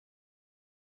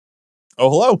Oh,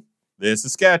 hello. This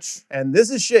is Sketch. And this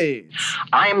is Shades.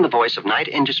 I am the voice of Night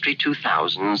Industry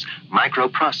 2000's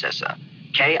microprocessor,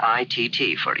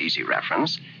 KITT for easy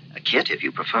reference, a KIT if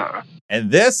you prefer.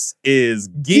 And this is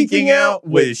Geeking Out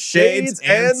with Shades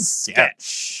and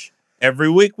Sketch. Every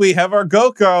week we have our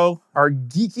GoCo, Our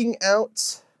Geeking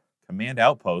Out Command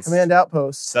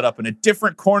Outpost, set up in a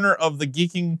different corner of the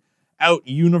Geeking Out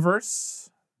universe.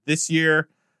 This week,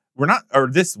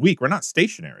 we're not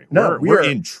stationary. No, we're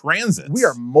in transit. We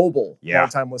are mobile, Yeah.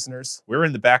 long-time listeners. We're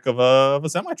in the back of a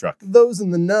semi-truck. Those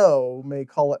in the know may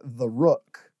call it the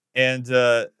Rook. And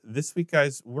this week,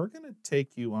 guys, we're going to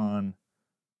take you on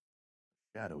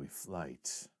shadowy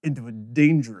flight. Into a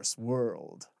dangerous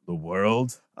world. The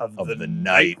world Of the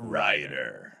Knight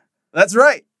Rider. That's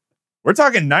right. We're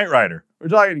talking Knight Rider. We're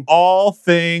talking All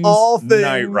things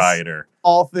Knight Rider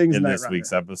all things in Knight this Rider.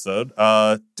 week's episode.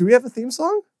 Do we have a theme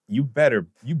song? You bet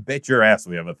your ass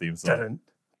we have a theme song.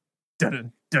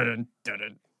 Dun, dun, dun,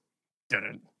 dun, dun,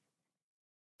 dun.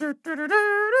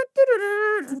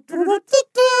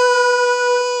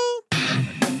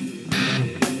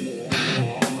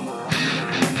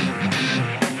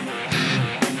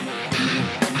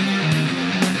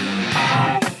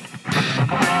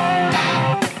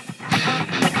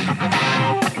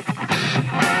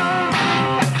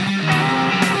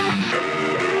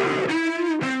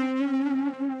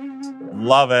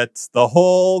 Love it. The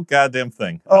whole goddamn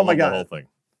thing. Oh I my love God. The whole thing.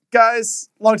 Guys,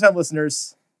 long-time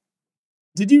listeners,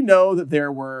 did you know that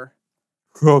there were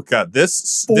Oh God,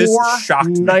 this shocked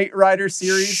me. Knight Rider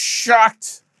series?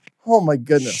 Shocked Oh my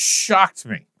goodness. Shocked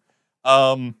me.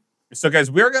 So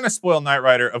guys, we're going to spoil Knight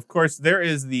Rider. Of course, there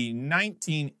is the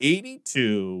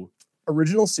 1982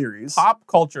 Original series. pop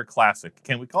culture classic.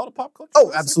 Can we call it a pop culture Oh,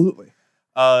 classic? absolutely.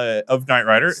 Of Knight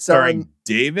Rider, starring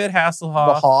David The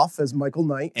Hasselhoff Hoff as Michael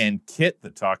Knight, and Kit the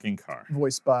Talking Car.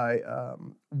 voiced by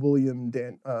William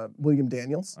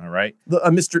Daniels. All right.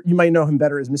 Mr. You might know him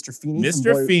better as Mr. Feeney.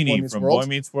 Mr. Feeney Meets from World, Boy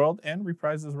Meets World, and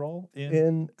reprised his role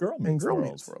in Girl Meets Girl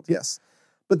World. Meets World. Yes,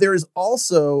 but there is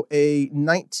also a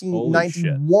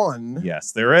 1991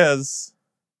 Yes, there is.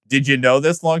 Did you know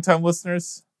this, longtime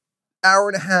listeners? hour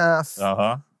and a half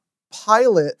Uh-huh.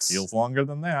 pilot. Feels longer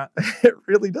than that. It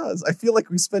really does. I feel like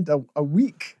we spent a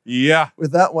week Yeah.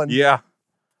 with that one. Yeah.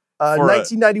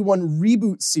 1991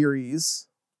 reboot series,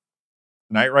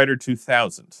 Knight Rider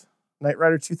 2000. Knight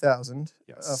Rider 2000.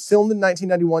 Yes. Filmed in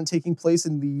 1991, taking place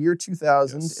in the year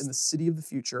 2000 Yes. in the city of the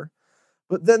future.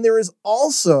 But then there is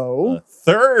also The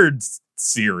third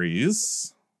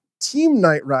series. Team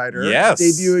Knight Rider, Yes.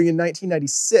 debuting in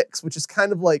 1996, which is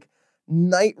kind of like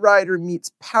Knight Rider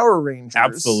meets Power Rangers.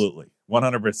 Absolutely.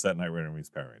 100% Knight Rider meets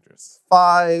Power Rangers.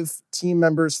 5 team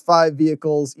members, 5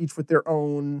 vehicles, each with their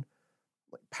own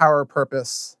power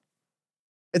purpose.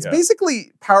 It's Yeah.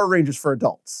 basically Power Rangers for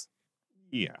adults.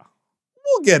 Yeah.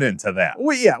 We'll get into that.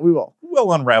 We will.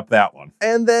 We'll unwrap that one.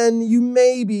 And then you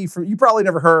probably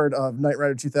never heard of Knight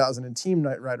Rider 2000 and Team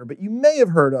Knight Rider, but you may have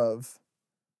heard of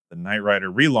The Knight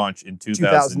Rider relaunch in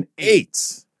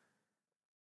 2008.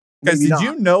 Guys, Maybe did not.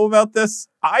 you know about this?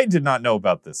 I did not know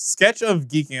about this. Sketch of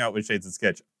Geeking Out with Shades and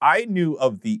Sketch. I knew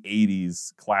of the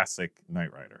 80s classic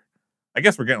Knight Rider. I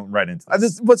guess we're getting right into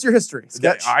this. What's your history?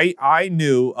 Sketch? I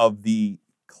knew of the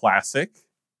classic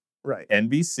Right.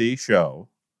 NBC show,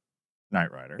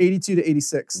 Knight Rider, 82 to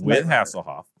 86. with Knight Rider.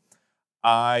 Hasselhoff.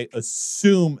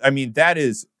 That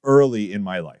is early in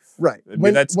my life. Right. I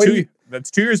mean, that's 2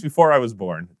 years before I was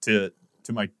born to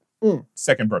my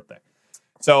second birthday.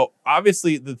 So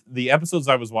obviously the episodes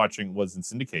I was watching was in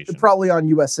syndication. Probably on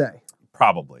USA.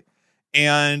 Probably.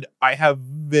 And I have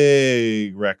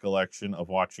vague recollection of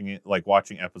watching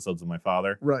episodes with my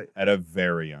father Right. at a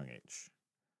very young age.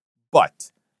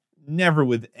 But never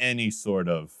with any sort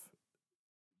of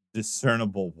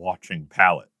discernible watching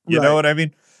palette. You know Right. what I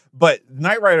mean? But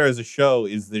Knight Rider as a show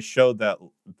is this show that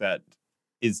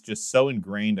is just so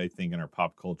ingrained, I think, in our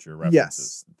pop culture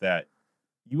references that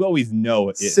you always know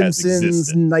it has Simpsons,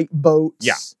 existed. Night Boats.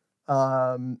 Yeah.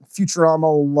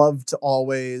 Futurama love to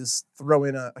always throw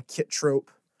in a kit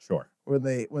trope Sure. when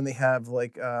they have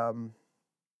like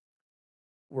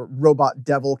where Robot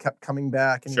Devil kept coming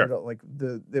back and Sure.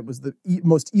 it was the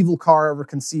most evil car ever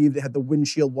conceived. It had the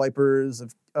windshield wipers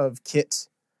of Kit.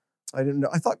 I didn't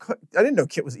know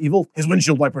Kit was evil. His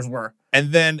windshield wipers were.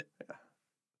 And then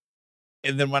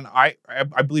when I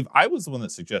believe I was the one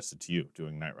that suggested to you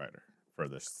doing Knight Rider for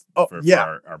this for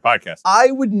our podcast.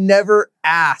 I would never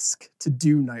ask to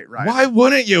do Knight Rider. Why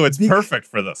wouldn't you? It's perfect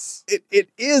for this. It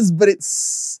is, but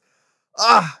it's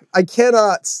I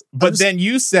cannot. But then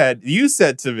you said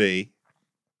to me,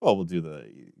 well,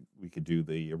 we could do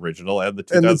the original and the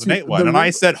And the 2008 one. the And I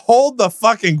said, hold the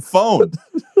fucking phone.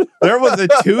 There was a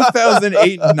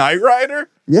 2008 Knight Rider?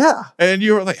 Yeah. And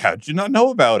you were like, how'd you not know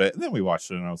about it? And then we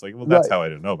watched it, and I was like, well, that's Right. how I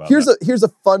didn't know about Here's it. a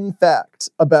fun fact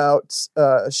about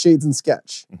Shades and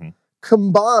Sketch. Mhm.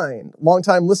 Combined,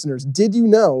 longtime listeners, did you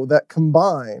know that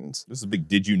combined This is a big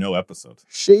Did You Know episode.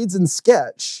 Shades and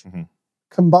Sketch Mhm.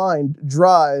 combined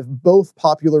drive both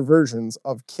popular versions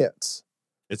of KITT?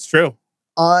 It's true.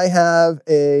 I have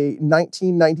a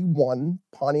 1991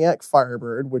 Pontiac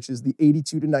Firebird, which is the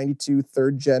 82 to 92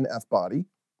 third gen F body,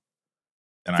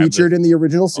 And I have featured the- in the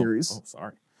original series, Oh,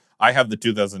 sorry. I have the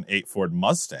 2008 Ford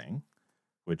Mustang,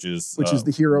 which is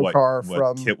the hero car what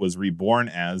from KITT was reborn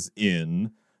as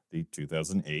in the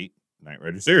 2008 Knight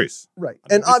Rider series. right.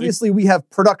 on And NBC. obviously, we have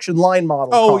production line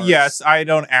model. Oh cars yes, I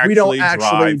don't actually We don't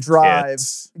actually drive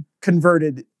KITT.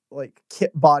 converted like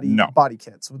kit body No. body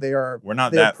kits. They are We're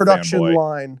not they're that production fanboy.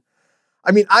 line.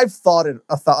 I mean, I've thought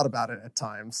about it at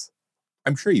times.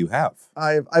 I'm sure you have.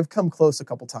 I've come close a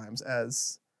couple times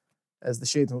as the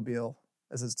Shadesmobile,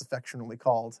 as it's affectionately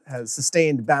called, has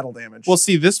sustained battle damage. Well,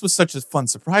 see, this was such a fun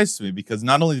surprise to me because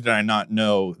not only did I not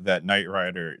know that Knight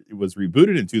Rider was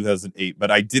rebooted in 2008,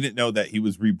 but I didn't know that he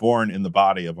was reborn in the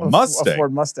body of a Mustang. A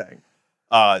Ford Mustang.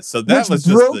 So that Which was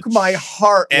broke just my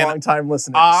heart, and longtime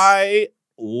listeners. I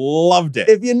loved it.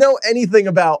 If you know anything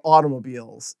about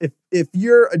automobiles, if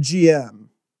you're a GM,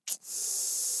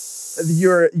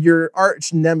 your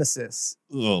arch nemesis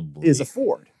Oh, boy. is a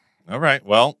Ford. All right.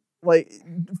 Well, Like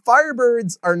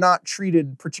Firebirds are not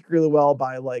treated particularly well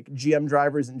by like GM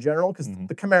drivers in general because Mhm.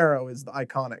 the Camaro is the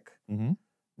iconic mhm.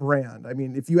 brand. I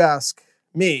mean, if you ask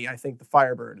me, I think the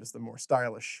Firebird is the more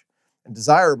stylish and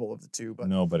desirable of the two, but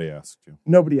nobody asked you.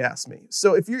 nobody asked me.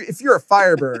 So if you're a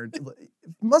Firebird,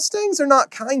 Mustangs are not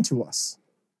kind to us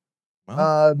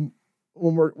Well,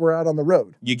 when we're out on the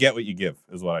road. you get what you give,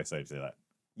 is what I say to that.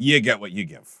 You get what you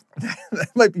give. That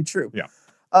might be true. Yeah.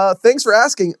 Thanks for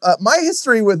asking. My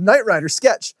history with Knight Rider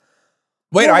Sketch.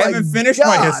 Wait, Oh I my haven't finished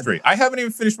my God. history. I haven't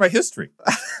even finished my history.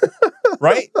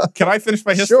 Right? Can I finish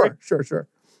my history? Sure.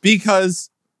 Because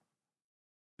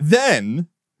then,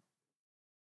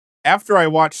 after I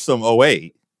watched some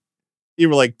 08, you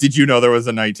were like, did you know there was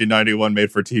a 1991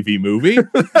 made-for-TV movie? And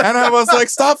I was like,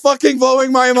 stop fucking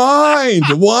blowing my mind.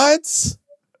 What?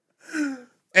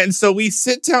 And so we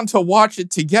sit down to watch it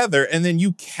together, and then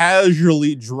you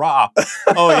casually drop,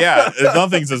 oh yeah,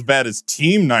 nothing's as bad as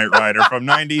Team Knight Rider from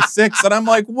 96. And I'm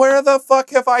like, where the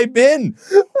fuck have I been?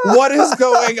 What is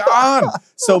going on?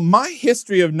 So my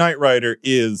history of Knight Rider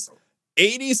is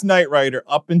 80s Knight Rider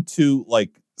up into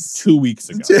like 2 weeks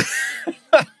ago,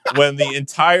 when the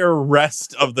entire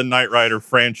rest of the Knight Rider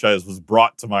franchise was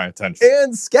brought to my attention.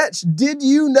 And Sketch, did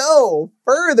you know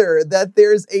further that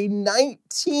there's a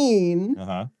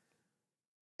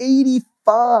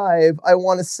 1985, I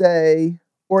want to say,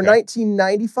 or Okay.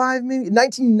 1995, maybe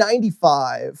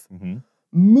 1995 Mm-hmm.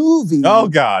 movie Oh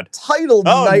God. titled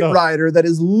Oh, Knight no. Rider that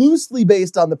is loosely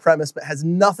based on the premise but has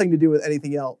nothing to do with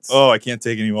anything else. Oh, I can't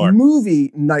take any more.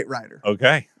 Movie Knight Rider.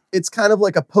 Okay. It's kind of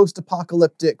like a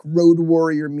post-apocalyptic Road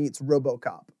Warrior meets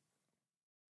RoboCop.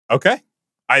 Okay.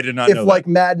 I did not If know like that.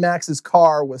 Mad Max's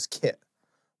car was KITT,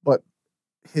 but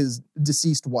his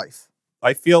deceased wife.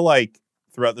 I feel like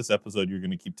throughout this episode, you're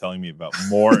going to keep telling me about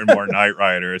more and more Knight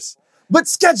Riders. But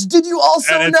Sketch, did you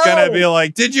also And know? it's going to be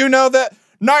like, did you know that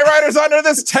Knight Rider's under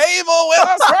this table with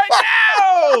us right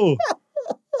now?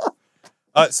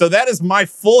 So that is my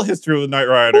full history with Knight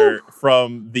Rider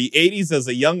from the 80s as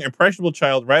a young, impressionable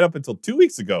child right up until 2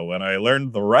 weeks ago when I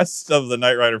learned the rest of the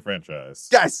Knight Rider franchise.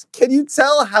 Guys, can you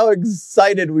tell how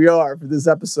excited we are for this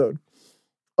episode?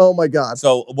 Oh my God.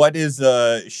 So what is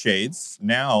Shades?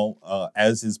 Now,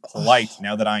 as is polite,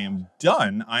 now that I am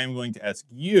done, I am going to ask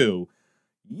you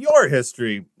your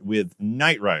history with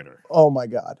Knight Rider. Oh my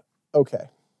God. Okay.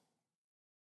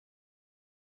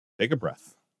 Take a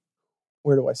breath.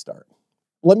 Where do I start?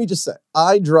 Let me just say,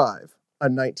 I drive a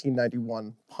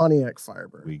 1991 Pontiac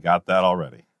Firebird We got that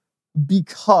already.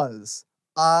 because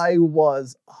I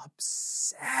was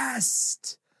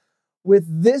obsessed with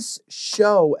this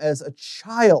show as a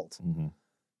child. Mm-hmm.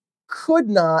 Could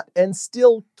not and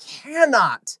still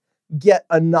cannot get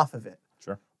enough of it.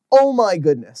 Sure. Oh my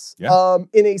goodness. Yeah.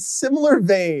 In a similar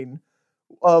vein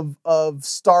of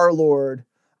Star-Lord,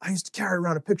 I used to carry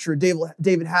around a picture of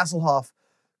David Hasselhoff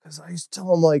because I used to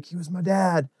tell him like he was my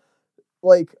dad.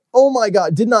 Like, oh my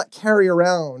God, did not carry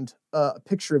around a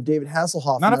picture of David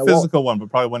Hasselhoff. Not in a my wall. physical one, but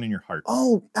probably one in your heart.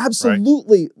 Oh,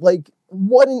 absolutely. Like,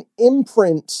 what an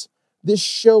imprint this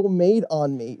show made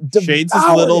on me. Shades'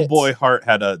 Devoured little it. boy heart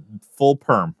had a full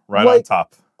perm right on Like,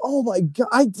 top. Oh my god!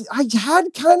 I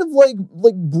had kind of like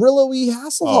Brillo-y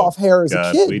Hasselhoff hair as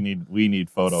a kid. We need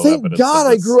photo Thank evidence. God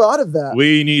of I this. grew out of that.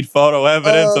 We need photo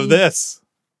evidence of this.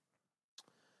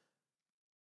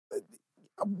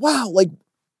 Wow, like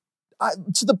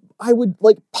I would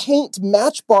like paint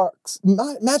Matchbox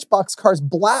cars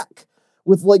black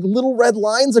with like little red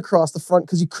lines across the front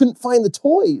because you couldn't find the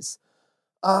toys.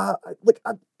 I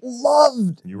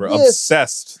loved. You were this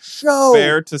obsessed. show.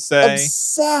 Fair to say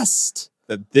Obsessed.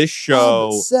 that this show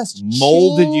Obsessed.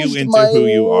 molded you Changed into my who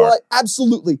you are.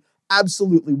 Absolutely,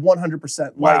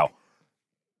 100%. Wow.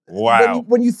 Wow.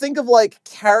 When you think of like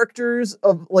characters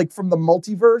of like from the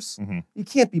multiverse, Mhm. you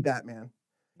can't be Batman.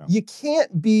 No. You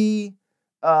can't be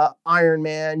Iron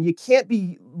Man. You can't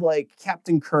be like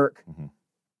Captain Kirk. Mhm.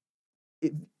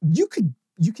 You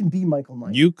can be Michael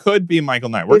Knight. You could be Michael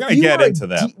Knight. We're going to get into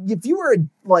that. If you were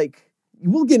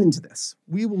we'll get into this.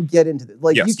 We will get into this.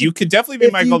 Like, Yes, you could definitely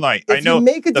be Michael Knight. I know you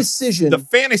make a decision. the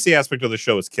fantasy aspect of the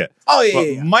show is Kit. Oh yeah, But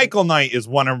yeah. Michael Knight is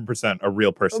 100% a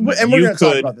real person. that And we're you going to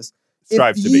talk could about this.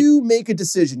 strive If to be. you make a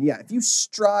decision, if you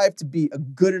strive to be a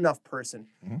good enough person,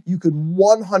 Mhm. you could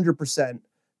 100%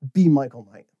 be Michael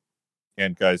Knight.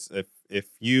 And guys, if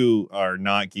you are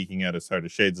not geeking out as hard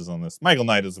as Shades is on this, Michael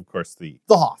Knight is, of course, the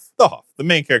Hoff. Hoff, the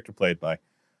main character played by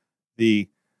the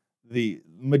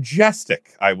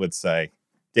majestic, I would say,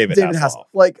 David Hasselhoff.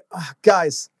 Like,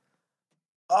 guys,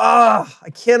 I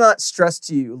cannot stress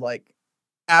to you, like,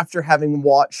 after having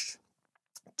watched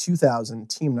 2000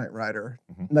 Team Knight Rider,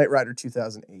 Mhm. Knight Rider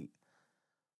 2008,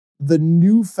 the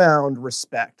newfound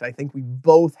respect I think we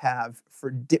both have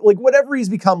for, like, whatever he's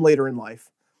become later in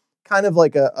life, kind of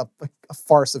like a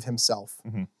farce of himself,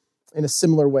 Mhm. in a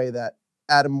similar way that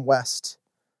Adam West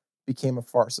became a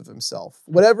farce of himself.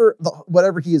 Whatever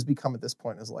he has become at this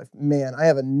point in his life, man, I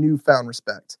have a newfound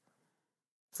respect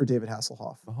for David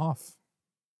Hasselhoff. The Hoff.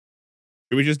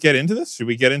 Should we just get into this? Should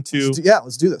we get into...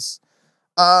 Let's do this.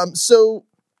 So,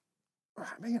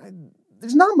 man,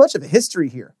 there's not much of a history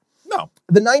here. No.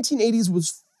 The 1980s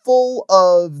was full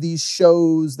of these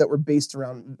shows that were based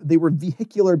around, they were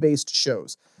vehicular-based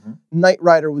shows. Mhm. Knight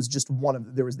Rider was just one of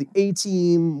them. There was the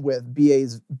A-Team with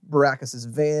B.A.'s Baracus'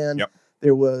 van. Yep.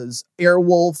 There was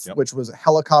Airwolf, Yep. which was a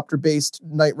helicopter-based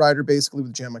Knight Rider, basically,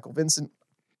 with Jan Michael Vincent.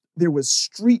 There was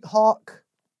Street Hawk,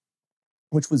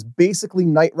 which was basically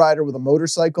Knight Rider with a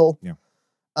motorcycle. Yeah.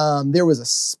 There was a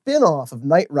spin-off of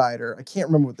Knight Rider. I can't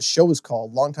remember what the show was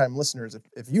called. Longtime listeners,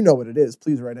 if you know what it is,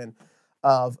 please write in.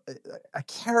 Of a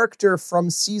character from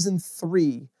season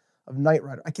 3 of Knight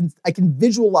Rider. I can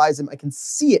visualize him. I can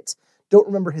see it. Don't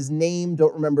remember his name.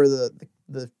 Don't remember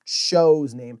the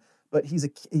show's name. But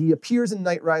he appears in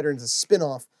Knight Rider and it's a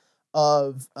spin-off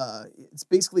of it's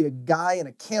basically a guy and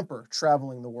a camper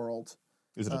traveling the world.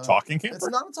 Is it a talking camper? It's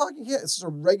not a talking camper. It's just a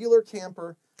regular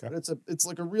camper. Okay. But it's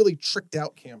like a really tricked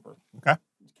out camper. Okay.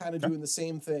 Kind of doing the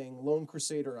same thing. Lone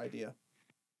Crusader idea.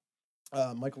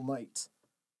 Michael Knight.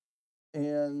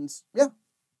 And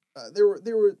there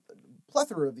were a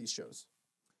plethora of these shows.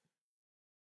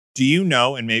 Do you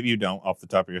know, and maybe you don't off the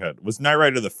top of your head, was Knight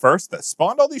Rider the first that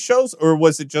spawned all these shows, or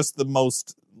was it just the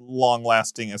most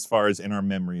long-lasting as far as in our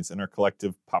memories, in our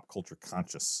collective pop culture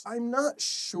conscious? I'm not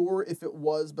sure if it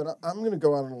was, but I'm going to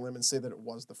go out on a limb and say that it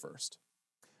was the first.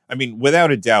 I mean,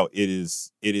 without a doubt, it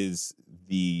is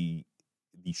the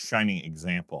shining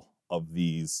example of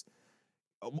these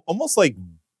almost like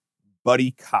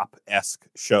buddy cop-esque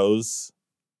shows,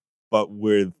 but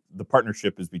with the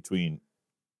partnership is between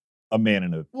a man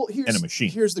and a machine.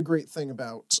 Here's the great thing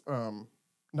about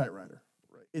Knight Rider.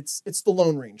 Right? It's the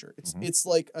Lone Ranger. It's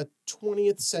like a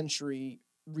 20th century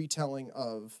retelling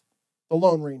of the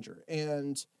Lone Ranger,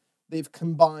 and they've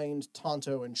combined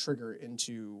Tonto and Trigger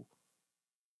into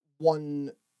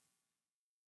one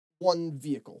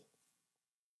vehicle.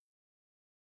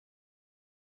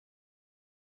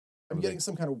 I'm getting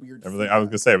some kind of weird Everything. I was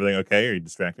gonna say everything okay? Or are you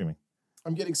distracting me?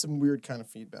 I'm getting some weird kind of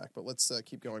feedback, but let's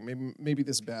keep going. Maybe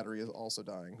this battery is also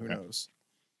dying. Who knows?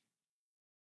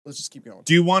 Let's just keep going.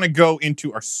 Do you want to go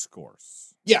into our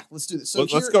scores? Yeah, let's do this. So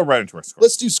let's go right into our scores.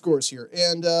 Let's do scores here.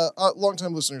 And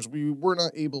longtime listeners, we were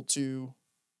not able to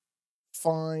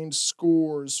find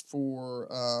scores for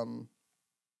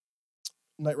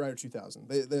Knight Rider 2000.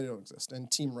 They don't exist, and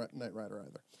Team Knight Rider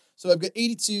either. So I've got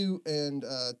 82 and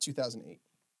 2008.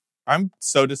 I'm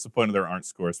so disappointed there aren't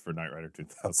scores for Knight Rider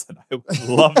 2000. I would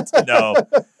love to know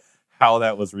how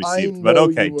that was received. But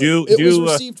okay, it was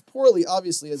received poorly,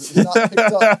 obviously, as it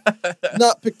was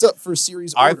not picked up for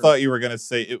series order. I thought you were going to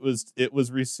say it was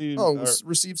received. Oh, it was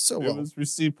received so well. It was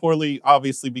received poorly,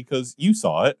 obviously, because you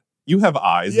saw it. You have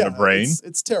eyes and a brain.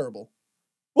 It's terrible.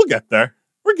 We'll get there.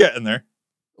 We're getting there.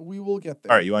 We will get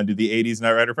there. All right, you want to do the 80s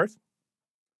Knight Rider first?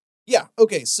 Yeah,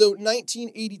 okay, so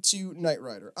 1982 Knight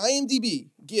Rider. IMDb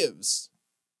gives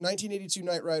 1982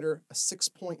 Knight Rider a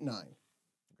 6.9.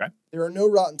 Okay. There are no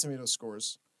Rotten Tomatoes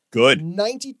scores. Good.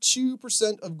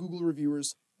 92% of Google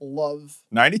reviewers love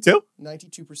 92?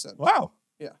 92%. Wow.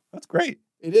 Yeah. That's great.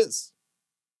 It is.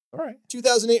 All right.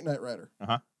 2008 Knight Rider.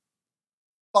 Uh-huh.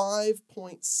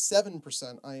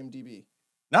 5.7% IMDb.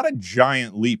 Not a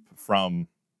giant leap from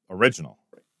original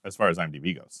as far as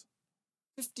IMDb goes.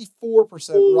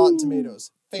 54% Rotten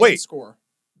Tomatoes. Fan Wait. score.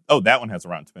 Oh, that one has a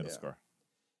Rotten Tomatoes Yeah. score.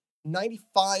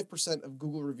 95% of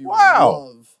Google reviewers Wow.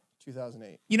 love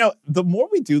 2008. You know, the more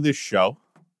we do this show,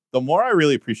 the more I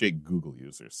really appreciate Google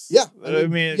users. Yeah, I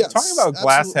mean, yes, talking about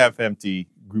glass absolutely. half empty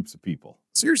groups of people.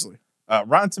 Seriously.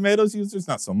 Rotten Tomatoes users,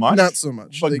 not so much. Not so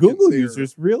much. But They Google they're-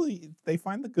 users really, they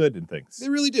find the good in things. They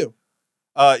really do.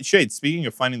 Shade, speaking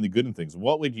of finding the good in things,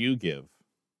 what would you give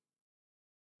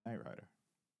Knight Rider?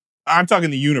 I'm talking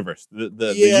the universe,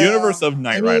 the universe of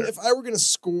Knight Rider. If I were going to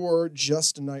score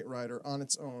just Knight Rider on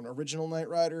its own, original Knight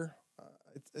Rider,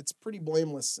 it's pretty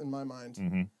blameless in my mind.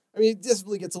 Mm-hmm. I mean, it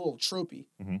definitely gets a little tropey.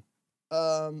 Mhm.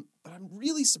 But I'm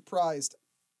really surprised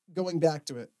going back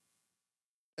to it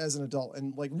as an adult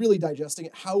and like really digesting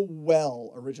it, how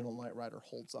well original Knight Rider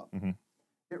holds up. Mhm.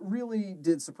 It really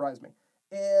did surprise me.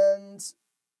 And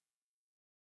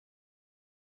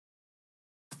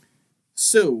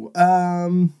so,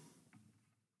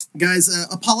 guys,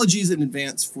 apologies in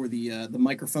advance for the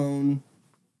microphone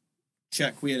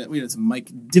check. We had some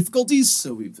mic difficulties,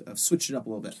 so we've switched it up a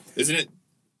little bit. Isn't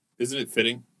it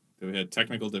fitting that we had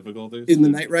technical difficulties In the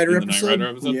Knight Rider in the episode? Knight Rider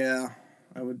episode? Yeah,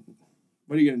 I would.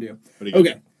 What are you gonna do? What are you gonna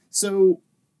Okay, so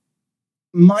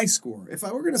my score. If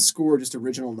I were gonna score just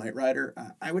original Knight Rider,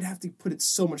 I would have to put it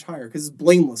so much higher because it's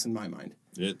blameless in my mind.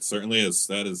 do? It certainly is.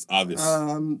 That is obvious.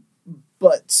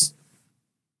 But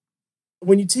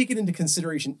when you take it into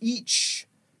consideration, each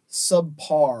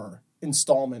subpar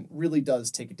installment really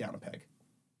does take it down a peg.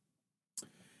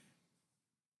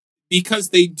 Because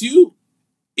they do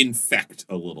infect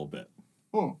a little bit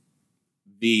Hmm.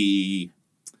 the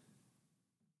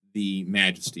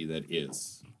majesty that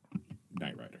is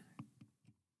Knight Rider.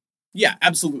 Yeah,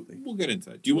 absolutely. We'll get into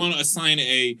that. Do you want to assign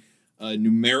a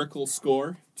numerical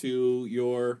score to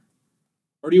your,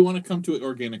 or do you want to come to it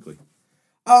organically?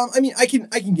 I mean, I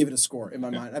can give it a score in my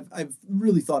Okay. mind. I've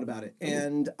really thought about it,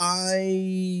 and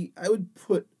I would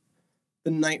put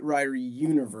the Knight Rider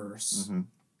universe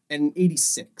an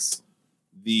 86.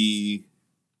 The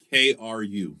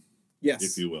KRU, Yes.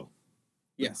 if you will.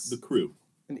 Yes. The crew.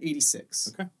 An 86.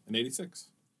 Okay, an 86.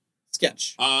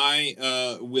 Sketch.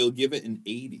 I will give it an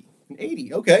 80. An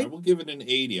 80. I Okay. will give it an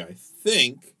 80. I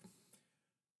think,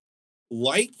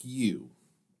 like you,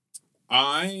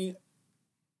 I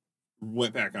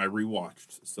went back and I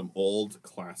rewatched some old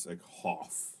classic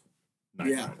Hoff Knight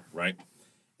Yeah. Rider, right?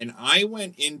 And I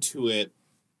went into it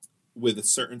with a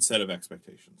certain set of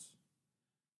expectations.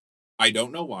 I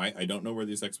don't know why. I don't know where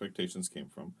these expectations came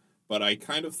from. But I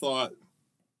kind of thought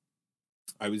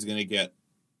I was going to get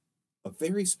a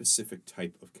very specific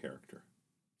type of character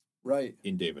Right.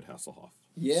 in David Hasselhoff.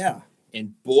 Yeah.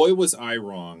 And boy, was I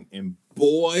wrong. And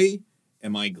boy,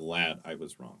 am I glad I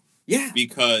was wrong. Yeah.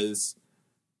 Because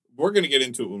we're going to get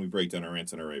into it when we break down our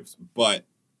rants and our raves. But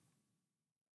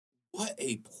what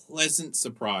a pleasant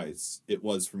surprise it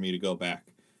was for me to go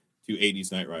back to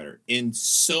 80s Knight Rider. In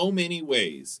so many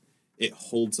ways, it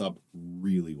holds up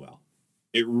really well.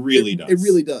 It really does. It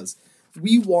really does.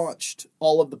 We watched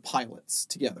all of the pilots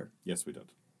together. Yes, we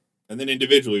did. And then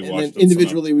individually And watched then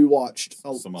individually we watched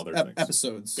some other things.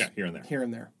 episodes. Yeah, here and there. Here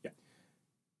and there. Yeah.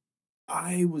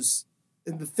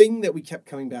 And the thing that we kept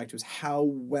coming back to is how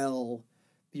well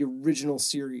the original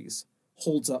series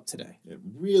holds up today. It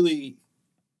really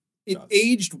It does.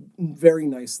 aged very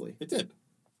nicely. It did.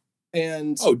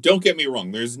 And Oh, don't get me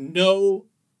wrong. There's no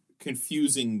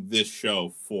confusing this show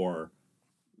for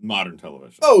modern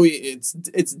television. it's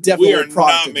definitely we are a product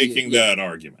not of the- making yeah. that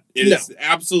argument. It No. is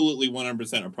absolutely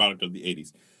 100% a product of the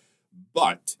 80s.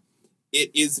 But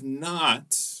it is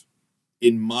not,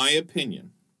 in my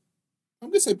opinion, I'm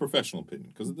going to say professional opinion,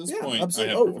 because at this point,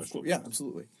 absolutely. I have professional yeah, opinion.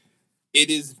 absolutely. It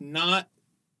is not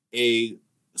a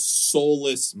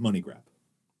soulless money grab.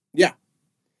 Yeah.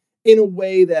 In a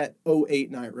way that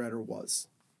 08 Knight Rider was.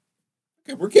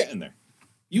 Okay, we're getting there.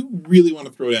 You really want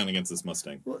to throw down against this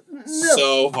Mustang. Well, no.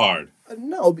 So hard.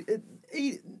 No.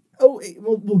 08,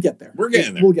 we'll get there. We're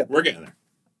getting there. We'll get there. We're getting there.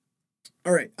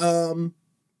 All right.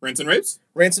 Rants and raves?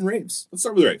 Rants and raves. Let's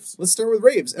start with raves. Let's start with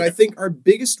raves. And I Okay. think our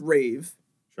biggest rave,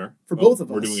 Sure. For both of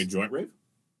We're us. doing a joint rave?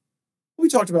 we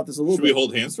talked about this a little Should we bit.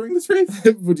 hold hands during this rave?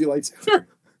 Would you like to? Sure.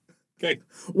 Okay.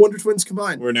 Wonder Twins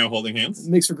combined. We're now holding hands.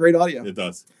 Makes for great audio. It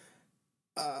does.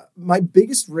 My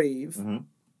biggest rave Mhm.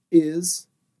 is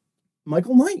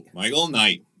Michael Knight, Michael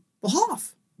Knight, the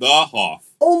Hoff. the Hoff.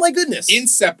 Oh my goodness.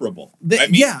 Inseparable.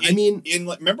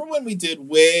 Remember when we did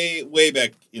way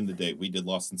back in the day, we did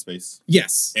Lost in Space,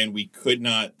 yes. and we could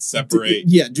not separate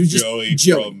Joey.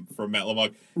 from Matt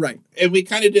LeBlanc, Right. and we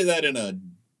kind of did that in a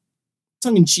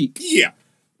Tongue in cheek. yeah.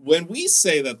 When we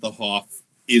say that the Hoff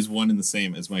is one and the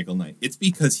same as Michael Knight, it's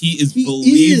because he is believably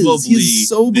He is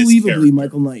so this believably character.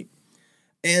 Michael Knight.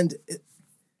 And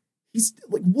he's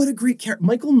like, what a great character.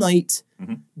 Michael Knight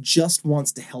just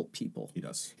wants to help people. He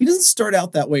does. He doesn't start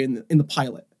out that way in the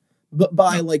pilot, but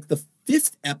by like the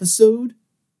 5th episode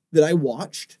that I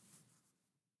watched,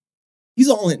 he's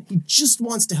all in. He just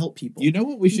wants to help people. You know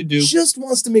what we should do? He just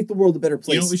wants to make the world a better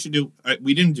place. You know what we should do?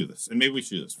 We didn't do this, and maybe we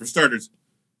should do this. For starters,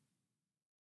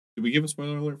 did we give a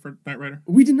spoiler alert for Knight Rider?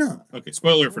 We did not. Okay,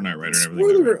 spoiler alert for Knight Rider and everything.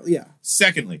 Spoiler alert, yeah.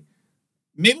 Secondly,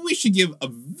 maybe we should give a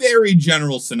very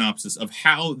general synopsis of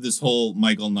how this whole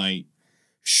Michael Knight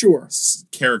Sure.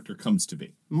 character comes to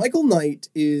be. Michael Knight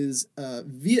is a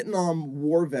Vietnam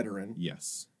War veteran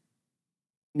Yes.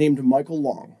 named Michael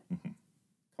Long. Mhm.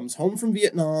 Comes home from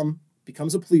Vietnam,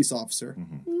 becomes a police officer.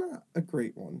 Mhm. Not a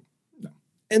great one. No.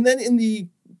 And then in the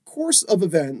course of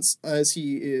events, as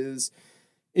he is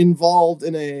involved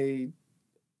in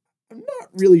I'm not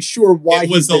really sure why It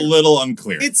was a little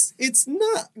unclear. It's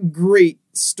not great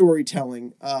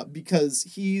storytelling because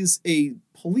he's a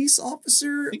police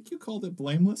officer I think you called it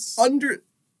blameless. under.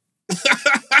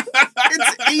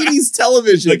 It's 80s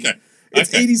television. Okay.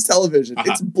 It's 80s television.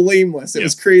 Uh-huh. It's blameless. It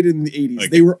was Yes. created in the 80s. Okay.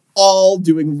 They were all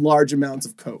doing large amounts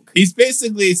of coke. He's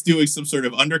basically doing some sort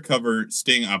of undercover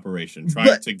sting operation, trying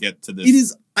But to get to this. It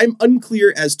is. I'm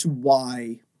unclear as to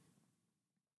why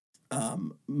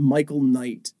Michael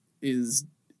Knight is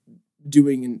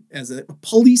doing as a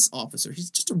police officer. He's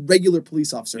just a regular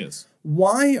police officer. Yes.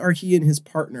 Why are he and his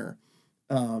partner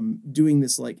doing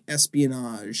this like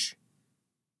espionage,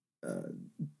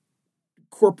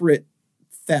 corporate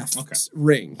theft Okay.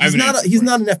 ring? I have He's an not. answer He's for you.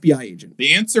 not an FBI agent.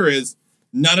 The answer is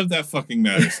none of that fucking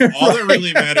matters. All that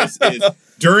really matters is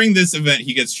during this event,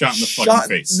 he gets shot in the fucking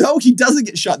face. No, he doesn't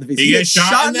get shot in the face. He gets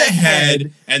shot in the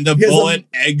head, and the He has bullet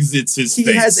exits his He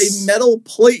face. has a metal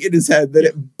plate in his head that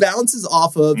it bounces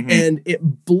off of, Mhm. and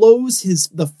it blows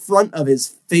the front of his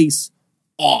face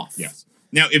off. Yes.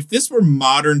 Now, if this were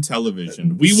modern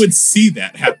television, we would see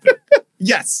that happen.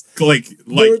 Yes. like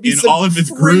There would be in some all of its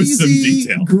gruesome crazy,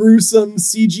 detail. gruesome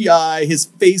CGI. His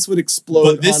face would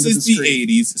explode. But this onto is the the screen.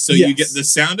 80s, so Yes. you get the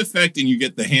sound effect and you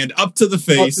get the hand up to the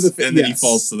face, and then he yes.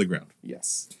 falls to the ground.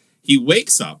 Yes. He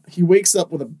wakes up. He wakes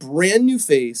up with a brand new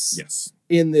face Yes.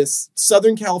 in this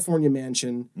Southern California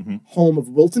mansion, Mhm. home of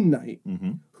Wilton Knight,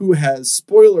 Mm-hmm. who has,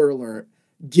 spoiler alert,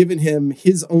 given him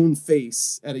his own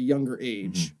face at a younger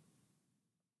age.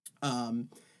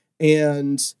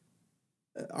 And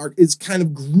is kind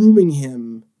of grooming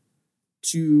him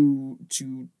to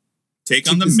Take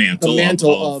on the this- mantle,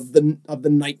 of the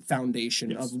Knight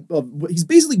Foundation. Yes. Of he's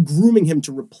basically grooming him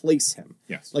to replace him.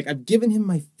 yes. Like, I've given him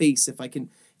my face. If I can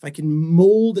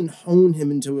mold and hone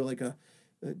him into like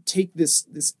take this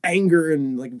anger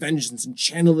and like vengeance and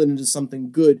channel it into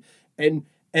something good and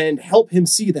help him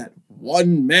see that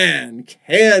one man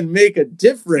can make a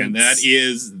difference. and that's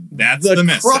the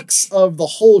message. crux of the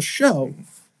whole show.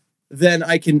 Then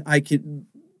I can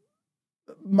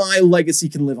my legacy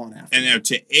can live on after. And now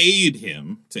to aid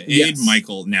him, Yes.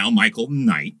 Michael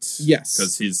Knight. Yes.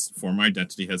 Because his former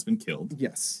identity has been killed.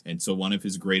 Yes. And so one of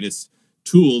his greatest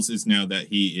tools is now that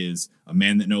he is a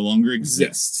man that no longer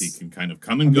exists. He can kind of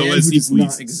come and go Man as who he does pleases.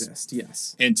 not exist.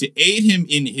 Yes. And to aid him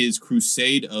in his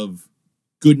crusade of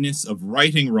goodness, of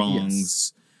righting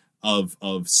wrongs, of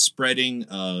spreading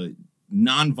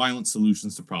non-violent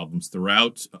solutions to problems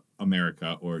throughout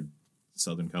America or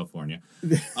Southern California,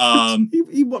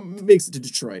 He makes it to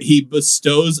Detroit. he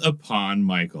bestows upon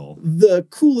Michael, The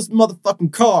coolest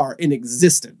motherfucking car in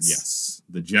existence. yes,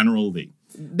 the General Lee,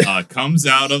 comes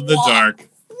out of the What? dark.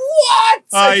 What?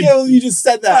 I can't believe you just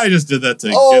said that. I just did that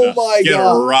to Oh my get a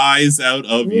God. rise out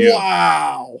of you.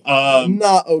 Wow.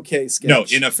 Not okay, sketch. No,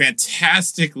 in a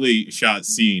fantastically shot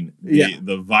scene,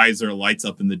 the visor lights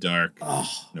up in the dark and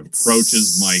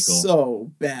approaches Michael.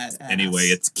 So badass. Anyway,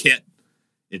 it's Kit.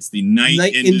 It's the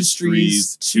Knight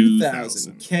Industries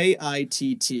 2000.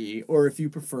 KITT, or if you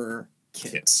prefer,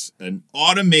 Kit. Kit. An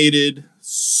automated,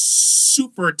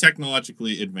 super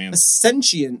technologically A advanced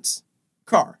sentient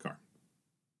car.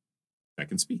 that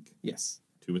can speak Yes.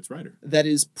 to its rider. That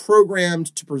is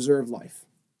programmed to preserve life.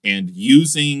 And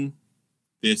using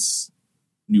this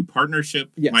new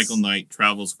partnership, Yes. Michael Knight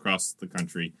travels across the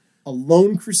country A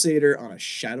lone crusader on a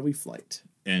shadowy flight.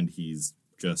 And he's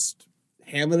just...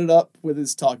 hamming it up with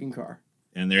his talking car.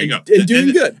 And there you go. And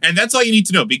doing good. And that's all you need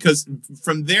to know, because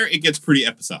from there it gets pretty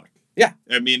episodic. Yeah.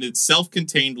 I mean, it's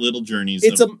self-contained little journeys.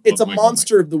 It's a Michael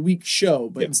monster of the week show,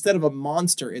 but Yeah. instead of a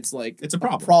monster, it's like It's a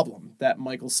problem. that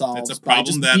Michael solves. It's a by problem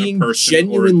just that being a person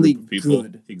genuinely or a group of people...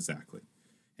 good. Exactly.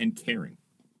 And caring.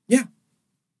 Yeah.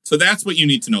 So that's what you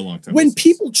need to know long term. When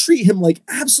people treat him like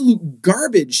absolute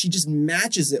garbage, he just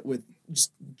matches it with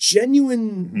just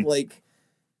genuine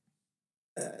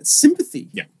sympathy.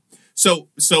 Yeah. So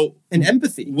and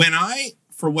empathy. when I,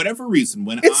 for whatever reason,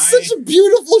 It's such a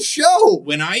beautiful show.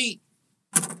 when I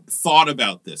thought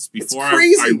about this before I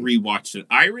crazy. rewatched it,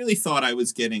 I really thought I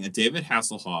was getting a David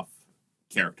Hasselhoff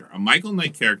character, a Michael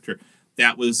Knight character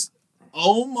that was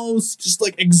almost Just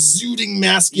like exuding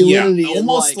masculinity. and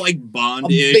almost like like Bond,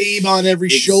 a babe on every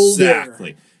shoulder.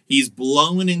 Exactly. He's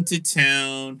blowing into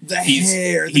town. The he's,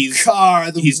 hair, the he's,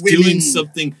 car, the he's women. doing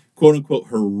something quote unquote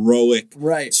heroic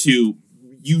Right. to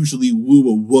usually woo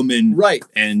a woman, Right.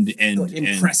 and Like,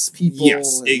 impress people.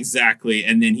 Yes, and- exactly.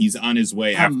 And then he's on his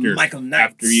way I'm after Michael Knight.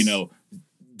 after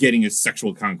getting his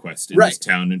sexual conquest in Right. his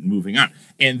town and moving on.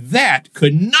 And that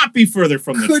could not be further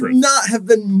from the Could truth. not have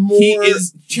been more He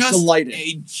is just delighted.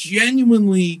 a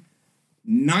genuinely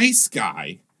nice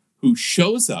guy who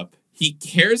shows up. He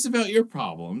cares about your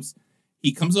problems.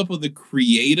 He comes up with a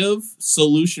creative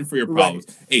solution for your problems.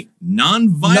 A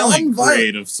non-violent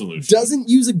creative solution. Doesn't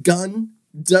use a gun.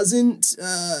 Doesn't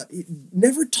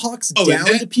never talks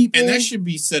down to people. And that should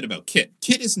be said about Kit.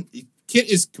 Kit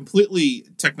is completely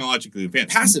technologically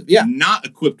advanced. Passive, yeah. Not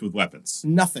equipped with weapons.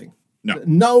 Nothing. No.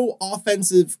 No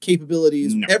offensive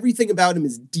capabilities. No. Everything about him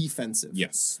is defensive.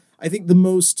 Yes. I think the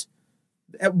most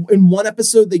in one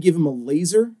episode they give him a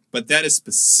laser But that is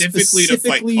specifically to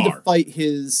fight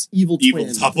his evil twin.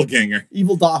 evil doppelganger.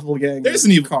 Evil doppelganger. There's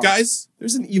an evil Carr. guys.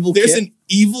 There's an evil There's Kit. an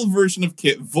evil version of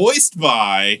Kit voiced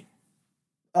by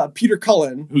Peter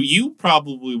Cullen. who you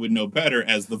probably would know better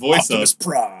as the voice Optimus of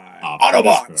Prime.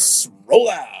 Optimus Autobots, roll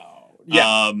out.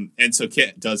 Yeah. And so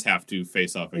Kit does have to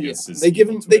face off against his. They give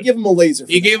evil him. They twin. give him a laser.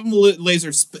 He gave him a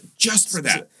laser just for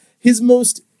that. His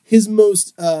most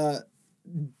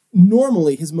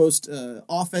normally his most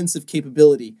offensive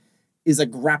capability is a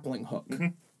grappling hook,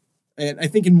 and I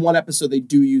think in one episode they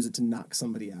do use it to knock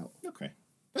somebody out. Okay,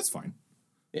 that's fine.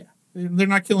 Yeah. They're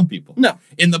not killing people. No.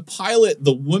 In the pilot,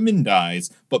 the woman dies,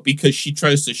 but because she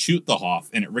tries to shoot the Hoff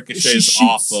and it ricochets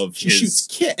off of she his. shoots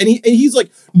Kit, and he's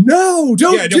like, "No,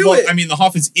 don't do it." I mean, the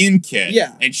Hoff is in Kit,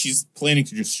 Yeah. and she's planning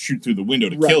to just shoot through the window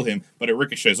to Right. kill him, but it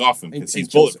ricochets off him because And he's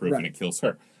kills her, bulletproof and right. it kills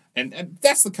her. And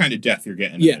that's the kind of death you're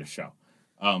getting Yeah. in this show.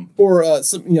 Or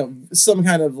some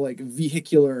kind of like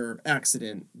vehicular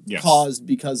accident Yes. caused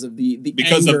because of the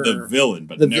Because anger, of the villain,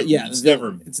 but the never, vi- yeah, it's the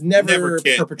villain. never, It's never Kit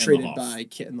and the perpetrated Hoff. by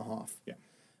Kit and the Hoff. Yeah.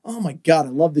 Oh my god, I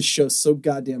love this show so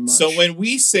goddamn much. So when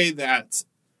we say that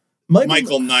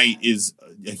Michael Knight is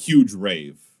a huge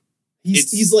rave,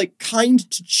 he's like kind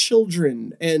to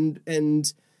children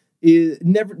and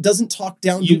never doesn't talk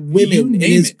down to women and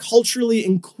is culturally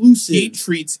inclusive. he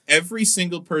treats every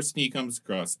single person he comes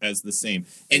across as the same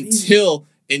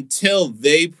until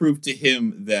they prove to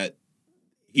him that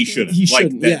he shouldn't. He like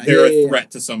shouldn't, that yeah, they're yeah, a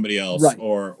threat to somebody else, Right.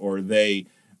 or they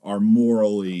are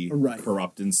morally Right.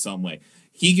 corrupt in some way.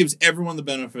 He gives everyone the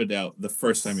benefit of the doubt the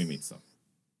first time he meets them.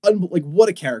 Like what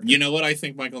a character. You know what I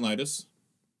think Michael Knight is?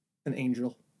 An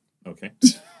angel. Okay.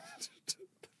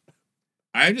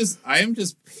 I am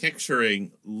just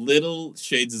picturing little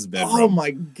Shades' bedroom. Oh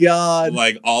my god.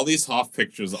 Like all these Hoff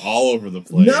pictures all over the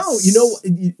place. No, you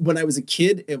know, when I was a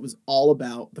kid, it was all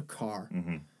about the car.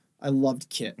 Mm-hmm. I loved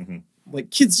Kit. Mm-hmm. Like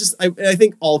kids just, I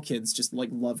think all kids just like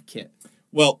love Kit.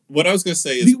 Well, what I was going to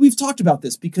say is... We've talked about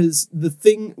this because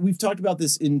we've talked about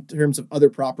this in terms of other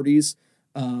properties.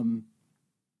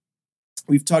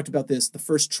 We've talked about this, the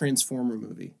first Transformer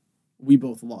movie we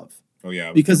both love. Oh, yeah. I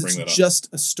was Because gonna it's bring that up. just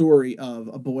a story of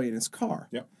a boy in his car.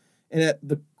 Yep. And at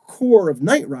the core of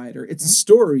Knight Rider, it's a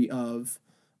story of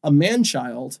a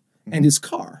man-child and his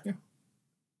car. Yeah.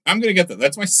 I'm going to get that.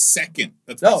 That's my second.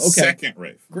 Second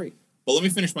rave. Great. But let me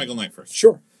finish Michael Knight first.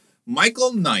 Sure.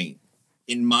 Michael Knight,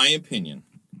 in my opinion,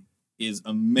 is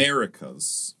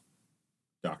America's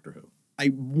Doctor Who. I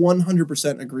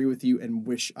 100% agree with you and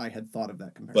wish I had thought of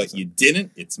that comparison. But you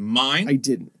didn't. It's mine. I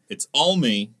didn't. It's all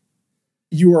me.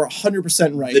 You are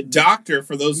 100% right. The Doctor,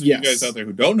 for those of Yes. you guys out there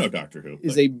who don't know Doctor Who,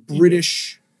 is but a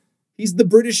British... He's the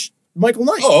British Michael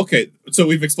Knight. Oh, okay. So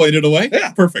we've explained it away?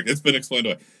 Yeah. Perfect. It's been explained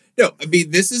away. No, I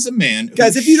mean, this is a man who...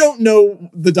 Guys, if you don't know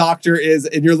the Doctor is,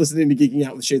 and you're listening to Geeking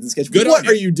Out with Shades and Sketch, Good what on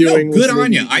you. are you doing? No, good listening on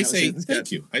to you. Geeking Out I with say Shades and Sketch?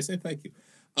 thank you. I say thank you.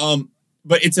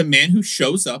 But it's a man who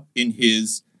shows up in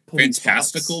his Police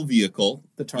fantastical box. vehicle.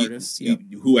 The TARDIS. Yep.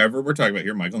 Whoever we're talking about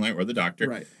here, Michael Knight or the Doctor,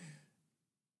 Right.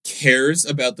 cares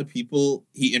about the people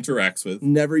he interacts with,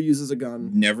 Never uses a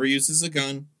gun. never uses a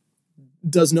gun,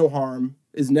 Does no harm.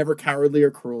 Is never cowardly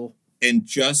or cruel. and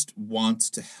just wants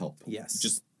to help. Yes.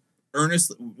 Just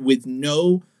earnestly, with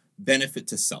no benefit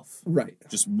to self. Right.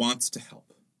 Just wants to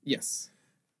help. Yes.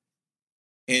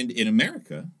 And in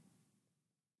America,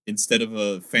 instead of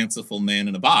a fanciful man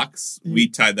in a box, we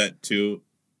tie that to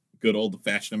good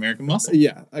old-fashioned American muscle.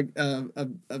 Yeah. A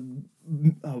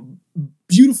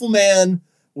beautiful man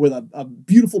with a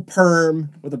beautiful perm,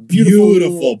 with a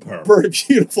beautiful perm.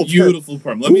 Beautiful perm. Beautiful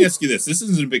perm. Let me ask you this. This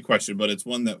isn't a big question, but it's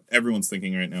one that everyone's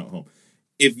thinking right now at home.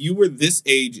 If you were this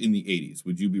age in the 80s,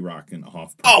 would you be rocking a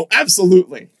Hoff perm? Oh,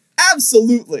 absolutely.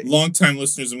 Absolutely. Long-time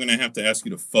listeners, I'm going to have to ask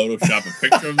you to Photoshop a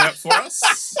picture of that for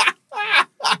us.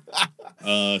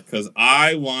 Because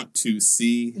I want to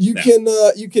see You that.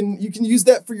 can use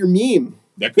that for your meme.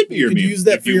 That could be your You meme. could use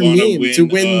that if for you your wanna meme to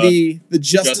win the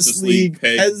Justice League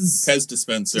Pez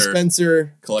dispenser.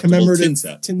 dispenser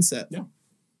collectible tin set. Yeah.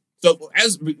 So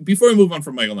before we move on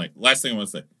from Michael Knight, last thing I want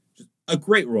to say, just a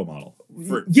great role model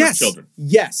for children.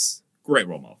 Yes. Great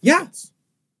role model. For Yeah. kids.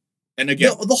 And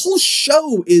again, The whole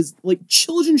show is like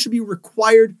children should be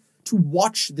required to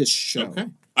watch this show. okay.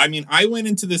 I mean, I went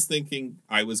into this thinking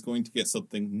I was going to get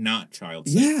something not child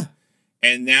safe. Yeah.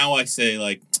 And now I say,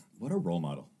 like, what a role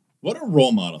model. What a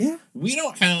role model. Yeah. We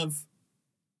don't have...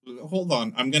 Hold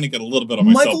on. I'm going to get a little bit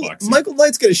on my soapbox here. Michael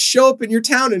Knight's going to show up in your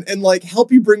town and like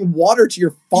help you bring water to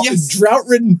your Yes.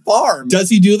 drought-ridden farm. Does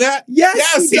he do that?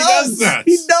 Yes, he does that.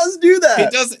 He does do that. He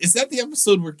does. Is that the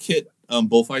episode where Kit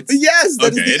bullfights? Yes,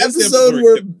 that Okay, it is is the the episode episode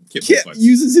where where Kit Kit bullfights.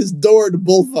 uses his door to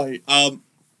bullfight.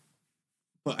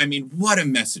 But I mean, what a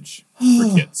message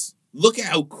for kids. Look at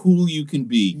how cool you can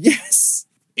be Yes.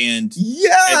 and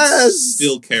Yes.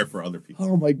 still care for other people.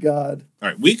 Oh my God. All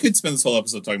right, we could spend this whole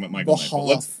episode talking about Michael The Knight,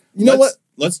 but Hoff. You know what?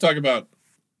 Let's talk about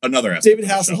another aspect. David of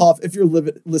the show. Hasselhoff, if you're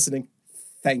listening,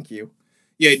 thank you.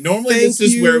 Yeah, normally Thank this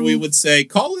is where you. we would say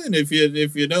call in if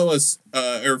you know us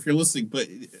or if you're listening. But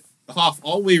Hoff,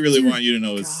 all we really want you to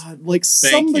know is God, like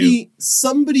Thank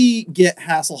somebody get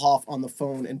Hasselhoff on the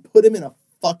phone and put him in a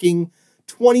fucking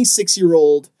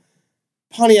 26-year-old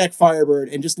Pontiac Firebird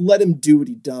and just let him do what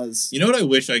he does. you know what I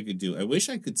wish I could do. I wish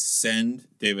I could send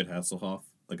David Hasselhoff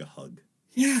like a hug.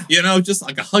 Yeah. You know, just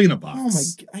like a hug in a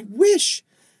box. Oh my! I wish.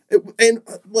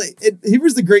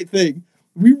 Here's the great thing: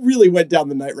 we really went down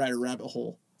the Knight Rider rabbit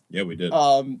hole. Yeah, we did.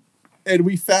 And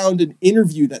we found an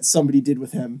interview that somebody did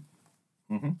with him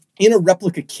Mhm. in a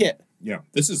replica kit. Yeah,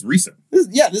 this is recent. This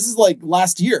is like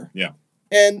last year. Yeah.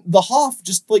 And the Hoff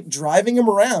just like driving him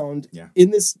around Yeah.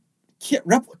 in this kit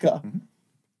replica, Mhm.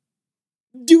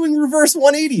 doing reverse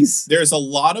 180s. There's a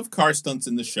lot of car stunts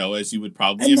in the show, as you would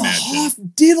probably And the imagine. Hoff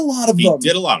did a lot of He them.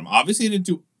 did a lot of them. Obviously, he didn't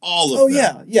do all of Oh them.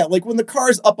 yeah, yeah. Like when the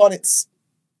car's up on its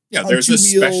Yeah, on there's two a wheels,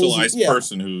 specialized yeah.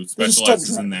 person who a stunt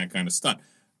specializes in driver. that kind of stunt.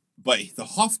 But the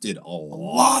Hoff did a a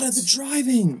lot of the lot.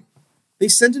 driving. They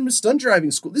sent him to stunt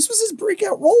driving school. This was his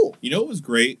breakout role. You know what was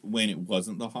great when it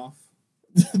wasn't the Hoff?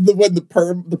 When the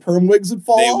perm wigs would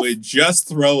fall They off. would just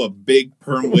throw a big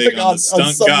perm wig on the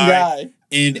stunt some guy.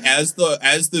 And as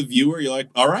the viewer, you're like,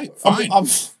 all right, fine. I'm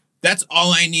That's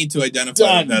all I need to identify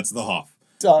Done. that that's the Hoff.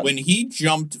 done. When he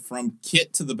jumped from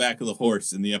Kit to the back of the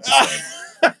horse in the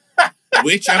episode.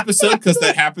 Which episode? Because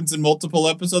that happens in multiple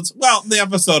episodes. Well, the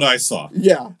episode I saw.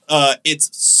 Yeah. It's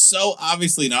so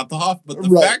obviously not the Hoff, but the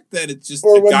Right. fact that it's just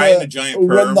Or a when guy in a giant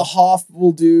perm. when the Hoff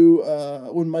will do,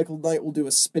 when Michael Knight will do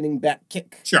a spinning back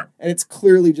kick. Sure. And it's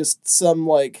clearly just some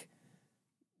like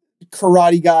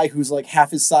karate guy who's like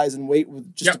half his size and weight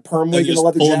with just Yep. a perm And wig and a just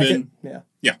leather pull him jacket. in. Yeah.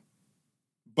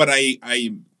 But I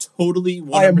am totally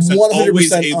 100%, I am 100%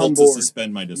 always on able to board.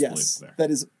 suspend my disbelief Yes. there.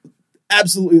 That is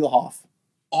absolutely the Hoff.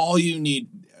 All you need,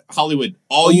 Hollywood,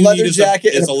 all A you leather need is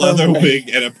jacket and a a perm leather wig.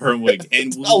 wig and a perm wig.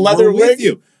 And A leather we're with wig?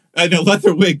 you. And a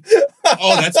leather wig.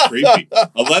 Oh, that's creepy.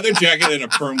 A leather jacket and a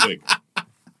perm wig.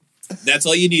 That's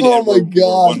all you need. Oh and my we're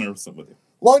God. 100% with you.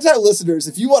 Longtime listeners,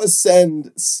 if you want to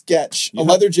send Sketch a Yeah.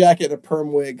 leather jacket and a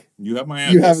perm wig, You have my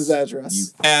address. you have his address. You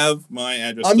have my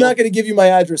address. I'm not going to give you my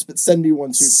address, but send me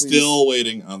one too, please. Still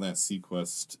waiting on that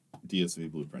Sequest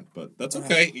DSV blueprint, but that's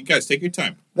okay. You guys, take your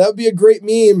time. That would be a great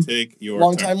meme. Take your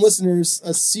Longtime time. listeners,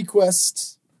 a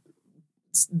Sequest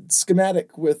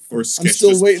schematic with. Or I'm Sketch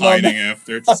still just waiting on pining that.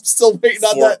 after. I'm Just still waiting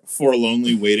on that.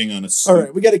 forlornly waiting on a suit. All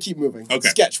right, we got to keep moving. Okay.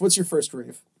 Sketch, what's your first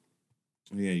rave?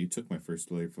 Yeah, you took my first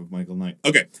wave of Michael Knight.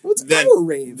 Okay. What's Then- our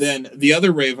rave? Then the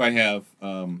other rave I have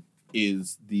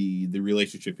is the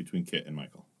relationship between Kit and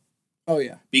Michael. Oh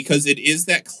yeah. Because it is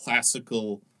that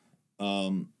classical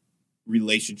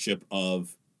relationship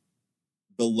of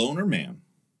the loner man,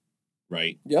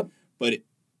 right? Yep. But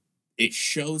it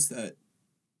shows that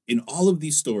in all of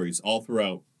these stories, all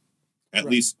throughout, at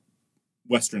least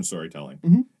Western storytelling,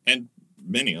 Mhm. and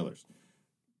many others,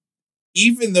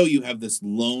 even though you have this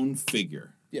lone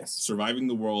figure Yes. surviving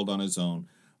the world on his own,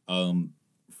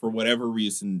 for whatever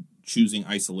reason, choosing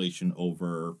isolation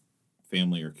over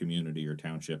family or community or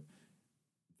township,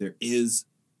 there is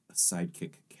a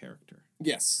sidekick character.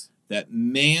 Yes. That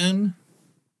man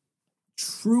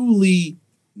truly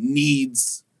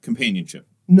needs companionship.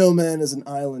 No man is an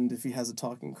island if he has a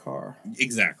talking car.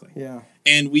 Exactly. Yeah.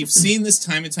 And we've seen this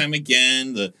time and time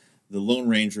again, the Lone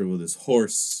Ranger with his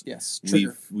horse. Yes.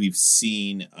 Trigger. We've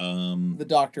seen The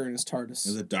Doctor and his TARDIS.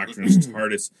 the Doctor and his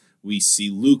TARDIS. We see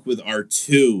Luke with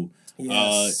R2.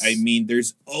 Yes. I mean,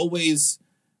 there's always,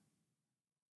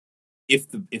 if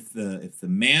the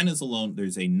man is alone,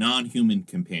 there's a non-human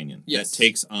companion Yes. that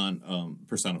takes on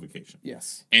personification.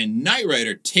 Yes. And Knight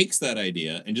Rider takes that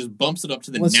idea and just bumps it up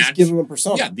to the Let's just give him a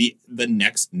persona. Yeah, the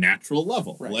next natural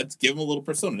level. Right. Let's give him a little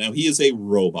persona. Now he is a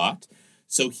robot,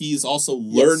 so he's also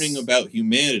learning about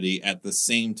humanity at the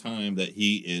same time that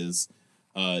he is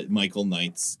Michael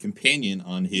Knight's companion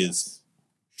on his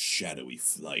shadowy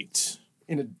flight.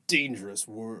 In a dangerous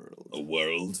world. A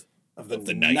world Of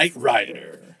the Knight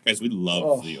Rider. Guys, we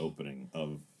love the opening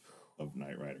of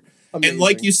Knight Rider. Amazing. And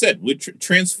like you said, with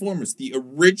Transformers, the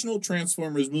original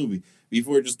Transformers movie,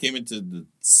 before it just came into the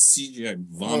CGI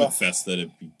vomit fest that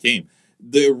it became,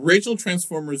 the original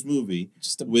Transformers movie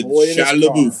Just a with boy in his Shia car.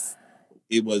 LaBeouf,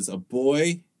 it was a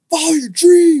boy Follow your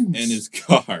dreams. and his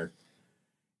car.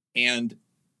 And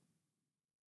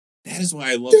that is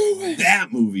why I love Do it.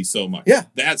 that movie so much. Yeah.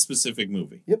 That specific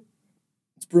movie.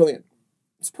 It's brilliant.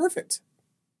 It's perfect.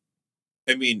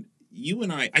 I mean, you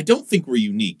and I don't think we're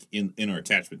unique in our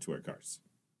attachment to our cars.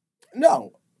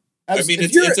 No. I mean,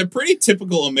 it's a pretty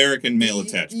typical American male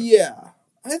attachment. Yeah.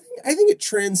 I think it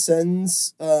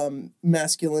transcends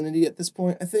masculinity at this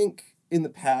point. I think in the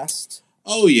past,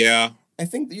 Oh, yeah. I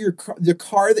think that the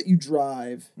car that you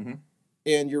drive Mhm.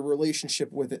 and your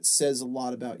relationship with it says a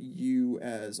lot about you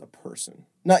as a person.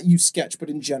 Not you, Sketch, but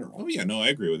in general. Oh, yeah. No, I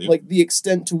agree with you. Like the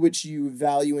extent to which you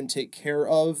value and take care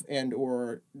of and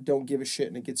or don't give a shit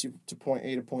and it gets you to point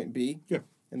A to point B. Yeah.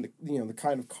 And the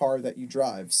kind of car that you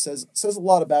drive says a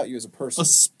lot about you as a person.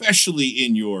 Especially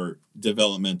in your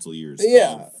developmental years.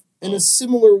 Yeah. In a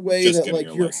similar way just that getting like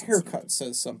your your license. haircut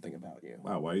says something about you.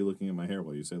 Wow, why are you looking at my hair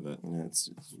while you say that? Yeah,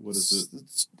 What is it?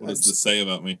 It's, What does this say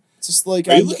about me? it's just like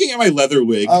Are you looking at my leather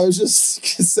wig? I was just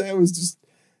gonna say I was just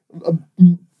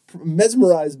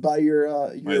mesmerized by your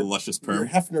My luscious your perm.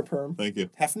 Hefner perm. Thank you.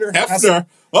 Hefner. Hefner.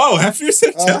 Oh, Hefner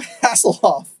said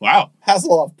Hasselhoff. Wow.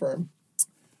 Hasselhoff perm.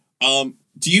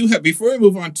 Do you have, before we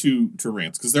move on to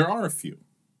rants, because there are a few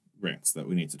rants that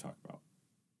we need to talk about,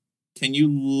 can you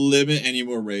limit any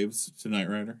more raves to Knight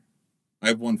Rider? I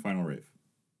have one final rave.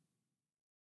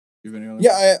 You have any other?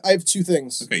 Yeah, I have two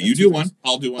things. Okay, I have you two do things. one.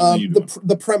 I'll do one. Then you do one.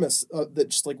 The premise that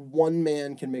just like one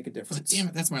man can make a difference. But damn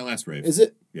it, that's my last rave. Is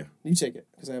it? Yeah. You take it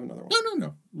because I have another one.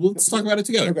 No. Let's talk about it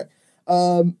together.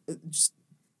 Okay. Just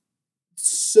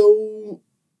so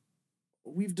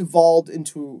we've devolved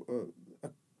into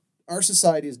our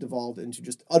society has devolved into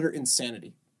just utter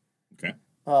insanity. Okay.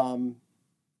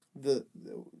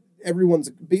 Everyone's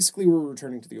basically we're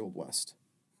returning to the old west.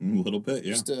 A little bit,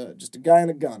 yeah. Just a guy and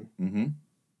a gun, Mm-hmm.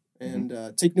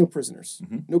 and take no prisoners,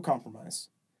 Mhm. no compromise,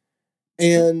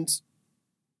 and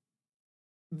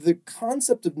the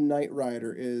concept of Knight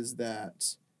Rider is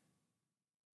that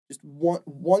just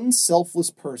one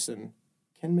selfless person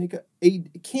can make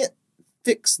can't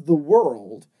fix the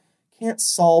world, can't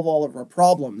solve all of our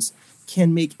problems,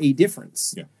 can make a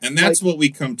difference. Yeah. And that's what we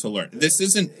come to learn. This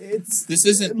isn't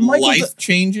Michael life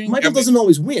changing. Michael doesn't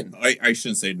always win. I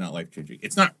shouldn't say not life changing.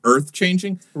 It's not earth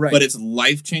changing, Right. but it's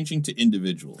life changing to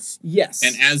individuals. Yes.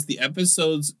 And as the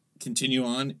episodes continue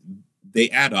on, they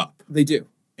add up. They do.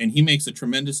 And he makes a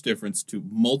tremendous difference to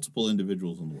multiple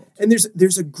individuals in the world. And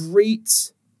there's a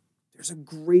great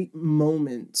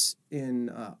moment in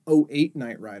 08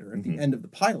 Knight Rider at the end of the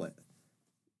pilot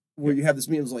where you have this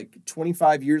meeting. It was like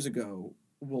 25 years ago,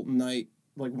 Wilton Knight,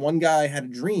 like one guy had a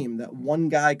dream that one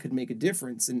guy could make a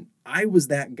difference, and I was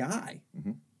that guy.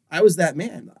 Mhm. I was that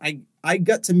man. I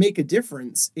got to make a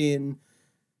difference in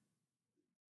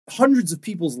hundreds of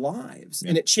people's lives,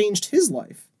 and it changed his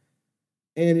life.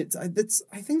 And I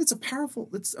think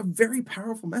that's a very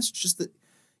powerful message. Just that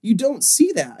you don't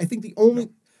see that. I think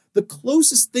the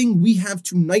closest thing we have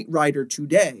to Knight Rider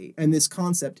today and this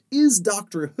concept is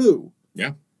Doctor Who.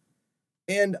 Yeah.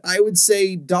 And I would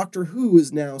say Doctor Who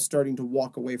is now starting to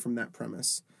walk away from that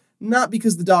premise. not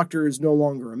because the Doctor is no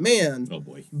longer a man, Oh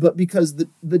boy. but because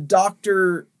the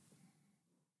Doctor,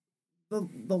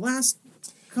 the last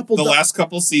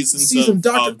couple seasons season of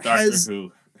Doctor Doctor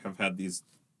Who have had these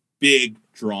big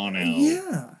drawn out.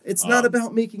 Yeah, it's not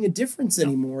about making a difference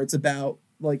anymore. It's about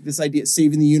like this idea of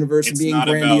saving the universe and It's being not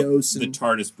grandiose. about and the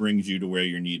TARDIS brings you to where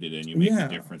you're needed and you make Yeah. a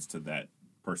difference to that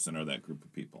person or that group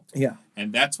of people. yeah,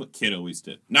 And that's what Kit always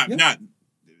did. Not Yeah.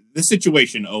 the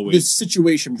situation always this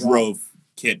situation brought- drove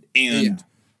Kit and Yeah.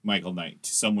 Michael Knight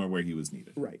to somewhere where he was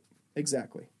needed. right,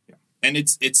 exactly. And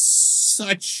it's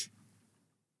such,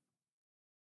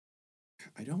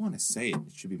 I don't want to say it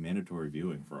should be mandatory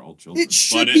viewing for all children. It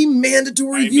should but be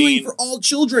mandatory I viewing mean- for all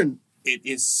children. it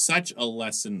is such a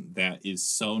lesson that is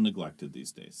so neglected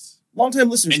these days. Longtime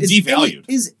listeners, And devalued.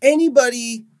 Is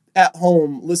anybody at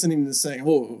home listening to this saying,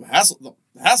 "Oh,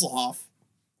 Hasselhoff,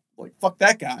 like fuck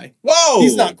that guy, Whoa!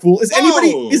 he's not cool"? Is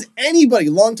Whoa! anybody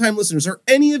longtime listeners? Are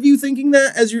any of you thinking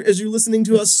that as you're listening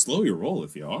to us? Slow your roll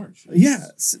if you are. Jeez. Yeah,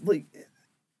 like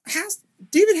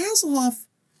David Hasselhoff,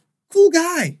 cool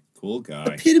guy, Cool guy.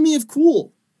 epitome of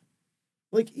cool.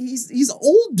 Like he's an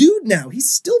old dude now. He's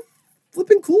still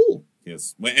flipping cool.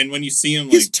 Yes. And when you see him,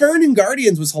 His like, turn in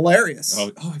Guardians was hilarious.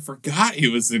 oh, I forgot he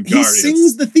was in he Guardians.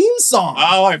 sings the theme song.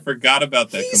 Oh, I forgot about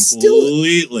that He's still-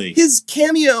 completely. His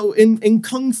cameo in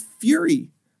Kung Fury,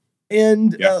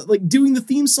 and Yeah. like doing the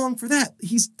theme song for that.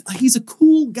 He's a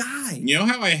cool guy. You know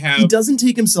how I He have? doesn't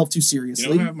take himself too You seriously.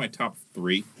 know how I have my top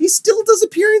three? He still does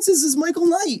appearances as Michael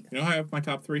Knight. You know how I have my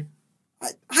top three?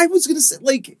 I was gonna say,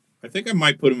 like, I think I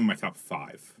might put him in my top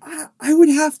five. I would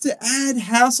have to add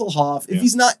Hasselhoff. If Yeah.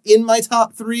 he's not in my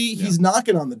top three, Yeah. he's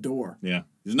knocking on the door. Yeah,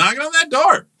 he's knocking on that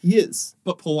door, He is.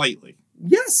 but politely.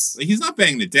 Yes. Like, he's not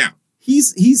banging it down.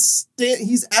 He's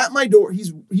at my door.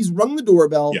 He's rung the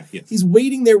doorbell. Yeah, yes. He's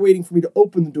waiting for me to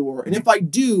open the door. And if I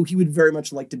do, he would very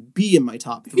much like to be in my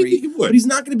top three. He would. But he's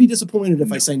not going to be disappointed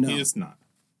if I say no. He is not.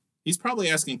 He's probably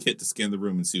asking Kit to scan the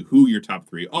room and see who your top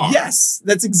three are. Yes,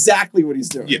 that's exactly what he's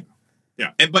doing. Yeah.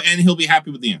 Yeah, and he'll be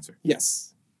happy with the answer.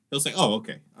 Yes. He'll say, "Oh,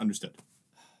 okay, understood.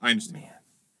 I understand." Man.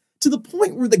 To the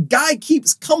point where the guy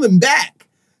keeps coming back.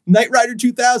 Knight Rider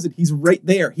 2000, he's right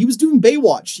there. He was doing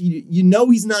Baywatch. You know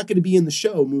he's not going to be in the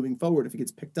show moving forward if he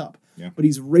gets picked up. Yeah. But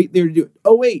he's right there to do it.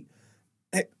 Oh, wait.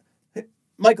 Hey,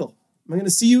 Michael, am I going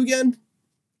to see you again?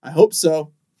 I hope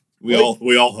so. We Like, all hope.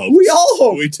 We all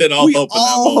hope. We did all We hope in that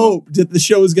all moment. hope that the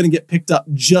show is going to get picked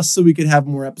up just so we could have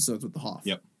more episodes with the Hoff.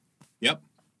 Yep.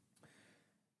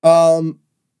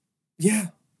 Yeah.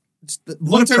 What a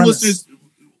Long-time premise. listeners,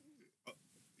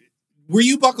 were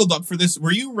you buckled up for this?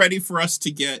 Were you ready for us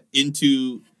to get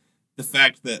into the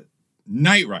fact that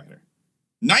Knight Rider,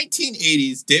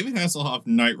 1980s David Hasselhoff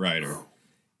Knight Rider,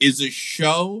 is a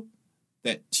show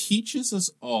that teaches us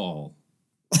all,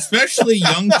 especially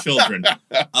young children,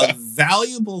 a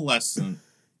valuable lesson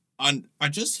on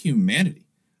just humanity,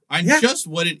 on Yeah. just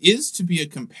what it is to be a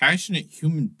compassionate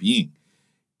human being.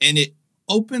 And it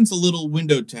opens a little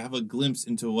window to have a glimpse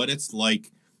into what it's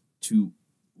like to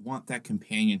want that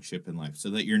companionship in life so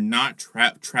that you're not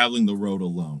traveling the road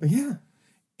alone. Yeah.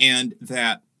 And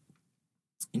that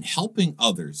in helping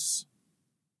others,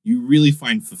 you really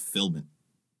find fulfillment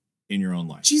in your own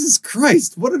life. Jesus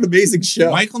Christ, what an amazing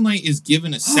show. Michael Knight is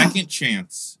given a second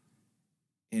chance,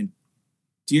 and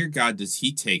dear God, does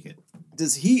he take it?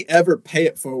 Does he ever pay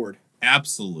it forward?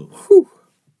 Absolutely. Whew.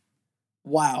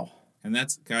 Wow. And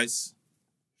that's, guys,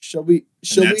 Shall we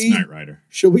Knight Rider.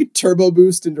 turbo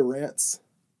boost into rants?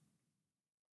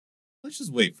 Let's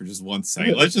just wait for just 1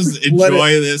 second. Let's Let just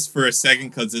enjoy this for a second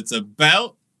because it's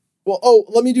about Well,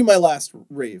 let me do my last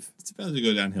rave. to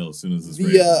go downhill as soon as this The,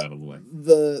 race is out of the way.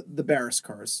 The Barris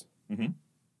cars. Mhm.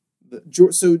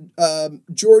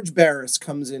 George Barris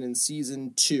comes in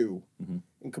season 2 Mhm.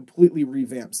 and completely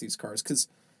revamps these cars. Because,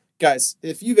 guys,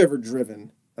 if you've ever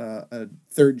driven a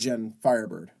third-gen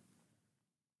Firebird,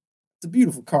 it's a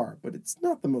beautiful car, but it's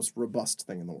not the most robust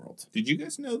thing in the world. Did you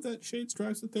guys know that Shades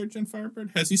drives the third gen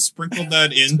Firebird? Has he sprinkled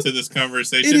that into this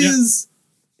conversation It yet? is.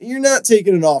 You're not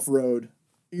taking it off road.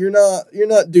 You're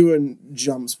not doing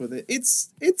jumps with it. It's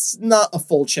not a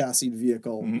full chassis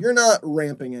vehicle. Mhm. You're not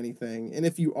ramping anything, and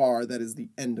if you are, that is the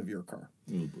end of your car.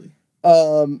 Probably.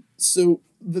 So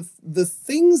the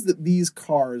things that these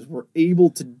cars were able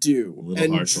to do A little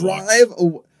and hard to watch. drive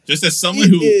away, Just as someone It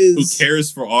who is- cares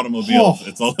for automobiles, Oh.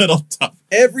 it's a little tough.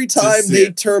 every time see they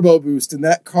it. turbo boost and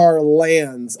that car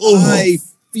lands, Oof. I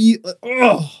feel.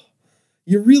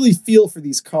 You really feel for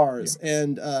these cars.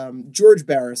 And George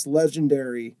Barris,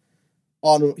 legendary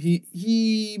auto,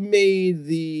 he made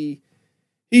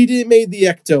He made the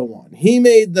Ecto one. He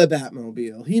made the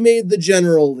Batmobile. He made the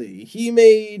General Lee. He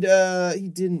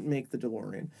didn't make the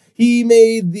DeLorean. He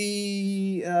made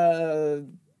the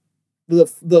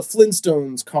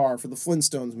Flintstones car for the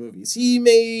Flintstones movies. He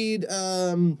made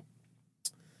the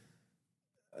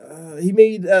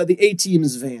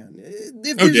A-Team's van.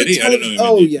 Did he? I didn't know he made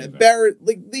Oh the yeah, A-Team van. Barrett.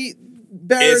 Like the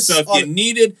Barris. So if you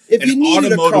needed if an you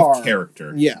needed a automotive car,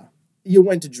 character, yeah, you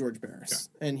went to George Barris,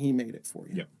 and he made it for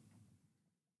you. Yep.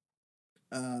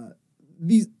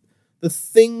 The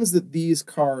things that these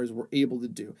cars were able to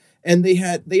do, and they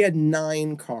had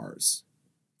 9 cars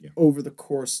over the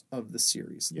course of the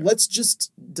series. Yeah. Let's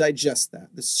just digest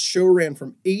that. This show ran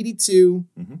from 82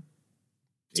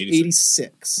 to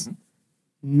 86.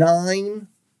 9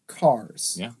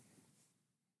 cars. Yeah.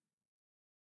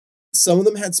 Some of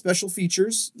them had special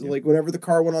features, like whenever the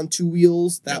car went on 2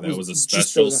 wheels, that was a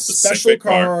special specific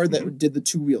car car. that did the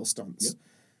 2-wheel stunts. Yep.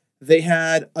 They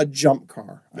had a jump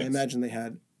car. Yes. I imagine they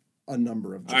had a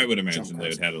number of I would jump imagine they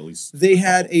cars. would have at least. They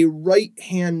had a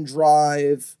right-hand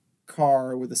drive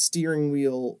car with a steering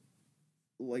wheel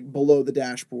like below the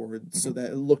dashboard so that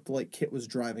it looked like Kit was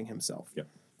driving himself. Yep.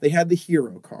 They had the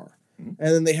hero car. Mhm.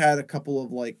 And then they had a couple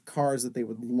of like cars that they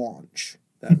would launch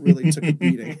that really took a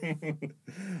beating.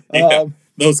 Yeah,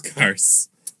 those cars.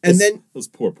 And then those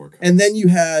poor cars. And then you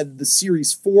had the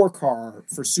Series 4 car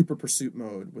for Super Pursuit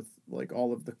mode with like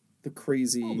all of the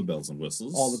crazy... all the bells and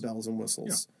whistles. All the bells and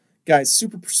whistles. Guys,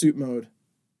 Super Pursuit mode,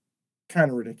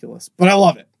 kind of ridiculous. But I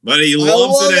love it. But he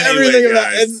loves it anyway,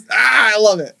 guys. I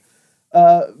love it.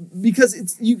 Because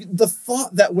it's the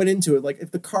thought that went into it. Like,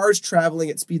 if the car's traveling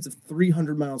at speeds of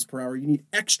 300 miles per hour, you need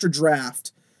extra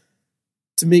draft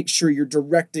to make sure you're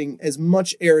directing as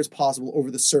much air as possible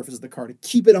over the surface of the car to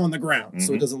keep it on the ground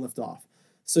so it doesn't lift off.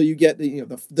 So you get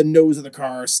the nose of the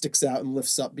car sticks out and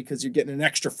lifts up because you're getting an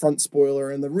extra front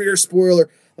spoiler, and the rear spoiler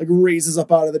like raises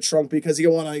up out of the trunk because you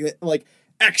want to get like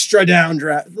extra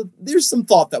downdraft. There's some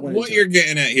thought that went into it. What you're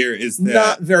getting at here is that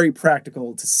Not very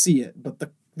practical to see it,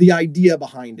 but the idea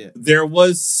behind it. there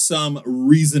was some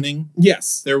reasoning.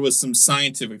 Yes. There was some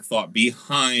scientific thought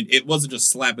behind. It wasn't just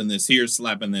slapping this here,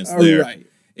 slapping this there. Right.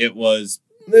 It was.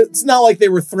 It's not like they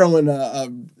were throwing a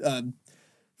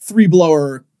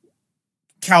 3-blower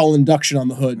cowl induction on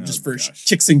the hood just for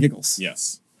chicks and giggles.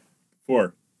 Yes.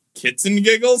 For kits and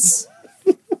giggles.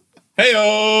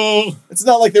 Hey-o! It's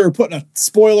not like they were putting a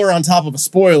spoiler on top of a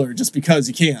spoiler just because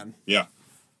you can. Yeah.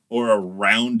 Or a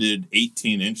rounded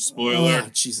 18-inch spoiler. Oh,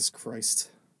 Jesus Christ.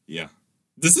 Yeah.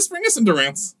 Does this bring us into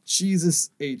rants?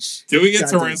 Jesus H. Do we get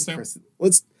to Goddamn rants now? Christ.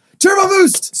 Let's turbo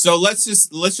boost. So let's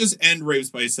just end raves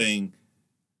by saying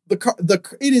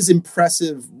It is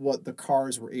impressive what the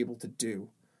cars were able to do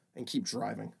and keep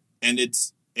driving.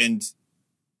 and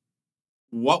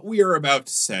what we are about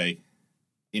to say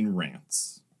in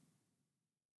rants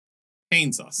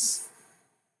pains us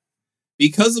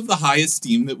because of the high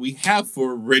esteem that we have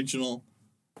for original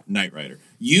Knight Rider.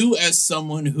 You as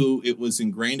someone who it was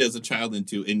ingrained as a child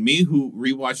into, and me who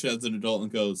rewatched it as an adult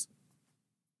and goes,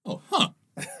 oh, huh.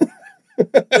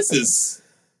 This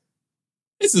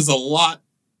is a lot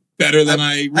better than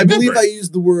I remember. I believe I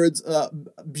used the words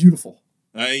beautiful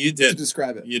you did. to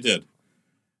describe it. You did.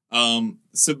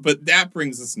 But that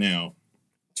brings us now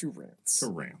to rants. to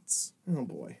rants. Oh,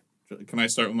 boy. Can I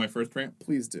start with my first rant?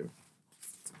 Please do.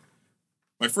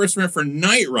 My first rant for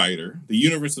Knight Rider, the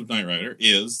universe of Knight Rider,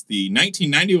 is the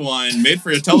 1991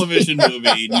 made-for-television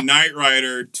movie Knight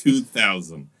Rider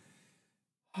 2000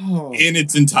 in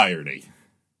its entirety.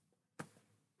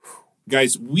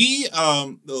 Guys, we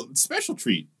the special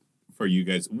treat for you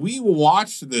guys. We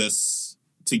watched this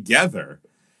together,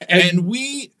 and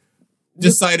we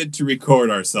decided to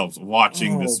record ourselves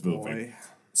watching this movie. Boy.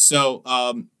 So,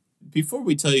 before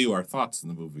we tell you our thoughts on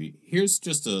the movie, here's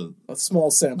just a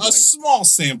small sampling. A small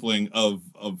sampling of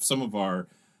some of our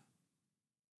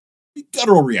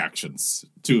guttural reactions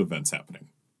to events happening.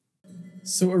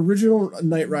 So original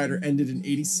Knight Rider ended in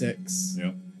 86.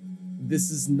 Yeah. This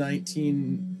is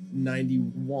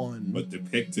 1991. But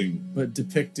depicting the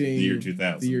year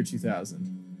 2000. The year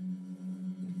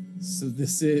 2000. So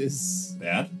this is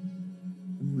bad?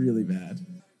 Really bad.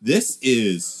 This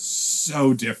is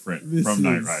so different from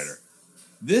Knight Rider.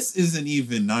 This isn't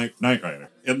even Knight Rider.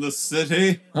 In the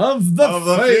city of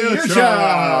the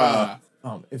future.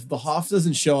 If the Hoff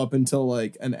doesn't show up until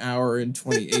like an hour and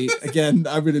 28, again,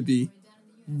 I'm going to be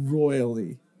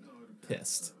royally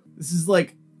pissed. This is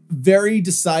like very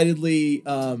decidedly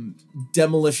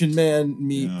Demolition Man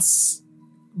meets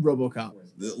RoboCop.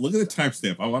 Look at the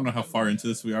timestamp. I want to know how far into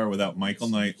this we are without Michael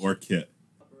Knight or Kit.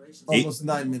 Almost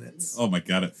 9 minutes. Oh my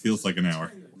god, it feels like an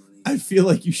hour. I feel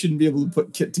like you shouldn't be able to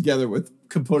put Kit together with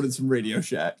components from Radio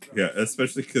Shack. Yeah,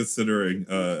 especially considering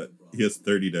he has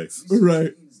 30 days.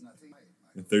 Right.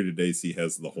 In 30 days, he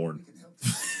has the horn.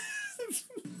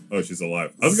 Oh, she's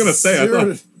alive. I was going to say, I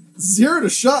thought... Zero to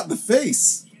shot in the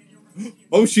face.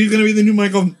 Oh, she's going to be the new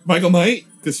Michael Knight?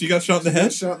 Because she got shot in the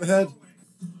head? Shot in the head.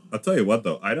 I'll tell you what,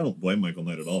 though. I don't blame Michael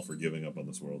Knight at all for giving up on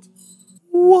this world.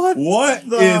 What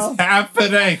is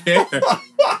happening here?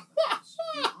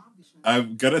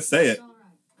 I'm going to say it.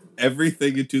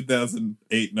 Everything in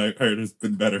 2008 Knight Rider has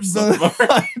been better so far.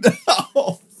 I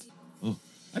know.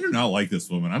 I do not like this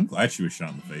woman. I'm glad she was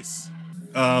shot in the face.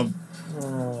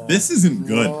 This isn't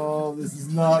good. Oh, this is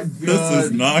not good. This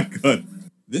is not good.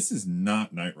 This is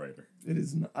not Knight Rider. It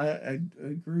is not. I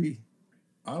agree.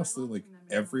 Honestly, like,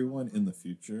 everyone in the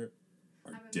future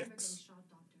are dicks.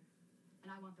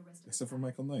 Except for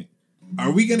Michael Knight.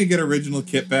 Are we going to get original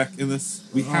Kit back in this?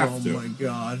 We have to. Oh my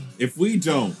god. If we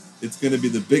don't, it's going to be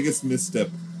the biggest misstep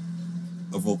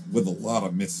with a lot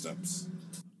of missteps.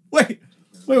 Wait,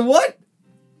 what?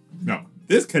 No,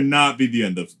 this cannot be the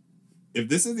end of... If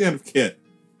this is the end of Kit,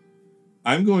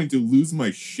 I'm going to lose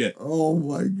my shit. Oh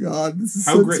my god, this is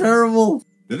How so great. terrible.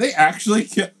 Did they actually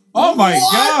kill... Oh my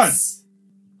god!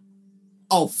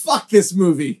 Oh, fuck this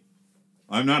movie.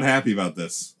 I'm not happy about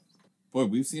this. Boy,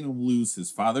 we've seen him lose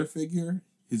his father figure,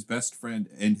 his best friend,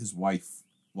 and his wife.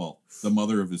 Well, the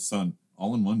mother of his son,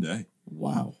 all in one day.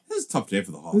 Wow. This is a tough day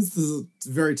for the Hoff. This is a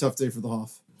very tough day for the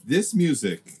Hoff. This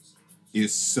music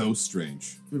is so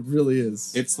strange. It really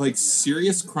is. It's like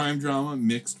serious crime drama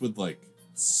mixed with, like,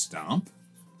 stomp.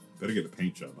 Better get a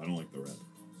paint job. I don't like the red.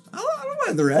 I don't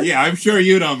mind the red. Yeah, I'm sure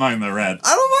you don't mind the red.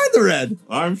 I don't mind the red.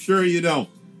 I'm sure you don't.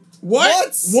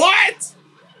 What? What?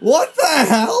 What the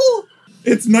hell?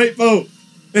 It's Nightboat.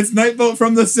 It's Nightboat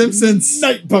from The Simpsons.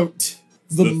 Nightboat.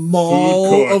 The food mall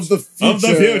court of the future. Of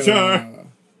the future.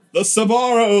 The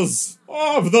Sabaros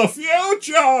of the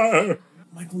future.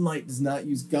 Michael Knight does not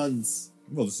use guns.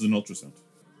 Well, this is an ultrasound.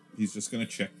 He's just going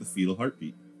to check the fetal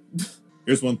heartbeat.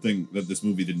 Here's one thing that this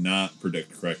movie did not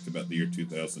predict correct about the year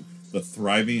 2000. The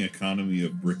thriving economy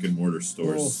of brick and mortar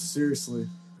stores. Oh, seriously.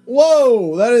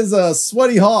 Whoa, that is a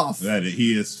sweaty Hoff.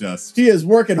 He is just... He is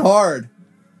working hard.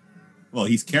 Well,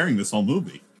 he's carrying this whole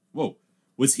movie. Whoa.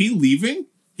 Was he leaving?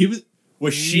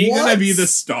 Was she What? going to be the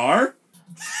star?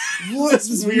 What's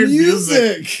This this weird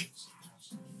music?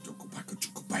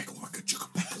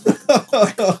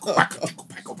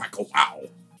 Wow.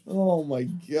 Oh my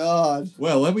god.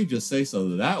 Well, let me just say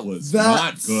so that was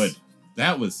not good.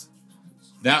 That was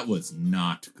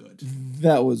not good.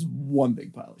 That was one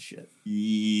big pile of shit.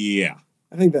 Yeah.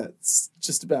 I think that's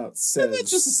just about says.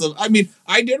 That's just I mean,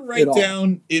 I did write It all.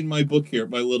 down in my book here,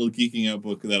 my little geeking out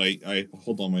book that I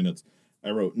hold on my notes. I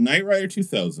wrote Knight Rider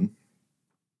 2000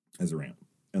 as a rant.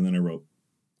 And then I wrote,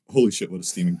 holy shit, what a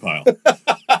steaming pile.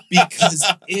 Because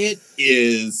it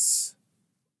is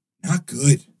not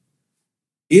good.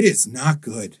 It is not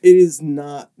good. It is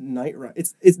not Knight Rider.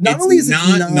 It's not only is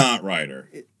it not Rider.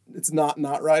 It's not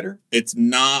Rider. It's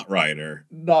not Rider.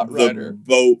 Not Rider. The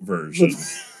boat version.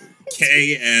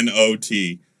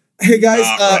 KNOT. Hey guys,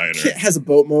 Not Rider. Kit has a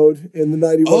boat mode in the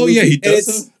 91 Oh, movie. yeah, he and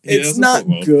does. It's not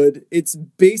good. It's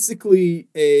basically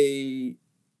a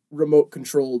remote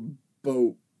controlled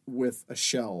boat with a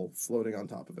shell floating on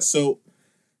top of it. So,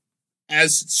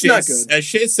 as not good.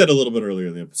 Shay said a little bit earlier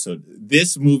in the episode,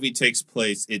 this movie takes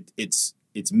place. It's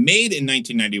made in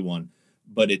 1991,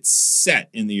 but it's set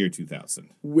in the year 2000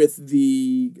 with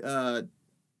the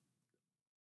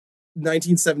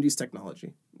 1970s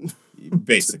technology.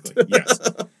 Basically, yes.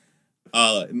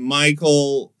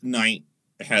 Michael Knight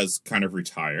has kind of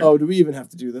retired. Oh, do we even have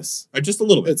to do this? Just a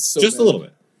little bit. It's so just bad. a little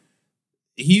bit.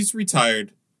 He's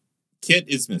retired. Kit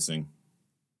is missing.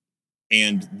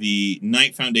 And the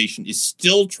Knight Foundation is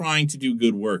still trying to do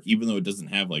good work, even though it doesn't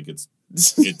have like its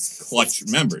clutch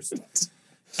members.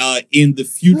 In the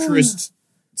futurist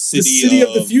city, the city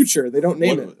of the future. They don't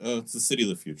name it. It's the city of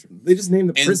the future. They just name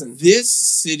the And prison. this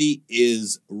city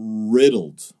is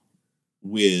riddled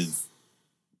with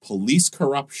police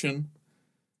corruption,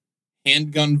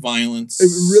 handgun violence.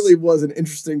 It really was an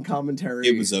interesting commentary.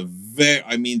 It was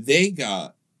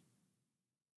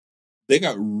they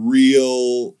got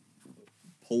real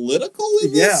political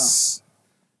in this.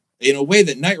 In a way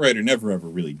that Knight Rider never ever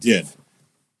really did.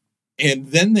 And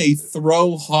then they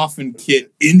throw Hoff and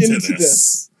Kit into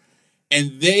this.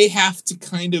 And they have to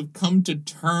kind of come to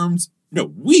terms. No,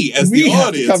 we as the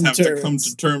audience have to come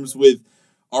to terms with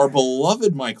our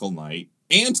beloved Michael Knight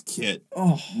and Kit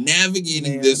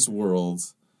navigating this world.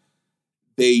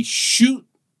 They shoot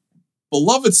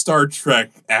beloved Star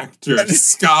Trek actor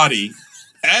Scotty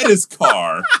at his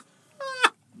car.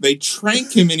 They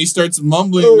trank him and he starts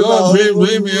mumbling,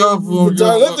 Leave me up. the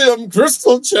dilithium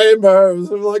crystal chambers.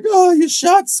 I'm like, oh, you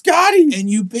shot Scotty. And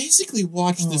you basically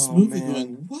watch this Oh, movie man.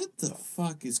 going, what the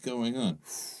fuck is going on?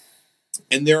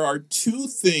 And there are two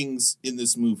things in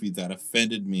this movie that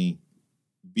offended me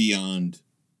beyond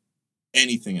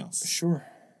anything else. Sure.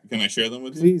 Can I share them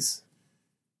with you? Please.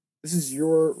 This is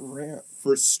your rant.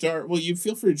 Well, you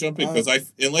feel free to jump in because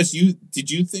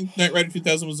did you think Knight Rider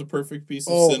 2000 was a perfect piece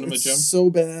of cinema, it's Jim? so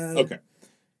bad. Okay.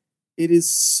 It is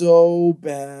so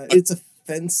bad. It's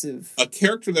offensive. A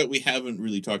character that we haven't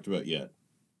really talked about yet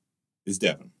is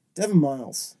Devin. Devin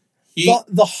Miles. He,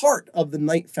 The heart of the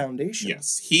Knight Foundation.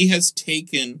 yes, he has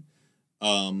taken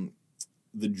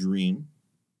the dream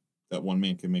that one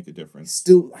man can make a difference.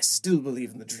 I still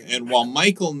believe in the dream. And while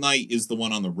Michael Knight is the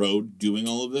one on the road doing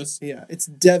all of this, Yeah, it's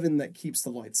Devin that keeps the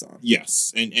lights on.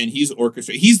 yes, and he's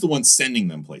orchestrating. He's the one sending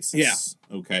them places. Yeah.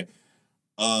 Okay.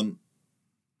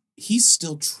 He's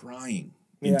still trying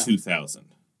in Yeah. 2000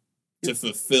 to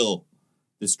fulfill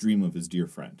this dream of his dear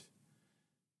friend.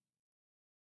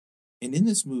 And in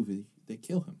this movie, they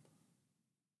kill him.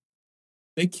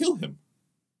 They kill him.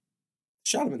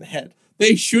 Shot him in the head.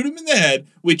 They shoot him in the head,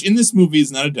 which in this movie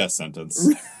is not a death sentence.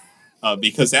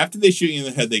 Because after they shoot you in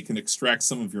the head, they can extract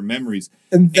some of your memories.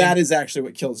 And that is actually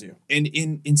what kills you. And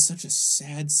in such a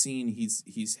sad scene,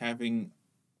 he's having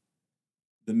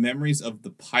the memories of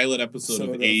the pilot episode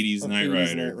of 80s Knight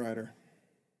Rider.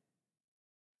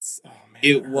 Oh, man,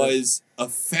 It was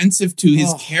offensive to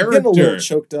his I'm character. getting a little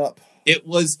choked up. It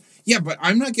was, yeah, but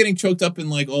I'm not getting choked up in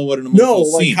like, oh, what an emotional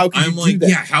scene. How could I'm you like, do that?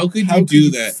 yeah, how could How you could do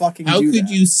you that? fucking How do could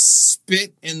that? you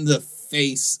spit in the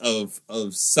face of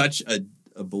such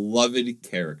a beloved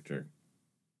character?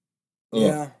 Ugh.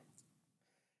 Yeah.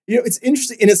 You know, it's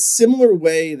interesting in a similar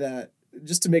way that,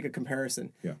 just to make a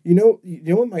comparison. Yeah. You know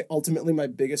what my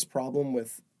biggest problem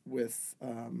with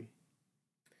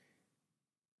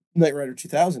Knight Rider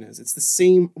 2000 is? It's the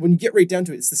same, when you get right down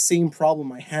to it, it's the same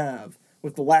problem I have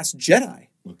with The Last Jedi.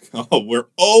 Oh, we're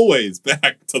always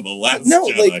back to The Last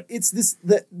Jedi. Like it's this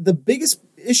the biggest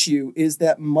issue is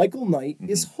that Michael Knight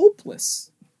is Mm-hmm.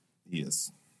 hopeless. He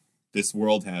is. This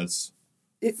world has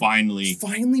It finally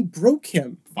broke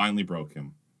him. broke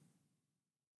him.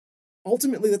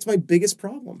 Ultimately, that's my biggest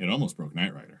problem. It almost broke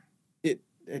Knight Rider.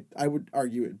 I would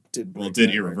argue it did. Well, it break did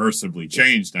Knight Rider. irreversibly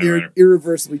change Knight Rider.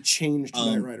 Irreversibly changed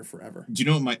Knight Rider forever. Do you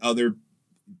know what my other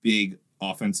big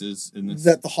offense is in this?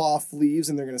 That the Hoff leaves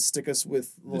and they're going to stick us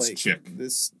with This like chick.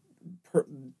 this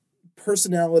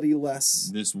personality less,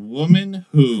 This woman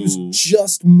who's who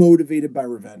just motivated by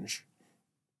revenge.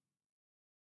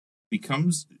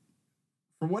 becomes,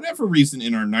 for whatever reason,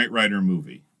 in our Knight Rider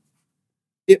movie,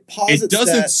 It posits it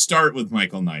doesn't that start with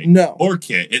Michael Knight No. or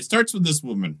Kit. It starts with this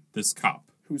woman, this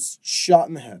cop. who's shot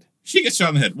in the head. She gets shot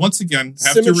in the head. Once again,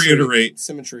 have to reiterate,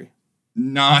 Symmetry.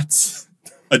 not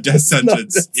a death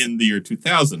sentence in the year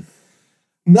 2000.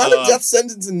 Not a death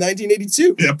sentence in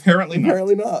 1982. Apparently not.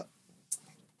 Apparently not.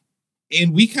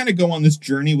 And we kind of go on this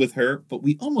journey with her, but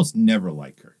we almost never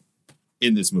like her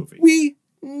in this movie. We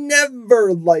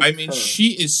never like I mean, her. she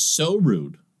is so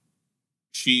rude.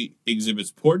 She exhibits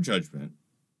poor judgment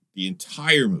the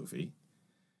entire movie.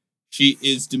 She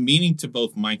is demeaning to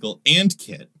both Michael and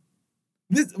Kit.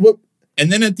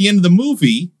 And then at the end of the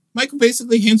movie, Michael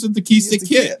basically hands her the keys to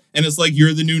Kit. And it's like,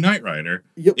 you're the new Knight Rider.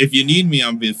 Yep. If you need me,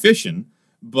 I'm fishing.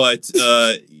 But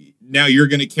now you're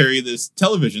going to carry this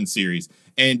television series.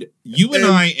 And you and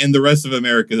I and the rest of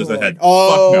America is ahead.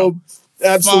 Oh, Fuck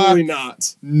absolutely no.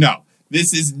 not. No.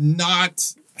 This is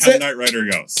not how Knight Rider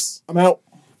goes. I'm out.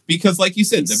 Because, like you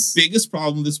said, the biggest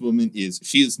problem with this woman is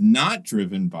she is not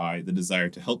driven by the desire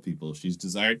to help people. She's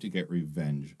desired to get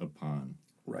revenge upon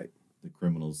the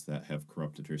criminals that have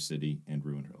corrupted her city and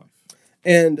ruined her life.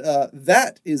 And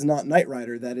that is not Knight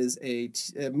Rider. That is a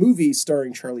movie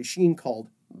starring Charlie Sheen called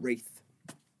Wraith.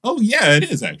 Oh, yeah, it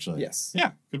is, actually. Yes.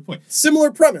 Yeah, good point.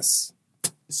 Similar premise.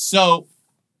 So,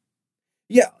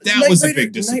 yeah, that was a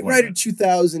big disappointment. Knight Rider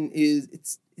 2000 is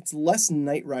it's less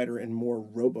Knight Rider and more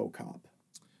RoboCop.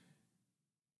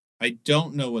 I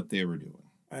don't know what they were doing.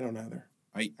 I don't either.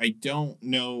 I don't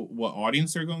know what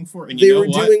audience they're going for. And they you know were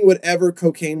what? doing whatever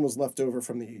cocaine was left over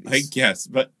from the 80s. I guess.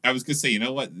 But I was going to say, you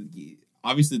know what?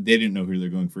 Obviously, they didn't know who they're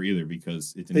going for either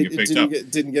because it didn't get picked up.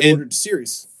 Didn't get ordered to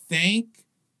series. Thank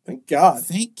God.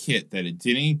 Thank Kit that it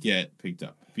didn't get picked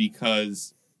up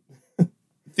because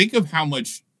think of how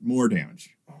much more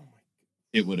damage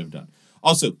it would have done.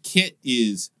 Also, Kit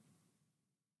he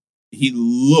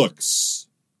looks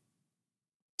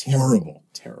horrible.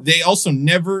 Terrible. They also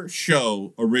never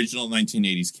show original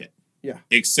 1980s Kit. Yeah.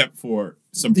 Except for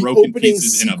some The broken opening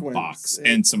pieces in a sequence, box and-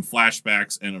 and some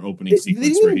flashbacks and an opening They sequence.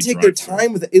 didn't where even he take their drives through.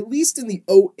 time with it. At least in the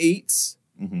 08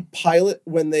 Mhm. pilot,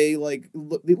 when they like,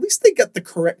 look, at least they got the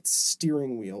correct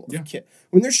steering wheel of Yeah. kit.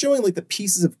 When they're showing like the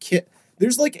pieces of kit,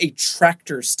 there's like a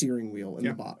tractor steering wheel in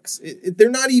Yeah. the box. They're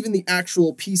not even the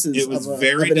actual pieces. It was of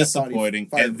very an S-body disappointing.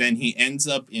 Firebird. And then he ends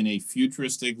up in a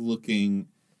futuristic looking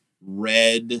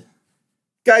red.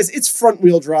 Guys, it's front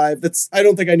wheel drive. I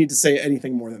don't think I need to say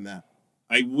anything more than that.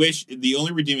 I wish the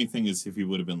only redeeming thing is if he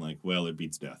would have been like, well, it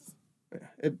beats death.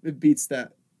 It beats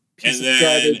that piece And of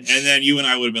then garbage. you and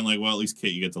I would have been like, well, at least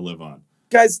Kit, you get to live on.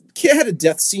 Guys, Kit had a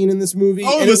death scene in this movie.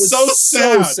 Oh, it and was so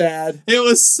sad. sad. It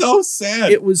was so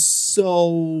sad. It was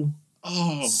so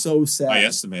oh, sad. I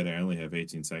estimate I only have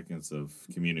 18 seconds of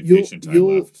communication time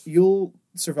left. You'll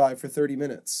survive for 30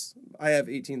 minutes. I have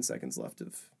 18 seconds left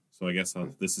of So I guess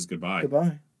this is goodbye.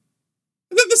 goodbye.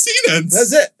 And then the scene ends.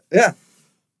 That's it. Yeah.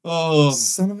 Oh.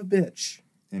 Son of a bitch.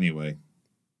 Anyway,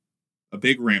 a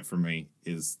big rant for me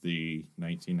is the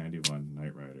 1991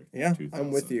 Knight Rider. Yeah, 2000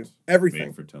 I'm with you. Everything.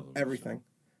 Made for television. Everything.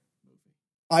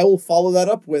 I will follow that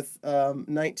up with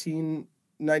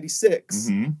 1996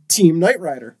 Mhm. Team Knight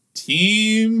Rider.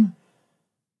 Team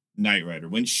Knight Rider.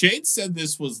 When Shade said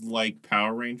this was like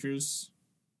Power Rangers,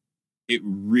 it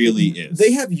really is.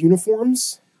 They have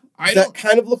uniforms I that don't.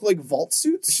 kind of look like vault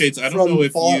suits. Shades, I don't from know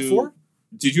if Fallout you 4.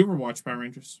 did you ever watch Power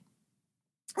Rangers,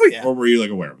 Oh yeah. or were you like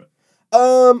aware of it?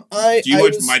 I Do you I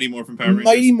watch was Mighty Morphin Power Rangers?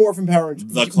 Mighty Morphin Power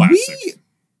Rangers. The classic.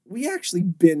 We actually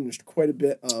binged quite a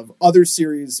bit of other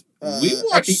series. We at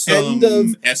watched the some end of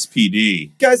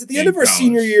SPD. guys at the end in of our college.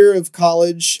 senior year of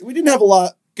college. We didn't have a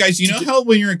lot. Guys, you know how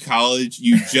when you're in college,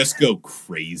 you just go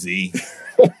crazy?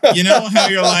 You know how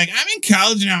you're like, I'm in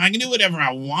college now, I can do whatever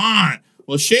I want.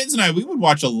 Well, Shades and I, we would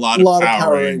watch a lot of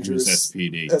Power Rangers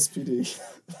SPD. SPD.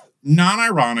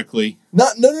 Non-ironically, No.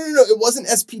 It wasn't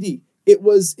SPD. It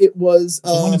was the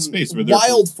one in space where they're-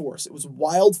 Wild Force. It was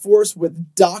Wild Force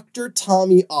with Dr.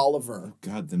 Tommy Oliver.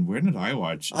 God, then where did I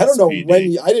watch I don't know SPD?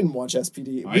 when I didn't watch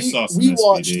SPD. I saw some We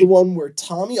watched SPD. the one where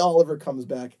Tommy Oliver comes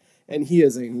back and he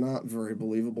is a not very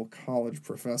believable college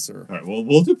professor. All right, well,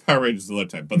 we'll do Power Rangers another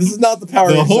time. But This is not the Power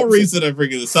the Rangers whole episode. reason I'm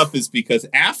bringing this up is because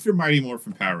after Mighty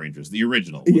Morphin Power Rangers, the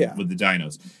original Yeah. with the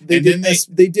dinos, They and did then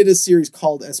they did a series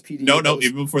called SPD. no, It was-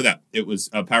 even before that, it was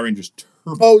Power Rangers Turbo.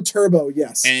 Oh, Turbo,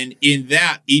 yes. And in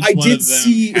that, each I one did of them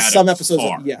see had some a episodes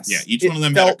car. of yes. Yeah, each It one of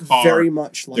them had a felt car. very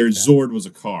much like Their that. Zord was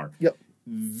a car. Yep.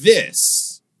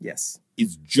 This Yes.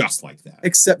 is just like that.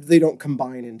 Except they don't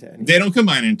combine into anything. They don't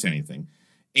combine into anything.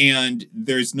 And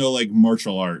there's no like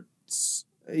martial arts,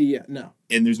 Yeah, no.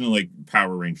 and there's no like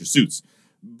Power Ranger suits.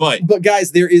 But But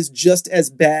guys, there is just as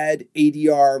bad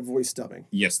ADR voice dubbing.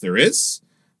 yes, there is.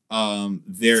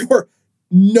 There For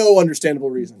no understandable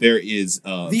reason. there is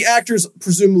The actors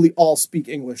presumably all speak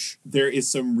English. there is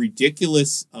some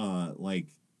ridiculous like,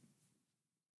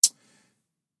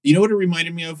 you know what it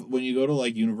reminded me of when you go to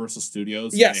like Universal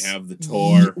Studios. Yes. They have the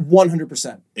tour.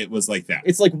 100%. It was like that.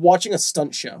 It's like watching a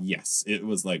stunt show. Yes, it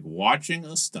was like watching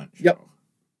a stunt show. Yep.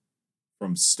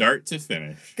 From start to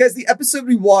finish. Guys, the episode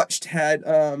we watched had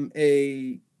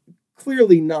a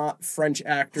clearly not French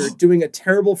actor doing a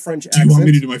terrible French Do accent. you want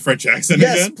me to do my French accent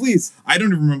Yes, again? please. I don't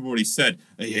even remember what he said.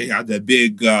 He had a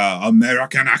big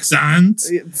American accent,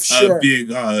 Sure. a big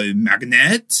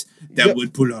magnet that Yep.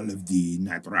 would pull all of the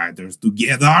Knight Riders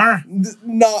together.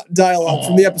 Not dialogue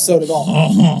from the episode at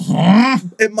all.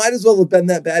 It might as well have been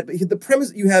that bad, but the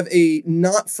premise, you have a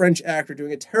not French actor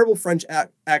doing a terrible French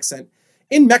accent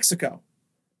in Mexico.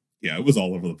 Yeah, it was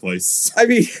all over the place. I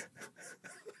mean,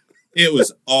 It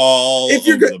was all if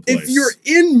you're over the place. if you're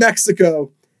in Mexico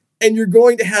and you're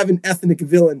going to have an ethnic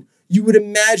villain, you would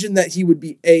imagine that he would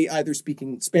be either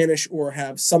speaking Spanish or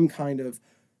have some kind of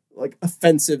like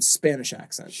offensive Spanish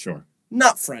accent, Sure.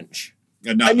 not French.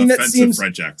 Not I mean, that offensive seems-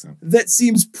 French accent. That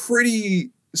seems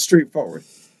pretty straightforward.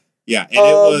 Yeah,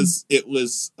 and it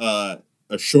was a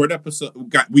short episode.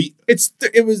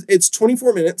 It's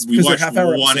 24 minutes We because they're watched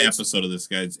half-hour one episodes. episode of this,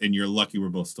 guys, and you're lucky we're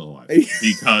both still alive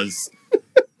because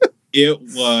it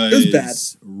was bad.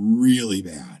 really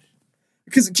bad.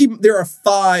 Because there are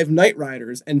 5 Knight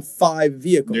Riders and 5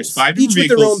 vehicles. There's 5 each different with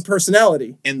their own vehicles.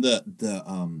 personality. And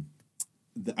the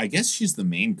I guess she's the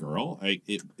main girl.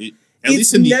 At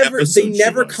least in the never, episode, they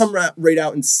never she was. come right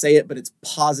out and say it, but it's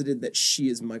posited that she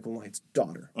is Michael Knight's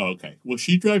daughter. Oh, okay. Well,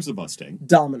 she drives a Mustang.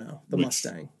 Domino, the Which-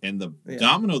 Mustang. And the Yeah.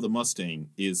 Domino, the Mustang,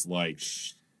 is like,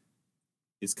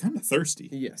 is kind of thirsty.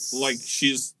 Yes. Like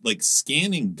she's like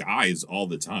scanning guys all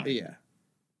the time. Yeah.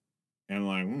 And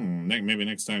like, maybe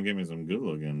next time give me some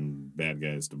good-looking bad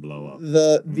guys to blow up.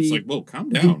 It's like, whoa, calm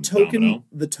down, Domino.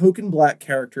 The token black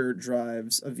character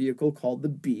drives a vehicle called the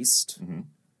Beast. Mm-hmm.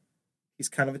 He's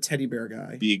kind of a teddy bear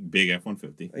guy. Big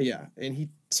F-150. Yeah, and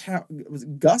was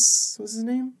it Gus? What's his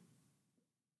name?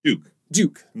 Duke.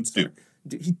 It's Duke.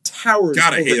 He towers.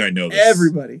 God, I know this.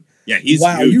 Everybody. Yeah, he's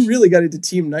wow. Huge. You really got into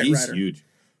Team Knight Rider. He's huge.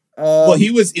 Well,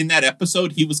 he was in that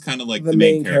episode. He was kind of like the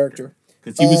main character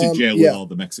because he was in jail with all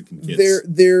the Mexican kids.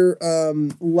 They're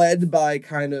led by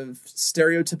kind of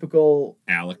stereotypical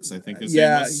Alex, I think his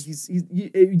name was. He's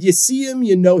you see him,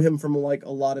 you know him from like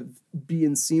a lot of B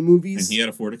and C movies. And he had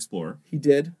a Ford Explorer. He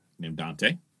did. Named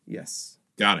Dante. Yes.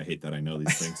 God, I hate that I know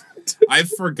these things. I've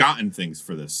forgotten things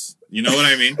for this. You know what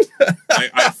I mean?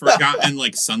 I've forgotten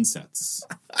like sunsets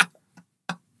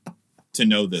to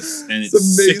know this, and it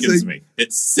sickens me.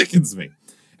 It sickens me.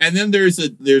 And then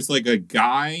there's like a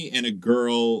guy and a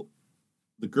girl.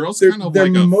 The girl's kind of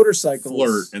like a motorcycles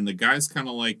flirt, and the guy's kind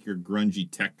of like your grungy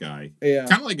tech guy. Yeah,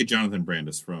 kind of like a Jonathan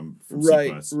Brandis from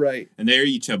Sequest. Right. And they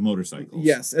each have motorcycles.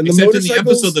 Yes, and except in the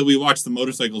episode that we watched, the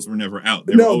motorcycles were never out.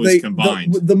 They were always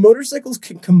combined. The motorcycles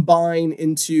can combine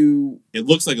into. It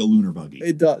looks like a lunar buggy.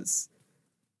 It does.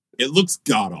 It looks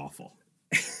god awful.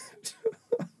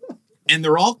 And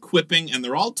they're all quipping and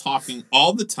they're all talking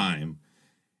all the time,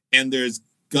 and there's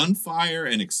gunfire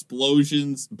and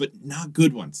explosions, but not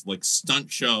good ones, like stunt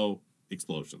show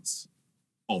explosions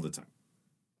all the time.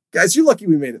 Guys, you're lucky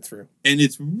we made it through. And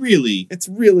it's really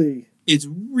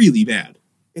bad.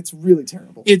 It's really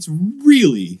terrible. It is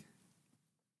really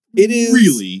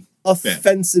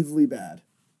offensively bad.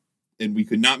 And we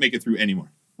could not make it through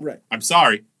anymore. Right. I'm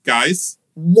sorry, guys.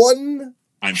 One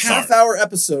half-hour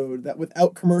episode that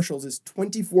without commercials is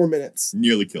 24 minutes.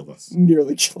 Nearly killed us. It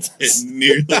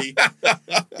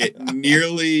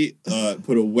nearly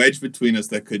put a wedge between us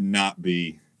that could not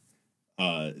be.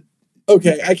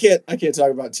 Okay, I can't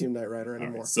talk about Team Knight Rider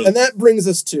anymore. Right, so and that brings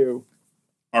us to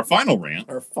our final rant.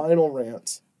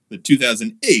 The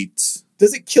 2008.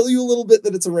 Does it kill you a little bit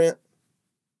that it's a rant?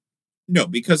 No,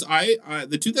 because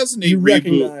the 2008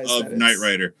 reboot of Knight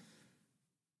Rider.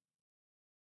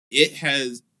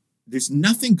 There's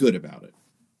nothing good about it.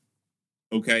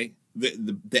 Okay?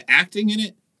 The acting in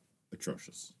it,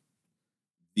 atrocious.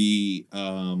 The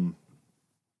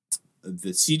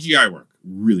CGI work,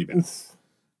 really bad.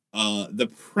 The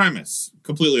premise,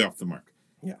 completely off the mark.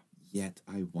 Yeah. Yet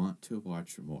I want to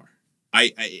watch more.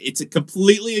 It's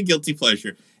completely a guilty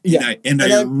pleasure. Yeah. And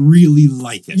I really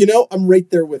like it. You know, I'm right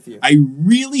there with you. I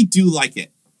really do like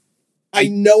it. I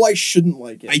know I shouldn't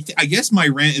like it. I guess my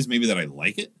rant is maybe that I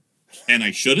like it. And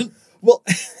I shouldn't? Well,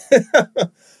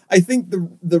 I think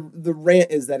the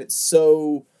rant is that it's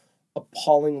so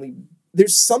appallingly...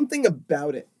 There's something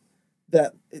about it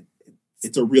that...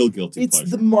 It's a real guilty pleasure.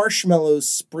 It's the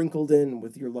marshmallows sprinkled in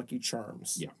with your Lucky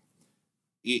Charms. Yeah.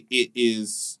 It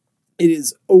is... It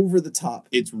is over the top.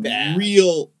 It's bad.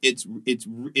 Real... It's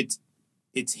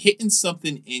hitting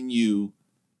something in you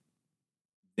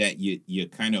that you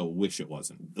kind of wish it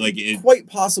wasn't. Quite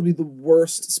possibly the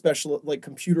worst special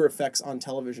computer effects on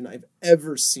television I've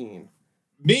ever seen.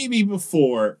 Maybe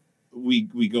before we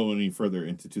go any further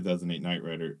into 2008 Knight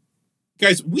Rider,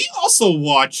 guys, we also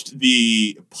watched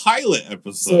the pilot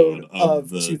episode of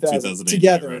the 2008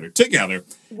 Knight Rider together,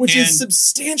 which is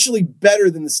substantially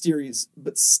better than the series,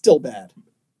 but still bad.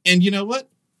 And you know what?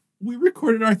 We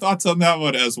recorded our thoughts on that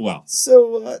one as well.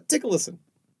 So take a listen.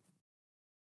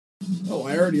 Oh,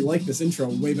 I already like this intro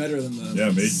way better than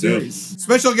the series. Too.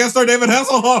 Special guest star David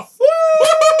Hasselhoff.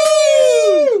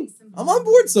 Woo! I'm on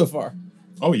board so far.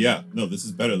 Oh yeah, no, this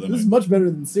is better than. This is much better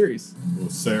than the series. Oh,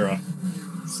 Sarah,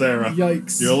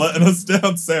 yikes! You're letting us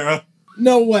down, Sarah.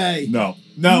 No way. No.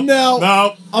 I'm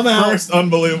out. First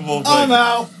unbelievable thing. I'm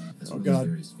out. Oh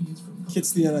god.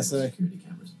 Kit's the NSA.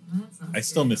 I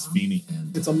still miss Feeney.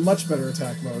 It's a much better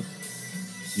attack mode.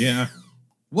 Yeah.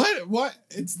 What?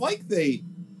 It's like they.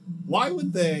 Why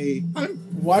would they? I'm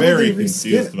very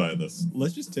confused by this.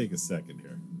 Let's just take a second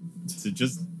here to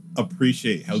just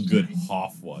appreciate how good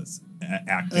Hoff was at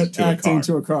acting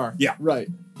to a car. Yeah. Right.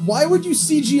 Why would you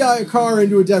CGI a car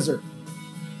into a desert?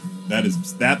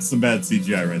 That's some bad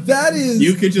CGI right there. That is.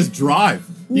 You could just drive.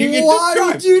 Why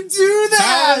would you do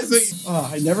that?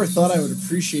 I never thought I would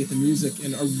appreciate the music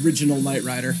in original Knight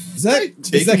Rider. Is that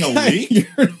taking a leak?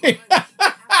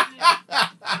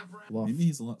 Maybe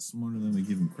he's a lot smarter than we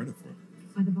give him credit for.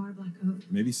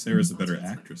 Maybe Sarah's a better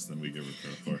actress than we give her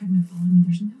credit for.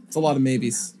 It's a lot of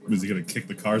maybes. Was he going to kick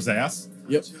the car's ass?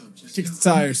 Yep. Kick the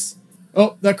tires.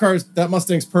 Oh, that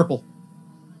Mustang's purple.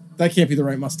 That can't be the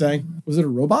right Mustang. Was it a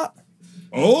robot?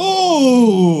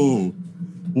 Oh!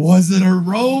 Was it a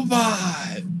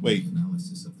robot? Wait,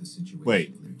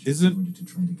 isn't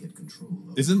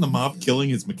the mob killing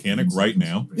his mechanic right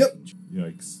now? Yep.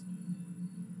 Yikes.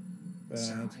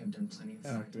 Bad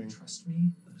acting.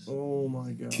 Oh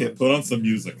my god. Kit, put on some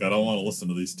music. I don't want to listen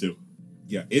to these two.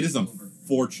 Yeah, it is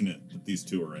unfortunate that these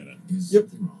two are in it. Yep.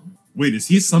 Wait, is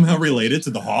he somehow related to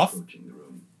the Hoff?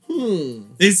 Hmm.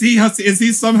 Is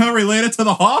he somehow related to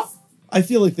the Hoff? I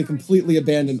feel like they completely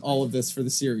abandoned all of this for the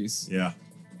series. Yeah.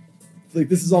 Like,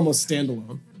 this is almost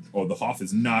standalone. Oh, the Hoff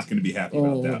is not going to be happy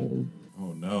about that.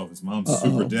 Oh no, his mom's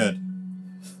super dead.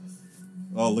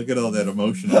 Oh, look at all that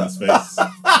emotion on his face.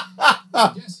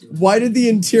 Why did the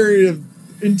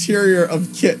interior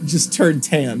of Kit just turn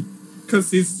tan?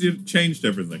 Because he's changed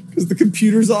everything. Because the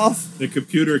computer's off? The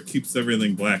computer keeps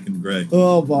everything black and gray.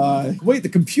 Oh my. Wait, the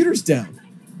computer's down.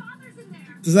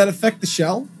 Does that affect the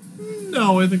shell?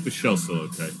 No, I think the shell's still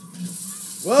okay.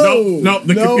 Whoa! No,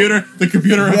 the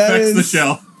computer affects the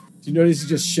shell. Do you notice he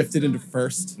just shifted into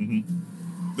first?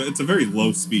 Mm-hmm. It's a very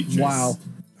low speed chase. Wow.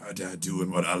 I die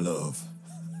doing what I love.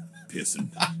 Pissing.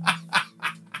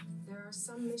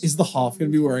 Is the Hoff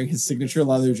going to be wearing his signature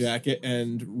leather jacket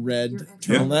and red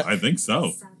turtleneck? Yeah, I think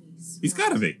so. He's got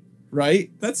to be. Right?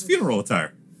 That's funeral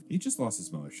attire. He just lost his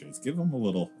Miller shades. Give him a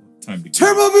little time to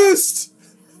Turbo boost!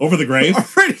 Over the grave?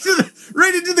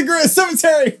 right into the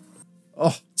cemetery!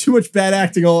 Oh, too much bad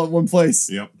acting all at one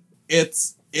place. Yep.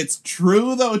 It's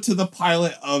true, though, to the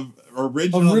pilot of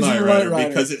original Knight Rider,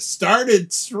 because it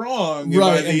started strong, and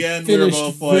by the end we were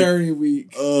both like, very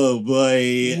weak. Oh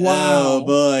boy. Wow. Oh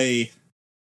boy.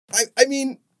 I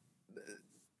mean,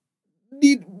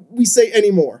 need we say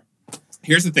any more?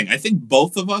 Here's the thing. I think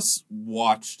both of us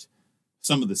watched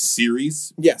some of the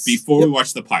series before we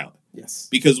watched the pilot. Yes.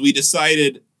 Because we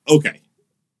decided, okay,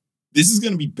 this is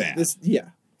going to be bad.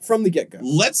 From the get-go.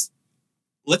 Let's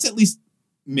at least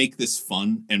make this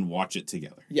fun and watch it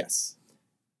together. Yes.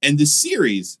 And the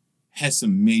series has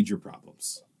some major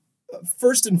problems.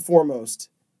 First and foremost,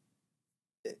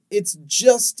 it's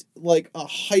just like a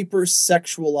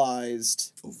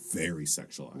hyper-sexualized... Oh, very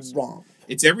sexualized. Romp.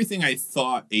 It's everything I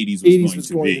thought 80s was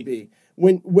going to be.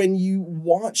 When you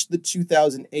watch the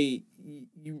 2008,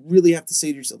 you really have to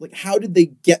say to yourself, like, how did they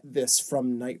get this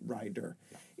from Knight Rider?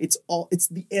 It's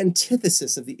the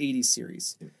antithesis of the 80s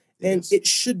series. It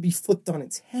should be flipped on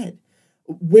its head.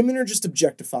 Women are just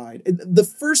objectified. The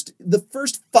first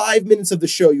 5 minutes of the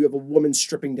show, you have a woman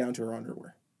stripping down to her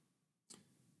underwear.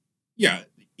 Yeah,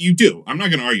 you do. I'm not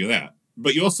going to argue that.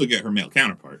 But you also get her male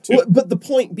counterpart, too. Well, but the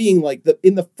point being, like,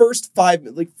 in the first 5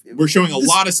 minutes... Like, we're showing a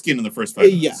lot of skin in the first 5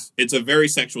 minutes. Yeah. It's a very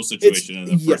sexual situation in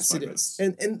the first 5 minutes. Yes,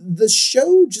 it is. And the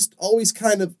show just always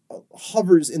kind of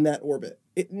hovers in that orbit.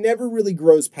 It never really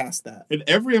grows past that. In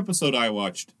every episode I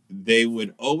watched, they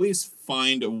would always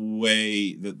find a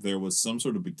way that there was some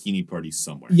sort of bikini party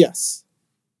somewhere. Yes.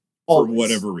 Always. For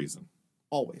whatever reason.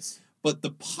 Always. But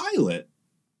the pilot,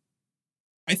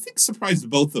 I think, surprised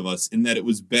both of us in that it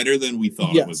was better than we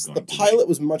thought it was going to be. The pilot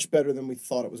was much better than we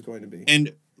thought it was going to be.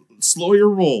 And slow your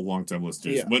roll, long-time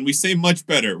listeners. Yeah. When we say much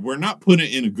better, we're not putting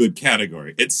it in a good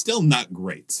category. It's still not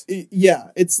great.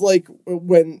 Yeah, it's like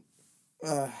when...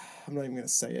 I'm not even going to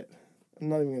say it.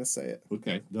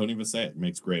 Okay, don't even say it. It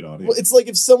makes great audio. Well, it's like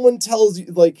if someone tells you,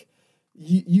 like,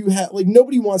 you have, like,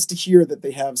 nobody wants to hear that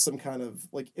they have some kind of,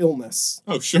 like, illness.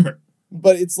 Oh, sure.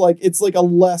 But it's like a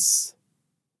less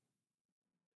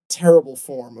terrible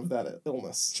form of that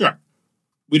illness. Sure.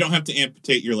 We don't have to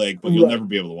amputate your leg, but you'll never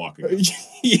be able to walk again.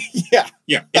 Yeah.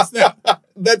 Yeah, it's that.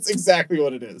 That's exactly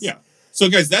what it is. Yeah. So,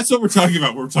 guys, that's what we're talking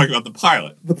about. We're talking about the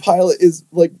pilot. The pilot is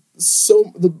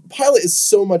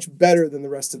so much better than the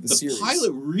rest of the series. The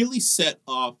pilot really set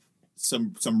up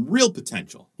some real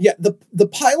potential. Yeah, the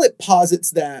pilot posits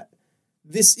that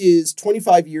this is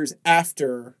 25 years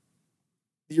after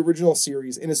the original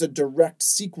series and is a direct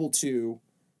sequel to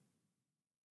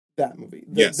that movie.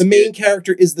 The main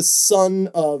character is the son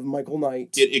of Michael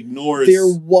Knight. It ignores there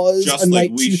was a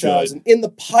Knight 2000. Should. In the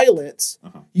pilot,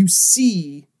 you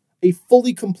see a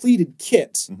fully completed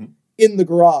kit in the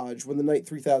garage when the Knight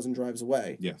 3000 drives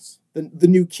away. Yes. The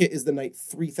new kit is the Knight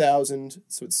 3000,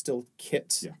 so it's still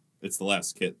kit. Yeah. It's the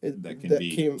last kit that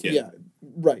be kit. Yeah,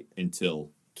 right. Until...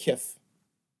 Kift.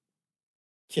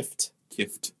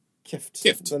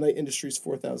 The Knight Industries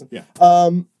 4000. Yeah.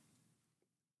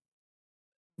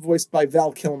 Voiced by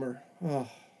Val Kilmer. Oh.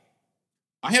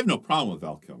 I have no problem with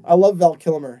Val Kilmer. I love Val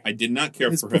Kilmer. I did not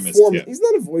care for him as Kit. He's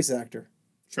not a voice actor.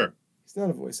 Sure. He's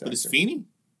not a voice actor. But is Feeney?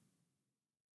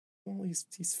 Well, he's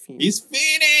Feeney. He's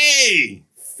Feeney!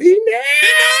 Feeney!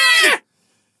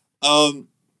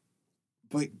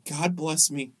 But God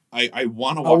bless me I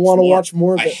want to I watch want to more. watch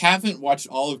more of I it. haven't watched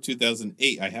all of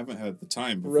 2008. I haven't had the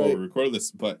time before we Right. recorded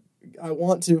this, but I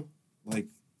want to. like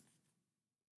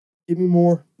Give me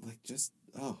more. just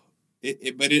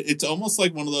it's almost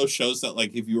like one of those shows that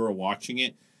like if you were watching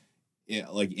it,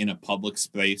 like in a public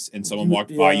space and someone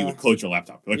walked by, you would close your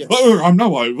laptop. Like, Yes. oh, I'm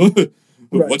not.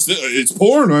 Right. What's this? It's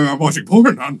porn. I'm watching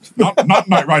porn. Not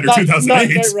Knight Rider Not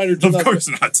 2008. Knight Rider Of 2008. course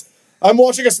not. I'm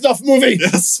watching a snuff movie.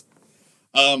 Yes.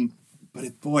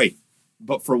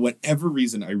 But for whatever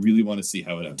reason, I really want to see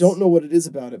how it ends. Don't know what it is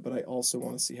about it, but I also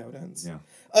want to see how it ends.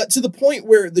 Yeah. To the point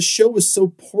where the show was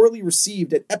so poorly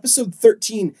received, at episode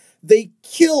 13, they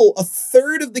kill a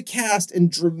third of the cast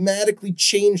and dramatically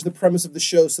change the premise of the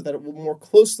show so that it will more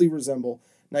closely resemble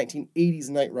 1980s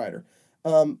Knight Rider.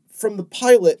 From the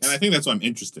pilot, And I think that's why I'm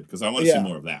interested, because I want to see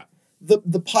more of that.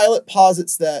 the pilot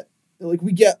posits that like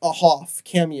we get a Hoff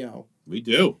cameo, We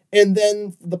do. and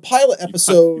then the pilot You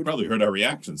episode, probably heard our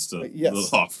reactions to Yes.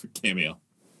 the Hoff cameo.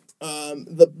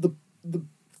 the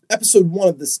episode 1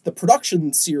 of the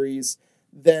production series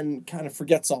then kind of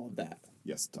forgets all of that.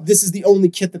 Yes, it does. This is the only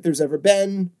kit that there's ever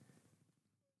been.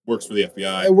 Works for the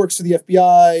FBI. It works for the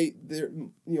FBI. There,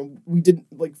 we didn't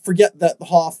forget that the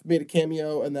Hoff made a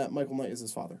cameo and that Michael Knight is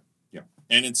his father. Yeah.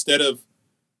 And instead of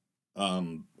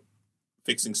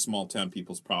fixing small town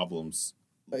people's problems,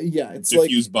 It's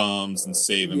defuse bombs and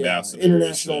save ambassadors.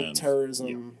 international and- terrorism.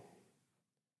 yeah.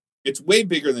 It's way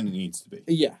bigger than it needs to be.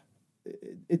 Yeah,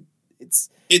 It's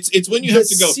when you The have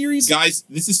to go, series- guys,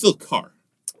 this is still a car.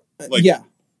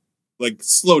 Like,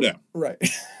 slow down. right.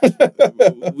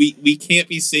 we can't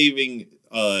be saving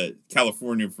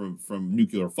California from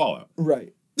nuclear fallout.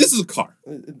 Right. This is a car.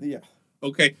 Yeah.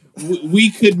 Okay,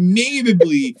 we could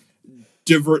maybe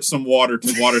divert some water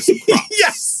to water some crops.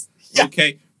 Yes. Yeah.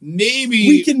 Okay, maybe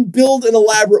We can build an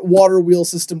elaborate water wheel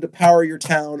system to power your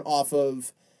town off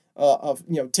of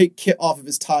take Kit off of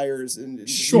his tires and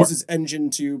Sure. use his engine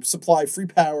to supply free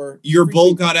power. your free bull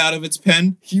clean- got out of its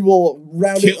pen. He will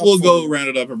round it Kit up. will for go you. round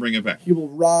it up and bring it back. He will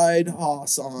ride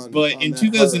Haas on. But on in that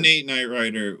 2008 Knight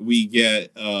Rider, we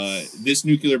get this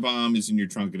nuclear bomb is in your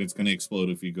trunk and it's going to explode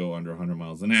if you go under 100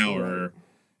 miles an hour. Right.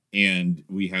 And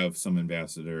we have some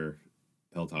ambassador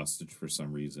held hostage for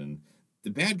some reason. The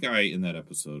bad guy in that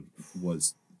episode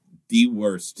was the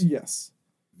worst herd. Yes.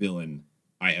 villain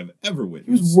I have ever He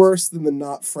witnessed. was worse than the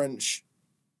not French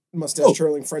mustache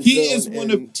twirling French he villain is one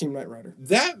in of- Team Knight Rider.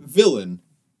 That villain,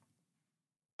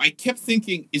 I kept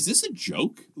thinking, is this a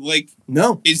joke? Like,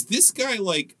 No. is this guy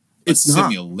like a It's not.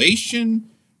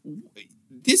 simulation?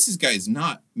 This guy is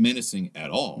not menacing at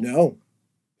all. No.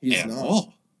 He's at not.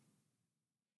 all.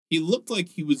 He looked like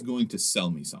he was going to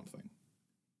sell me something.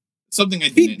 Something I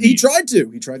didn't He need. tried to.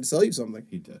 He tried to sell you something.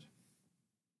 He did.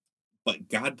 But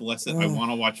God bless it, I Oh. want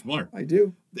to watch more. I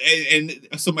do. And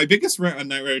so my biggest rant on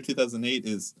Knight Rider 2008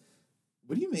 is,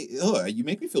 what do you make? Oh, you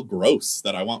make me feel gross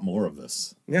that I want more of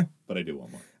this. Yeah. But I do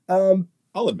want more. Um,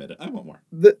 I'll admit it. I want more.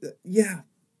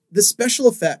 the special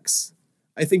effects,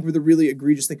 I think, were the really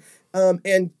egregious thing.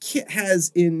 And Kit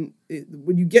has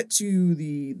when you get to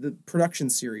the production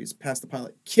series past the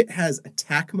pilot, Kit has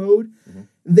attack mode. Mhm.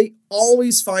 They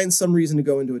always find some reason to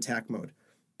go into attack mode.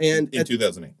 And In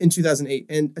 2008. in 2008.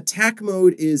 And attack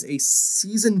mode is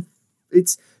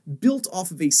it's built off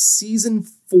of a season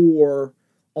 4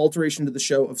 alteration to the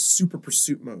show of super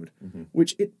pursuit mode, Mhm.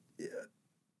 which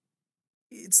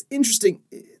it's interesting.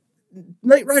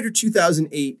 Knight Rider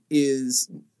 2008 is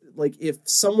like if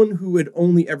someone who had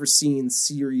only ever seen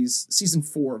season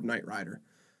 4 of Knight Rider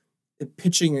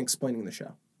pitching and explaining the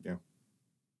show. Yeah.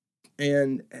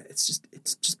 And it's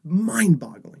just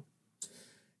mind-boggling.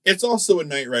 It's also a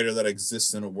Knight Rider that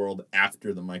exists in a world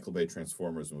after the Michael Bay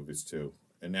Transformers movies, too.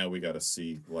 And now we got to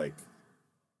see, like,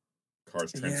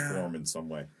 cars transform in some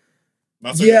way.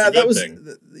 Not saying it's a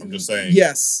good thing. I'm just saying.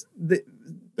 Yes.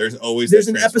 There's always There's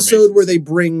that an episode where they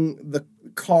transformations. bring the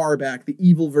car back, the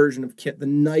evil version of Kit, the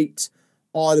Knight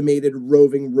automated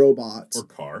roving robot. Or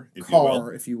car, if you car, will.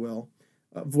 if you will.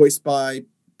 Voiced by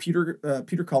Peter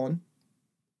Cullen,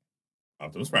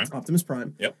 Optimus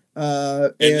Prime. Yep.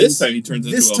 And this time he turns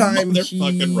into a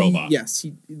motherfucking robot. Yes,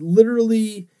 he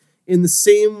literally, in the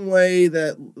same way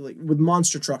that like with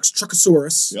monster trucks,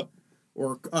 Truckosaurus Yep.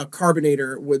 or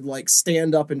Carbonator would like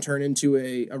stand up and turn into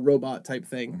a robot type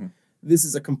thing. Mhm. This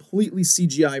is a completely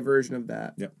CGI version of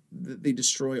that. Yep. That they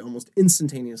destroy almost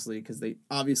instantaneously because they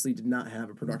obviously did not have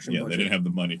a production Yeah, budget they didn't have the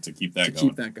money to keep that to going.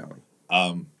 keep that going.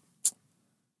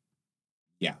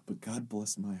 Yeah, but God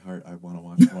bless my heart, I want to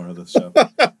watch more of this show.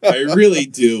 I really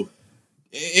do.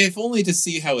 If only to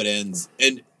see how it ends.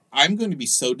 And I'm going to be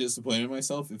so disappointed in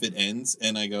myself if it ends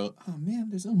and I go, oh man,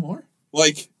 there's no more.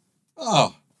 Like,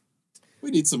 oh.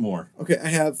 We need some more. Okay,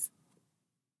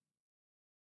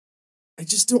 I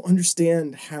just don't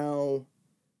understand how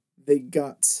they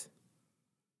got.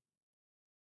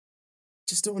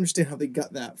 Just don't understand how they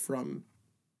got that from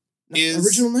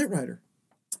original Knight Rider.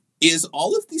 Is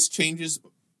all of these changes?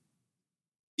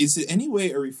 Is it any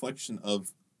way a reflection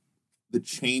of the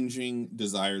changing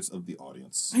desires of the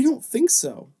audience? I don't think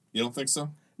so. You don't think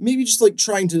so? Maybe just like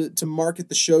trying to market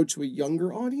the show to a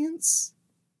younger audience.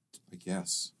 I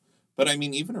guess, but I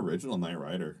mean, even original Knight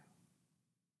Rider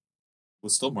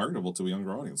was still marketable to a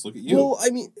younger audience. Look at you. Well, I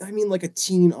mean, like a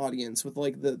teen audience with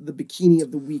like the bikini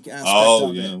of the week aspect. Oh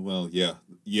of yeah, it. well yeah.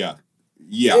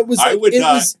 It was. I would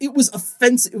not. It was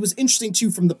offensive. It was interesting too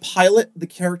from the pilot, the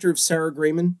character of Sarah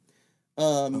Grayman.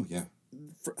 Oh yeah.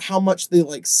 For how much they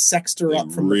like sexed her They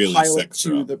up from really the pilot sexed her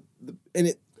to up. the and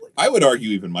it. I would argue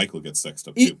even Michael gets sexed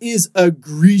up It too. is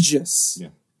egregious. Yeah.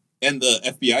 And the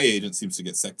FBI agent seems to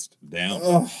get sexed down.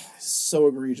 Oh, so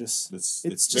egregious. It's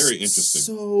very interesting.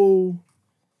 So,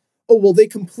 oh well, they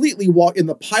completely walk in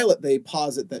the pilot. They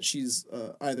posit that she's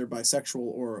either bisexual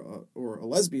or a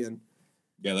lesbian,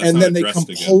 Yeah, that's and not then they addressed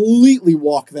again. completely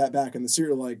walk that back in the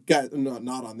serial. Like, guys,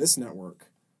 not on this network.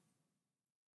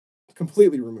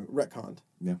 Completely removed, retconned.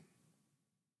 Yeah.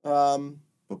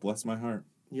 But bless my heart.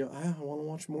 Yeah, I want to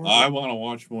watch more. I want to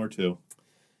watch more too.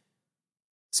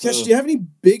 Sketch, do you have any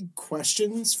big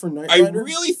questions for Knight I Rider?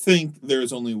 really think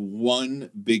there's only one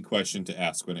big question to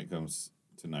ask when it comes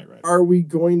to Knight Rider. Are we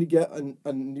going to get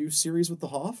a new series with the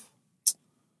Hoff?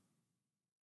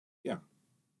 Yeah.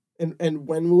 And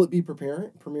when will it be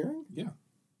premiering? Yeah.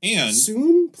 And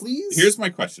Soon, please? here's my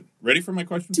question. Ready for my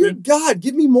question? Dear Fran? God,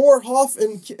 give me more Hoff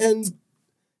and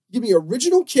give me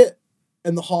original Kit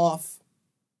and the Hoff.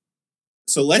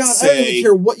 So let's God, I don't even say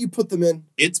care what you put them in.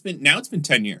 it's been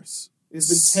 10 years.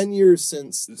 It's been 10 years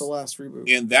since the last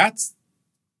reboot. And that's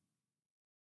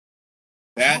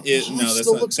Hoff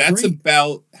still looks that's great.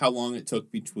 about how long it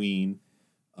took between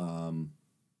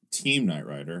Team Knight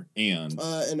Rider and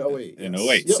in 08. in yes.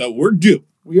 08. Yep. So we're due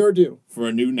We are due. for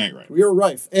a new Knight Rider. We are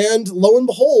rife. And lo and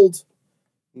behold,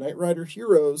 Knight Rider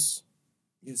Heroes,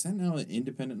 Is that now an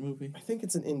independent movie? I think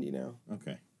it's an indie now.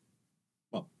 Okay.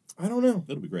 I don't know.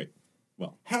 That'll be great.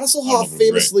 Well, Hasselhoff Oh,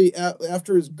 famously,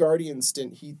 after his Guardian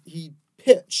stint, he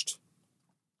pitched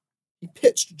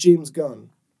James Gunn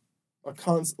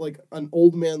like an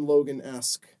Old Man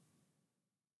Logan-esque.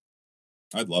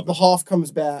 I'd love The it. Hoff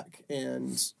comes back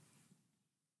and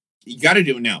You got to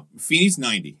do it now. Feeney's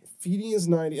 90. Feedy is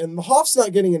 90, and the Hoff's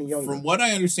not getting any younger. From what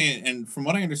I understand,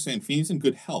 Feeney's in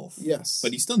good health. Yes.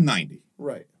 But he's still 90.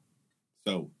 Right.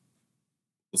 So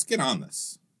let's get on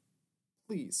this.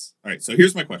 Please. All right, so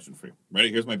here's my question for you.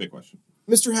 Ready? Here's my big question.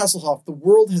 Mr. Hasselhoff, the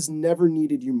world has never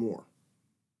needed you more.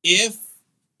 If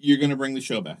you're going to bring the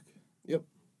show back. Yep.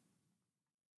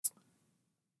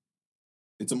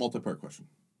 It's a multi-part question.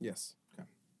 Yes.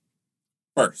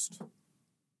 First,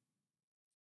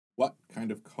 what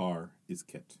kind of car is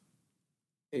Kit?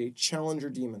 A Challenger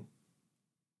Demon.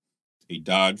 A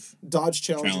Dodge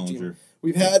Challenger Demon. Challenger.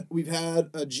 We've had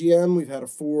a GM, we've had a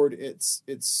Ford. It's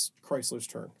Chrysler's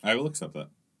turn. I will accept that.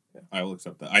 Yeah. I will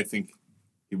accept that. I think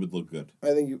he would look good. I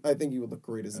think you would look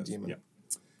great as a As- demon. yeah.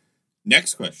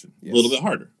 Next question. Yes. A little bit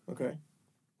harder. Okay.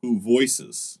 Who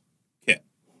voices Kit?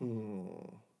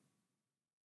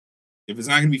 If it's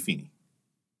not going to be Feeney,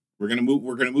 we're going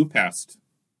to move past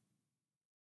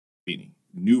Feeney.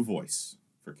 New voice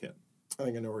for Kit. I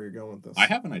think I know where you're going with this. I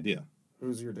have an idea.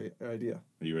 Who's your idea?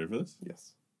 Are you ready for this?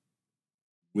 Yes.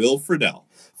 Will Friedle.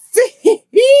 Feeney!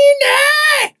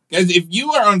 Guys, if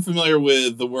you are unfamiliar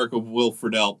with the work of Will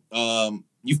Friedle,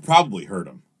 you've probably heard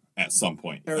him at some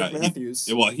point. Eric Matthews.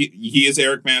 He is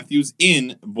Eric Matthews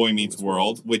in Boy Meets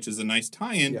World, which is a nice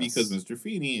tie-in Yes. because Mr.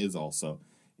 Feeney is also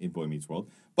in Boy Meets World,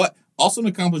 but also an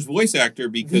accomplished voice actor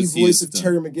The because voice of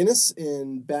Terry McGinnis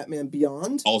in Batman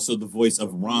Beyond. also the voice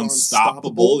of Ron Ron Stoppable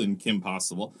Stoppable. in Kim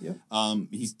Possible. Yep.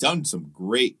 He's done some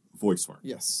great voice work,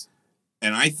 Yes.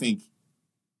 and I think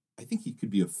he could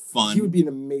be a fun He would be an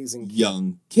amazing kid.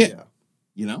 young kid. Yeah.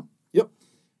 You know? Yep.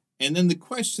 And then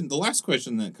the last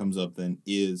question that comes up then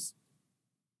is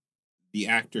the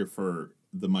actor for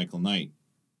the Michael Knight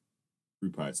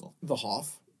reprisal. The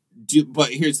Hoff.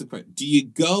 But here's the question. Do you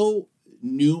go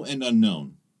new and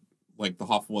unknown, like the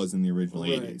Hoff was in the original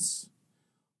Right. 80s?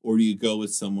 Or do you go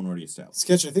with someone already established?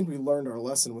 Sketch, I think we learned our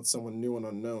lesson with someone new and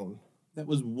unknown. That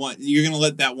was one. You're going to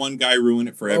let that one guy ruin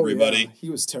it for Oh, everybody? yeah. He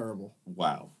was terrible.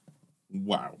 Wow.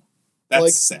 That's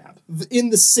Like, sad. In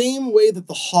the same way that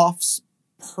the Hoff's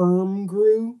perm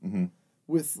grew Mm-hmm.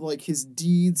 with like his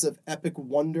deeds of epic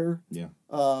wonder. Yeah.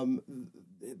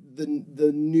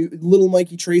 the new little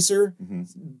Mikey Tracer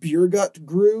beer gut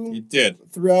grew. He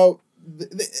did. Throughout the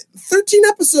 13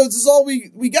 episodes is all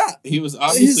we got. He was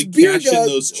obviously cashing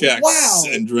those checks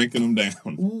and drinking them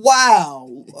down.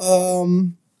 Wow.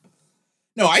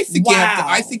 No, I think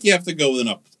you have to go with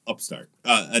an upstart,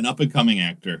 an up and coming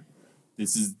actor.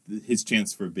 This is his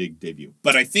chance for a big debut.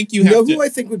 But I think you have to. Who I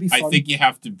think would be fun? I think you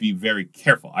have to be very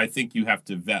careful. I think you have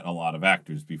to vet a lot of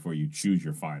actors before you choose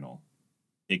your final.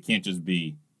 It can't just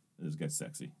be, this guy's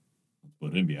sexy. Let's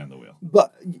put him behind the wheel.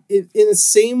 But in the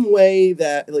same way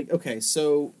that, like, okay,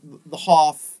 so the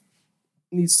Hoff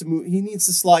needs to move. He needs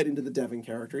to slide into the Devin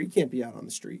character. He can't be out on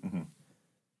the street. Mm-hmm.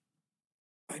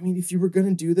 I mean, if you were going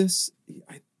to do this,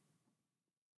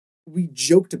 we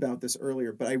joked about this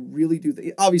earlier, but I really do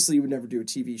think, obviously you would never do a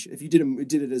TV show. If you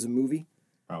did it as a movie,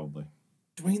 probably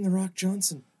Dwayne The Rock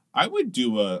Johnson. I would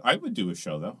do a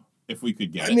show though if we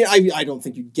could get it. I mean, I don't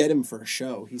think you'd get him for a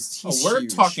show. He's we're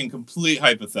huge. talking complete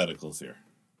hypotheticals here.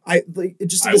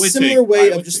 Just in a similar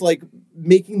way of just like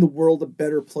making the world a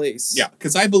better place. Yeah,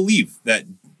 because I believe that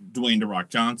Dwayne The Rock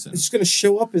Johnson is just going to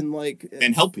show up and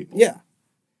help people. Yeah,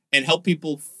 and help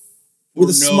people. With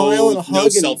a smile and a hug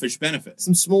and selfish benefit.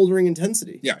 Some smoldering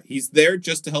intensity. Yeah, he's there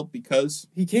just to help because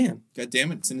he can. God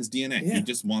damn it, it's in his DNA. Yeah. He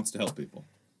just wants to help people.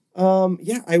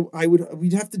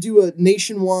 We'd have to do a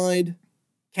nationwide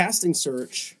casting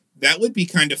search. That would be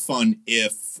kind of fun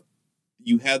if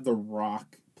you had The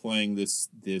Rock playing this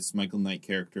Michael Knight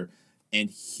character, and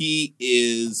he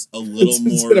is a little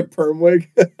more a perm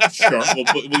wig. Sure, we'll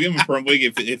give him a perm wig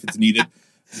if it's needed.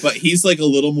 But he's like a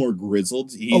little more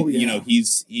grizzled. You know,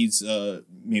 he's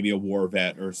maybe a war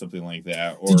vet or something like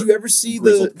that. Or did you ever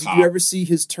see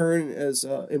his turn as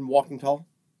in Walking Tall?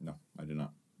 No, I did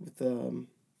not. With Kevin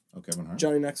Hart,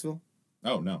 Johnny Knoxville.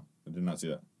 Oh no, I did not see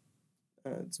that.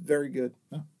 It's very good.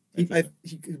 No, he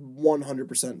could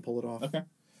 100% pull it off. Okay,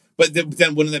 but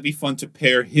then wouldn't that be fun to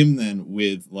pair him then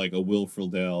with like a Will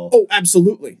Friedle? Oh,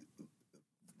 absolutely.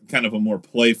 Kind of a more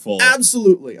playful,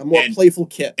 a more playful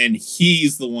Kit, and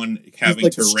he's the one having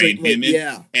to rein him in.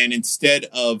 Yeah, and instead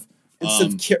of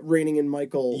Kit reining in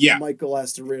Michael, Michael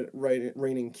has to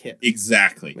rein in Kit.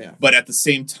 Exactly. Yeah. But at the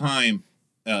same time,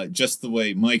 just the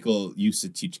way Michael used to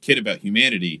teach Kit about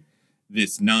humanity,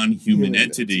 this non-human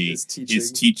entity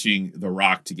is teaching The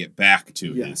Rock to get back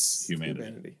to his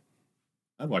humanity.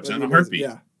 I'd watch that in a heartbeat.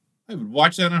 Yeah, I would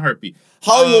watch that in a heartbeat.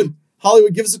 Hollywood,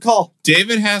 give us a call.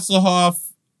 David Hasselhoff,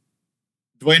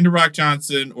 Dwayne The Rock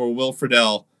Johnson, or Will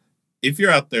Friedle, if you're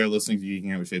out there listening to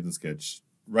Geeking Out with Shades and Sketch,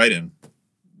 write in.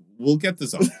 We'll get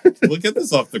this off. We'll get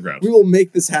this off the ground. We will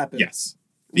make this happen. Yes.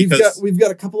 We've got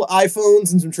a couple of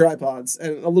iPhones and some tripods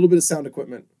and a little bit of sound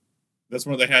equipment. That's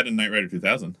what they had in Knight Rider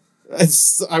 2000.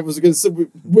 I was going to say,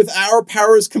 with our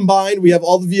powers combined, we have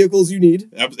all the vehicles you need.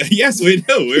 Yes, we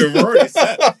do. We're already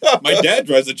set. My dad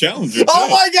drives a Challenger, too. Oh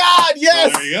my God,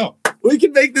 yes! So there you go. We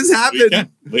can make this happen. We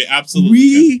can. We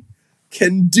absolutely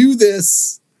can do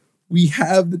this. We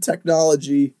have the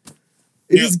technology.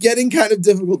 It is getting kind of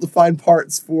difficult to find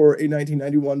parts for a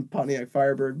 1991 Pontiac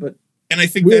Firebird, but I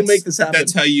think we'll make this happen.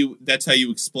 That's how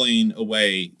you explain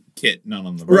away Kit not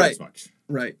on the road as much.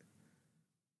 Right.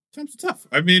 Times are tough.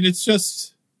 I mean, it's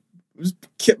just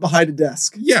Kit behind a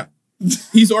desk. Yeah.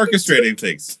 He's orchestrating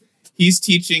things. He's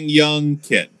teaching young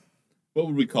Kit. What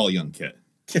would we call young Kit?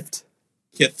 Kift.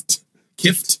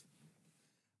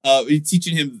 He's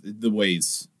teaching him the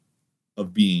ways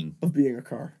of being a car. Of being a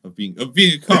car. Of being a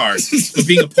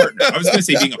partner. I was going to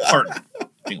say being a partner.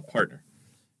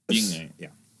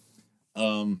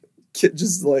 Kit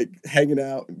just like hanging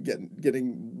out and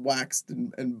getting waxed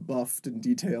and buffed and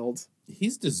detailed. He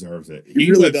deserves it.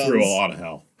 He really went through a lot of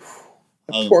hell.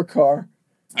 Poor car.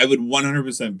 I would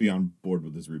 100% be on board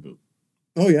with this reboot.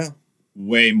 Oh yeah.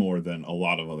 Way more than a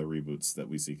lot of other reboots that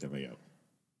we see coming out.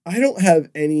 I don't have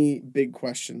any big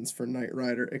questions for Knight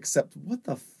Rider except what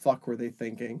the fuck were they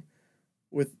thinking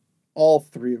with all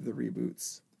three of the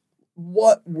reboots?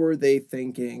 What were they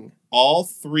thinking? All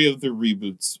three of the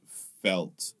reboots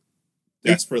felt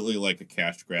desperately like a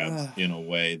cash grab in a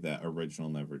way that original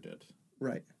never did.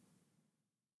 Right.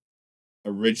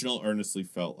 Original earnestly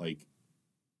felt like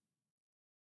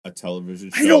a television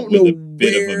show with a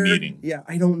bit of a meeting. Yeah,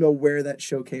 I don't know where that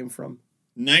show came from.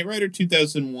 Knight Rider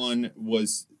 2001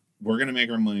 was, we're going to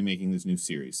make our money making this new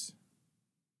series.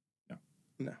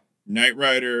 No. Knight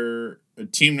Rider,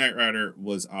 Team Knight Rider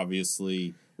was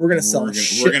obviously, we're going to sell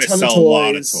a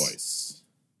lot of toys.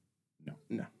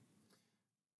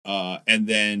 No. And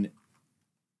then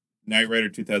Knight Rider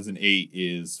 2008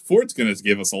 is, Ford's going to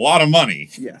give us a lot of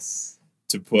money. Yes.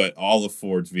 To put all of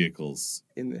Ford's vehicles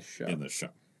in this show. In this show.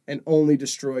 And only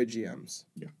destroy GMs.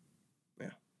 Yeah.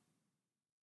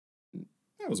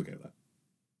 was okay with that.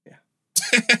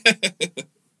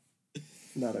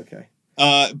 Not okay.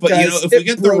 But Guys, you know, if we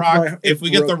get The Rock, broke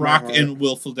my heart. and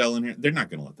Will Friedle in here, they're not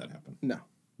going to let that happen. No.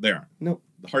 They aren't. Nope.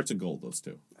 The hearts of gold, those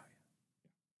two.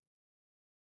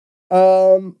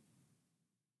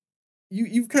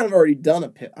 You've kind of already done a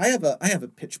pitch. I have a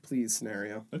pitch please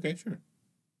scenario. Okay, sure.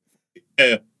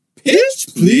 Pitch,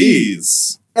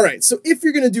 please. All right, so if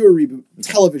you're gonna do a reboot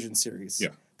television series, Yeah.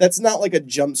 that's not like a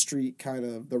Jump Street kind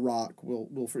of The Rock. Will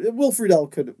Friedle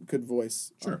could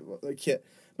voice Sure. a Kit,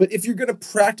 but if you're gonna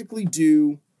practically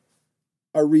do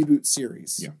a reboot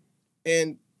series, Yeah.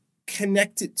 and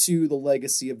connect it to the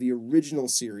legacy of the original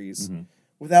series Mhm.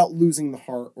 without losing the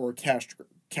heart or cash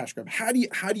grab, how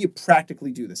do you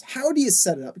practically do this? How do you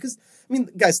set it up? Because I mean,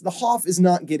 guys, the Hoff is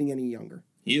not getting any younger.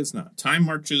 He is not. Time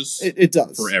marches It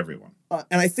does for everyone.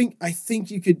 and I think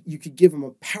you could give him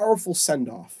a powerful send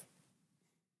off,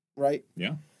 right?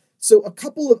 Yeah. So a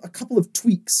couple of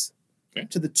tweaks Okay.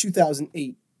 to the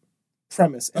 2008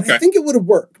 premise, and Okay. I think it would have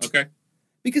worked. Okay.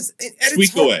 Because at its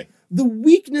Tweak heart, away. the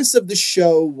weakness of the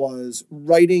show was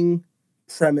writing,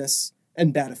 premise,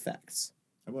 and bad effects.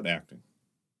 How about acting?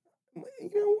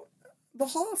 You know, the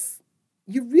Hoff,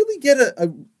 you really get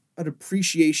an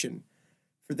appreciation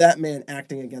for that man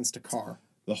acting against a car.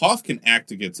 The Hoff can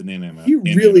act against an inanimate, He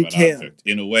really inanimate can. object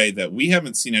in a way that we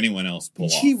haven't seen anyone else pull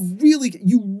You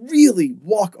really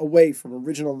walk away from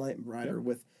original Knight Rider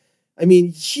with, I mean,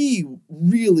 he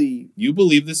really, You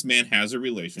believe this man has a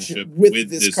relationship with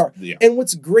this car. Yeah. And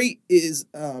what's great is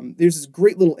there's this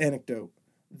great little anecdote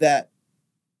that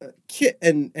Kit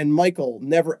and Michael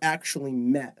never actually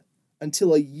met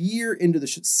until a year into the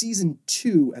season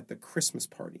 2 at the Christmas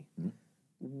party. Mm-hmm.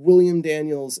 William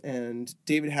Daniels and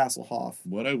David Hasselhoff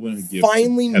What I wouldn't give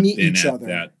finally to have meet been each at other.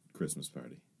 that Christmas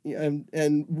party.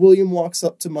 and William walks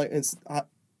up to Mike and says,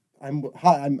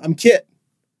 I'm Kit.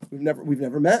 We've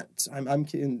never met. I'm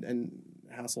Kit and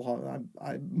Hasselhoff.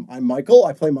 I'm Michael.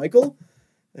 I play Michael.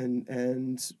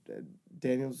 And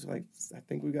Daniel's like, I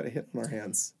think we've got a hit on our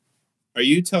hands. Are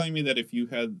you telling me that if you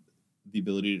had the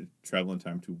ability to travel in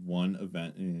time to one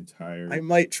event in the entire I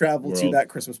might travel to world, that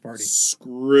Christmas party.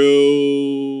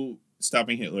 Screw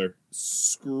stopping Hitler.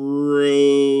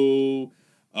 Screw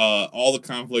all the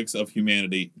conflicts of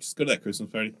humanity. Just go to that Christmas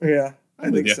party. Yeah, I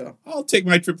I'm with think ya. so. I'll take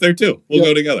my trip there too. We'll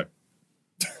go together.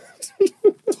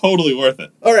 Totally worth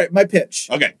it. All right, my pitch.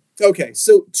 Okay. Okay,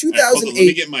 so All right, hold on, 2008. let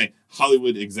me get my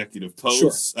Hollywood executive pose.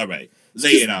 Sure. All right. Lay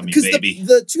it on me, Because baby.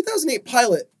 the 2008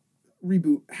 pilot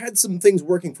reboot had some things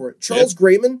working for it. Charles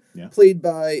Grayman, Yeah. played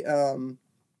by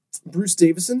Bruce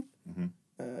Davison. Mhm.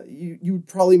 You would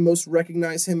probably most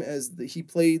recognize him as he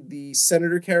played the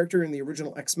Senator character in the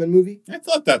original X-Men movie. I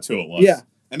thought that's who it was. Yeah.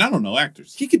 And I don't know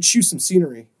actors. He could shoot some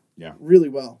scenery. Yeah. Really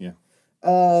well. Yeah.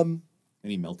 Um,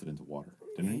 And he melted into water,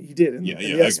 didn't he? he did in Yeah, the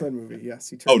yeah, X-Men movie. Yes,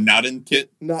 he Oh, turned. not in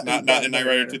Kit? Not in Knight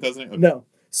Rider 2008? Okay. No.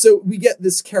 So we get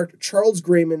this character. Charles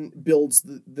Grayman builds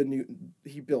the new.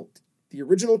 He built the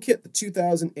original Kit, the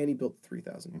 2000, and he built the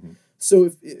 3000. Mhm.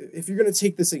 So if you're going to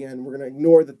take this again, we're going to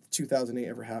ignore that the 2008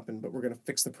 ever happened, but we're going to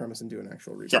fix the premise and do an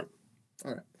actual reboot. Sure.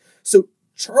 All right. So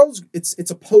Charles,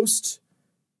 it's a post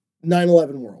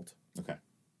 9/11 world, Okay.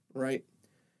 right?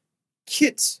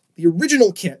 Kit, the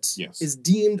original Kit, Yes. is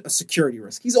deemed a security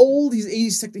risk. He's old. He's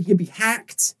 80s. He can be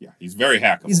hacked. Yeah, he's very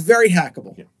hackable. He's very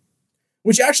hackable. Yeah.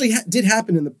 Which actually did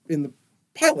happen in the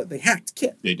pilot. They hacked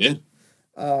Kit. They did.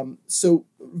 So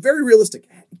very realistic.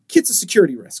 Kit's a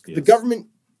security risk. Yes. The government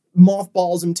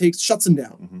mothballs him, shuts him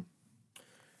down. Mhm.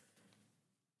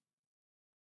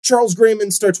 Charles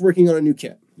Grayman starts working on a new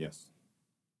Kit. Yes.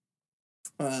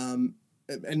 And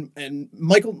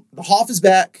Michael, the Hoff is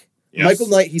back. Yes. Michael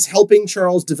Knight, he's helping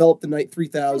Charles develop the Knight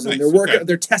 3000. Oh, nice. They're working. Okay.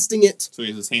 They're testing it. So he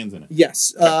has his hands in it.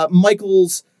 Yes.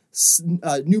 Michael's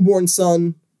newborn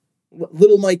son,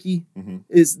 little Mikey, Mhm.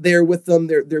 is there with them.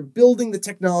 They're building the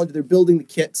technology. They're building the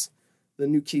kit. The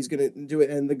new key's going to do it,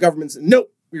 and the government's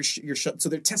nope. You're shut. So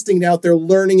they're testing it out. They're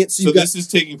learning it. So So you got. this is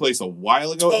taking place a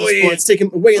while ago at Oh this yeah, point? it's taken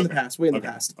way in the Okay. past. Way in Okay.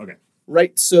 the past. Okay.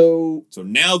 Right. So So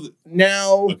now...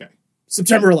 now Okay.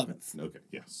 September 11th. Okay,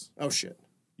 yes. Oh shit.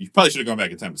 You probably should have gone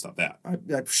back in time to stop that. I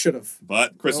should have.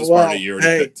 But Christmas Oh, well, party, you already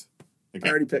hey. picked. Okay.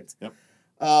 I already picked. Yep.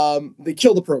 They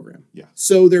kill the program. Yeah.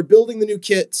 So they're building the new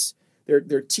kits.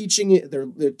 They're teaching it.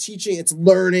 They're teaching. It's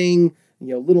learning. You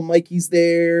know, little Mikey's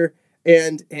there,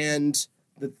 and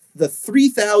the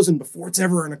 3000 before it's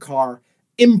ever in a car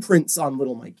imprints on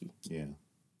little Mikey. Yeah.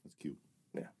 That's cute.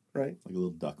 Yeah. Right. Like a little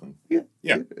duckling. Yeah.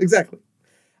 Yeah. Exactly.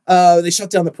 They shut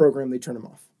down the program. They turn him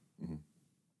off. Mhm.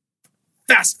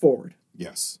 Fast forward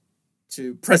Yes.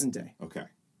 to present day, Okay.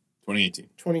 2018.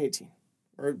 2018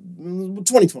 or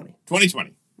 2020.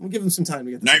 2020. We'll give them some time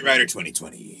to get this. Knight Rider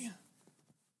 2020.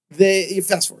 They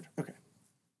fast forward. Okay.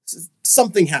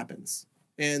 Something happens.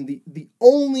 And the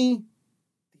only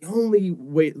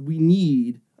way we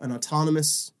need an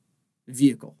autonomous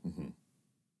vehicle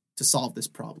to solve this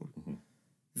problem.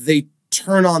 They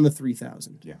turn on the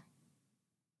 3000. Yeah.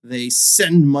 They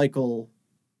send Michael,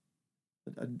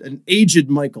 an aged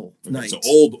Michael Knight. So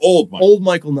old Michael. Old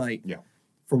Michael Knight. Yeah.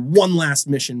 For one last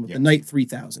mission with the Knight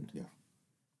 3000. Yeah.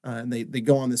 And they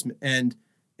go on this and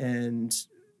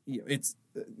you know, it's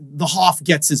the Hoff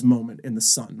gets his moment in the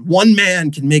sun. One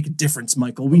man can make a difference,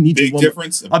 Michael. We need big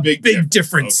difference. A big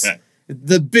difference. Okay.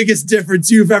 The biggest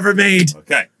difference you've ever made.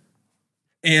 Okay.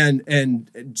 And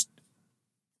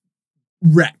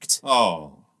wrecked.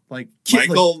 Oh. Like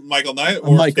Michael Knight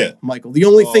or Kit? Michael. The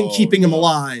only thing keeping him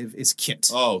alive is Kit.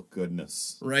 Oh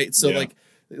goodness. Right? So like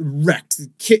wrecked.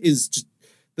 Kit is just,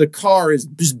 the car is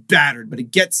just battered, but it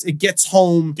gets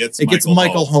home. Gets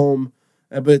Michael home.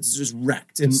 But it's just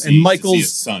wrecked. And Michael's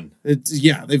his son.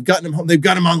 They've gotten him home. They've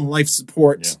got him on life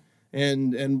support. Yeah.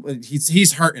 And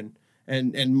he's hurting.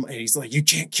 And he's like, you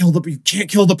can't kill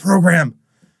the program.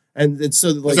 And so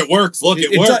like it works. Look,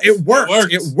 it works. It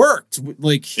worked. It worked.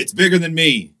 Like it's bigger than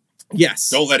me. Yes.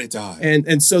 Don't let it die.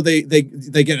 And so they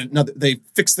get another. They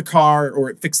fix the car, or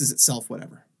it fixes itself,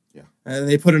 whatever. Yeah. And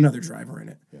they put another driver in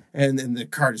it. Yeah. And the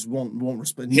car just won't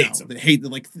respond. No, they hate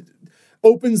like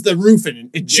opens the roof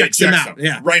and ejects him out.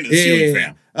 Yeah. Right into the ceiling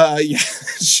fan. Yeah,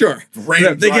 sure.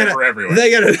 Random driver everywhere. They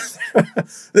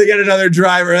get another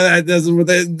driver that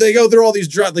doesn't. They go through all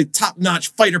these like top-notch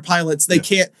fighter pilots. They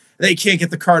can't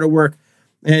get the car to work,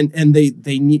 and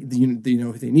they need they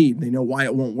know who they need. They know why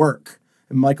it won't work.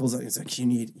 And Michael's like, you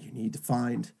need to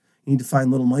find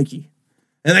little Mikey,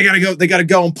 and they gotta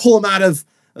go and pull him out of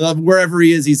wherever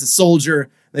he is. He's a soldier.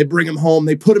 They bring him home.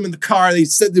 They put him in the car. They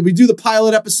said that we do the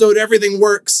pilot episode. Everything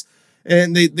works,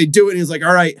 and they do it. And he's like,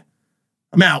 all right,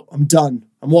 I'm out. I'm done.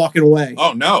 I'm walking away.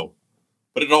 Oh no,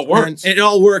 but it all works. And it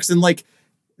all works, and like.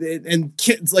 And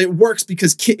Kit, like, it works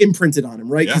because Kit imprinted on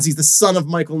him, right? Because he's the son of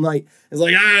Michael Knight. It's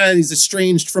like, he's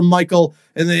estranged from Michael,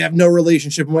 and they have no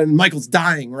relationship. When Michael's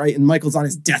dying, right? And Michael's on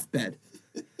his deathbed.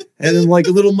 And then, like,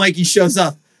 little Mikey shows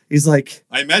up. He's like...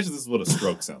 I imagine this is what a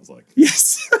stroke sounds like.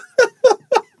 Yes.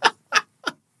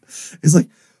 He's like,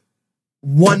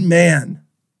 one man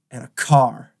and a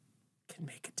car can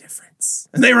make a difference.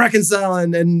 And they reconcile,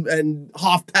 and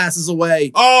Hoff passes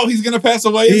away. Oh, he's gonna pass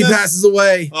away. He passes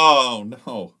away. Oh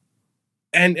no!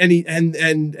 And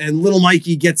little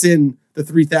Mikey gets in the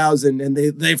 3000, and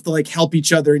they have to like help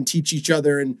each other and teach each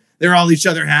other, and they're all each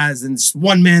other has, and just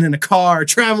one man in a car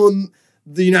traveling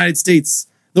the United States,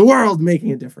 the world,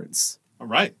 making a difference. All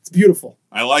right, it's beautiful.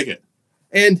 I like it.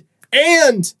 And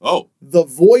the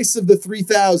voice of the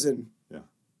 3000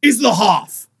 is the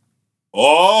Hoff.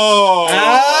 Oh.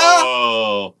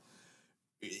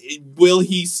 Will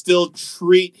he still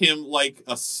treat him like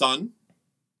a son?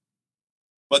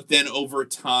 But then over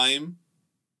time,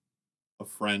 a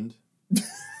friend?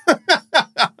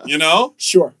 You know?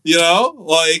 Sure. You know?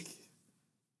 Like,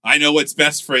 I know what's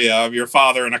best for you. I'm your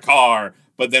father in a car.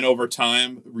 But then over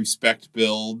time, respect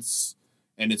builds,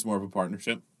 and it's more of a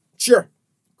partnership. Sure.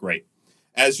 Great.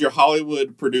 As your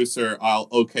Hollywood producer, I'll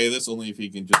okay this only if you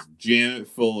can just jam it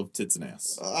full of tits and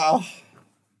ass.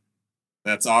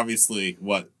 That's obviously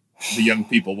what the young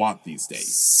people want these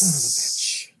days. Son of a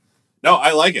bitch. No,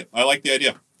 I like it. I like the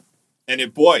idea. And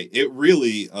it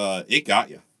really, it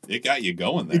got you. It got you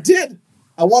going there. It did.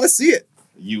 I want to see it.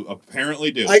 You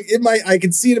apparently do. I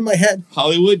can see it in my head.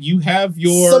 Hollywood, you have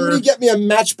your... Somebody get me a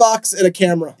Matchbox and a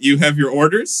camera. You have your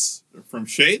orders from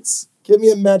Shades. Give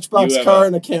me a Matchbox car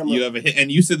and a camera. You have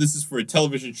and you said this is for a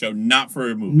television show, not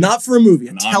for a movie. Not for a movie.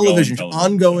 A television show.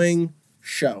 Ongoing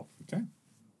show. Okay.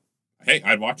 Hey,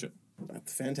 I'd watch it.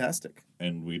 That's fantastic.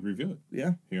 And we'd review it.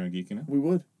 Yeah. Here on Geeking Out. We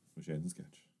would. With Shades and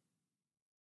Sketch.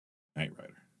 Knight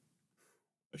Rider.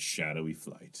 A shadowy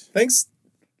flight. Thanks.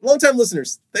 Long-time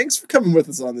listeners, thanks for coming with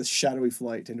us on this shadowy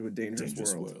flight into a dangerous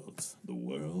world. The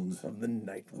world of the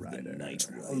Knight Rider.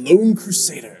 A lone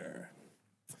crusader.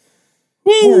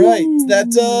 Woo! All right,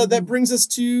 that brings us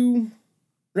to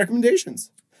recommendations.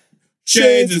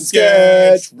 Shades and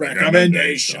Sketch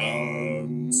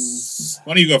recommendations.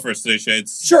 Why don't you go first today,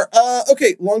 Shades? Sure.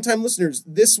 Okay, longtime listeners,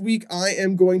 this week I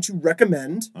am going to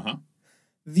recommend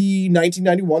the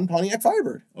 1991 Pontiac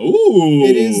Firebird. Ooh!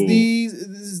 It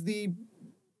is the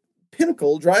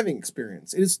pinnacle driving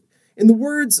experience. It is, in the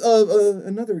words of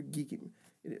another geeky,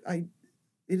 it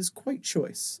is quite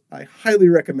choice. I highly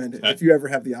recommend it if you ever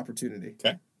have the opportunity.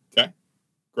 Okay.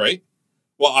 Great.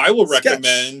 Well, I will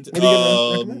recommend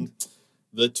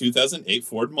the 2008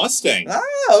 Ford Mustang.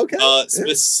 Okay.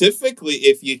 Specifically,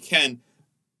 if you can,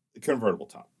 convertible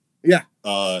top. Yeah.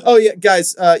 Oh yeah,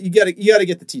 guys, you gotta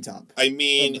get the T-top. I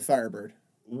mean, the Firebird.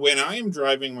 When I am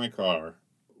driving my car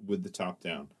with the top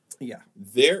down, yeah,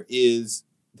 there is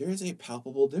a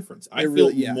palpable difference. I feel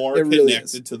really, more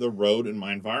connected to the road and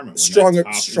my environment. When that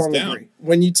top is down. Agree.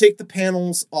 When you take the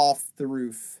panels off the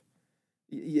roof,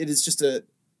 it is just a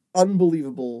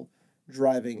unbelievable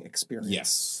driving experience.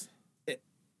 Yes.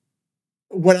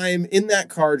 When I am in that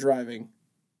car driving,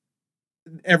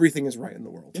 everything is right in the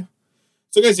world. Yeah.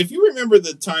 So, guys, if you remember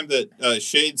the time that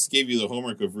Shades gave you the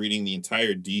homework of reading the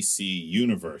entire DC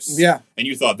universe, and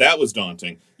you thought that was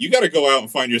daunting, you got to go out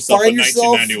and find yourself a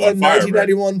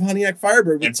 1991 Pontiac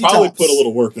Firebird with and T-tops. probably put a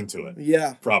little work into it.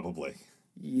 Yeah, probably.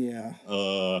 Yeah.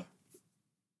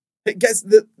 Hey, guys,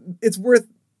 it's worth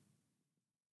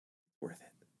it.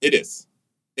 It is.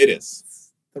 It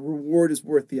is. The reward is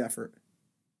worth the effort.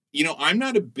 You know, I'm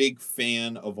not a big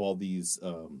fan of all these.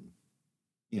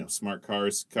 Smart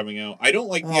cars coming out. I don't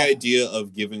like the idea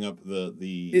of giving up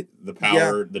the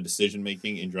power, the decision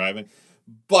making in driving.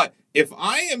 But if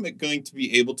I am going to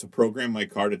be able to program my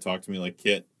car to talk to me like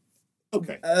Kit,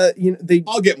 okay,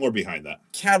 I'll get more behind that.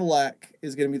 Cadillac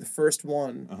is going to be the first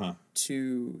one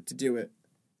to do it.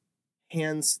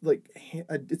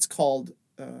 It's called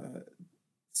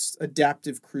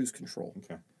adaptive cruise control.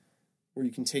 Okay, where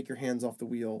you can take your hands off the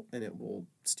wheel and it will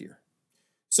steer.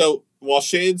 So while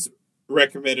Shades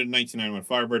recommended 1991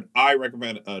 Firebird, I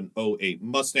recommend an 08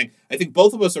 Mustang. I think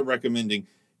both of us are recommending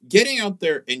getting out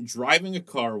there and driving a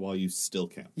car while you still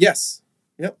can. Yes.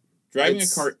 Yep. Driving a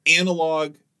car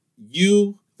analog,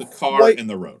 the car, and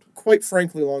the road. Quite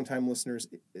frankly, long-time listeners,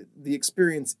 the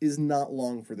experience is not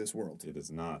long for this world. It is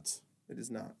not. It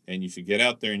is not. And you should get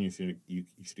out there and you should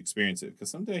experience it, because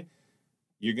someday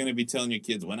you're going to be telling your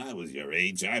kids, when I was your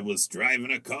age, I was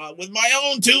driving a car with my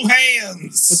own two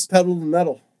hands. Put pedal to the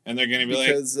metal. And they're going to be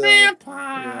like,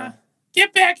 Grandpa,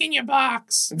 get back in your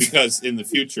box. Because in the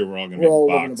future, we're all going to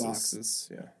be in boxes.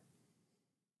 Yeah.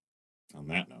 On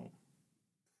that note.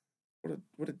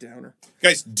 What a downer.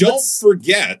 Guys, don't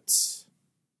forget.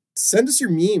 Send us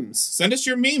your memes. Send us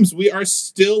your memes. We are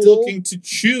still looking to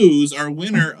choose our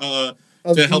winner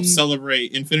to help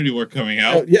celebrate Infinity War coming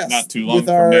out. Not too long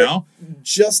from now.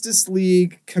 Justice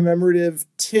League commemorative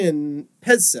tin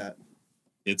Pez set.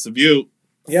 It's a beaut.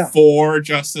 Yeah. 4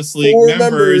 Justice League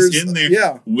members in there.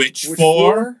 Yeah. Which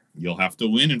 4? You'll have to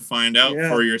win and find out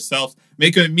for yourselves.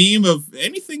 Make a meme of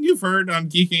anything you've heard on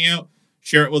Geeking Out.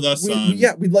 Share it with us.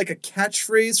 We'd like a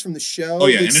catchphrase from the show. Oh,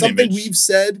 yeah, and something we've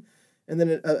said, and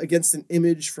then against an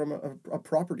image from a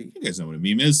property. You guys know what a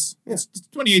meme is. Yeah. It's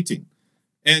 2018.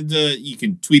 And you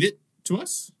can tweet it to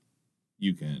us.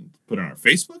 You can put it on our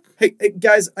Facebook. Hey,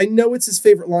 guys, I know it's his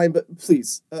favorite line, but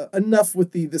please, enough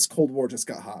with this Cold War just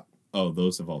got hot. Oh,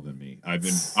 those have all been me. I've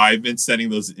been sending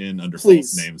those in under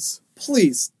false names.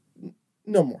 Please,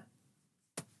 no more.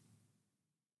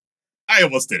 I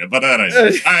almost did it, but then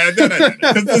I did.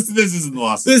 Because this isn't the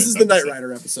Lost. This is the Knight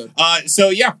Rider episode.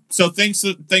 So thanks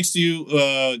to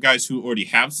you guys who already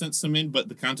have sent some in, but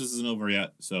the contest isn't over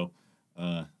yet. So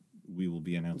we will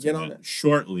be announcing that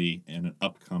shortly in an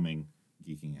upcoming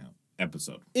Geeking Out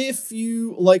episode. If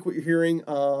you like what you're hearing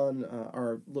on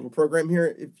our little program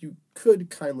here, if you could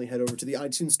kindly head over to the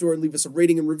iTunes store and leave us a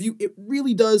rating and review. It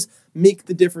really does make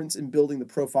the difference in building the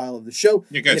profile of the show.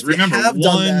 Yeah, guys, remember,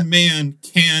 one man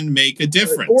can make a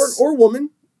difference. Or woman.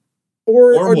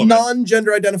 Or a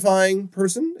non-gender identifying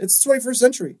person. It's the 21st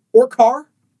century. Or car.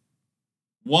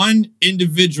 One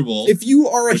individual. If you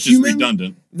are a human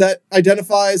redundant, that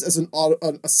identifies as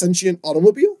a sentient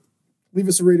automobile, leave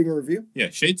us a rating or review. Yeah,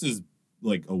 Shades is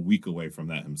like a week away from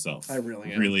that himself. I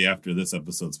really am. Really, after this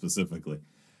episode specifically.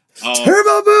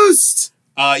 Turbo Boost!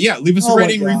 Leave us a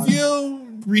rating,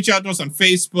 review. Reach out to us on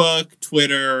Facebook,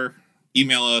 Twitter,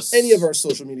 email us. Any of our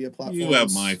social media platforms. You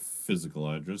have my physical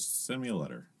address. Send me a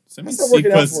letter. Send me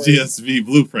Sequest DSV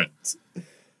blueprint.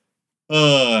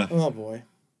 Oh, boy.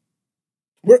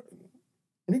 What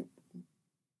are you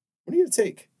going to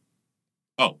take?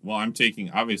 Oh, well, I'm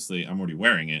already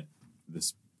wearing it.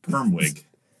 This perm wig.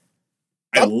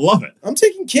 I love it. I'm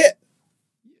taking Kit.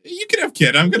 You can have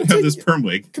Kit. I'm going to have this perm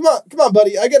wig. Come on,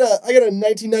 buddy. I got a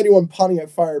 1991 Pontiac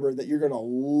Firebird that you're going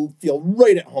to feel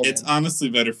right at home. It's honestly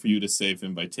better for you to save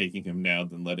him by taking him now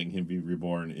than letting him be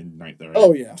reborn in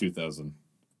 2000.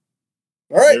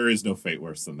 All right. There is no fate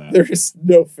worse than that. There is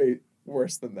no fate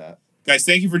worse than that. Guys,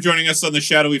 thank you for joining us on the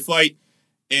Shadowy Flight.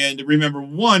 And remember,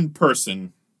 one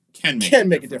person can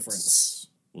make a difference.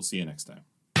 We'll see you next time.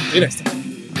 See you next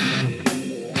time.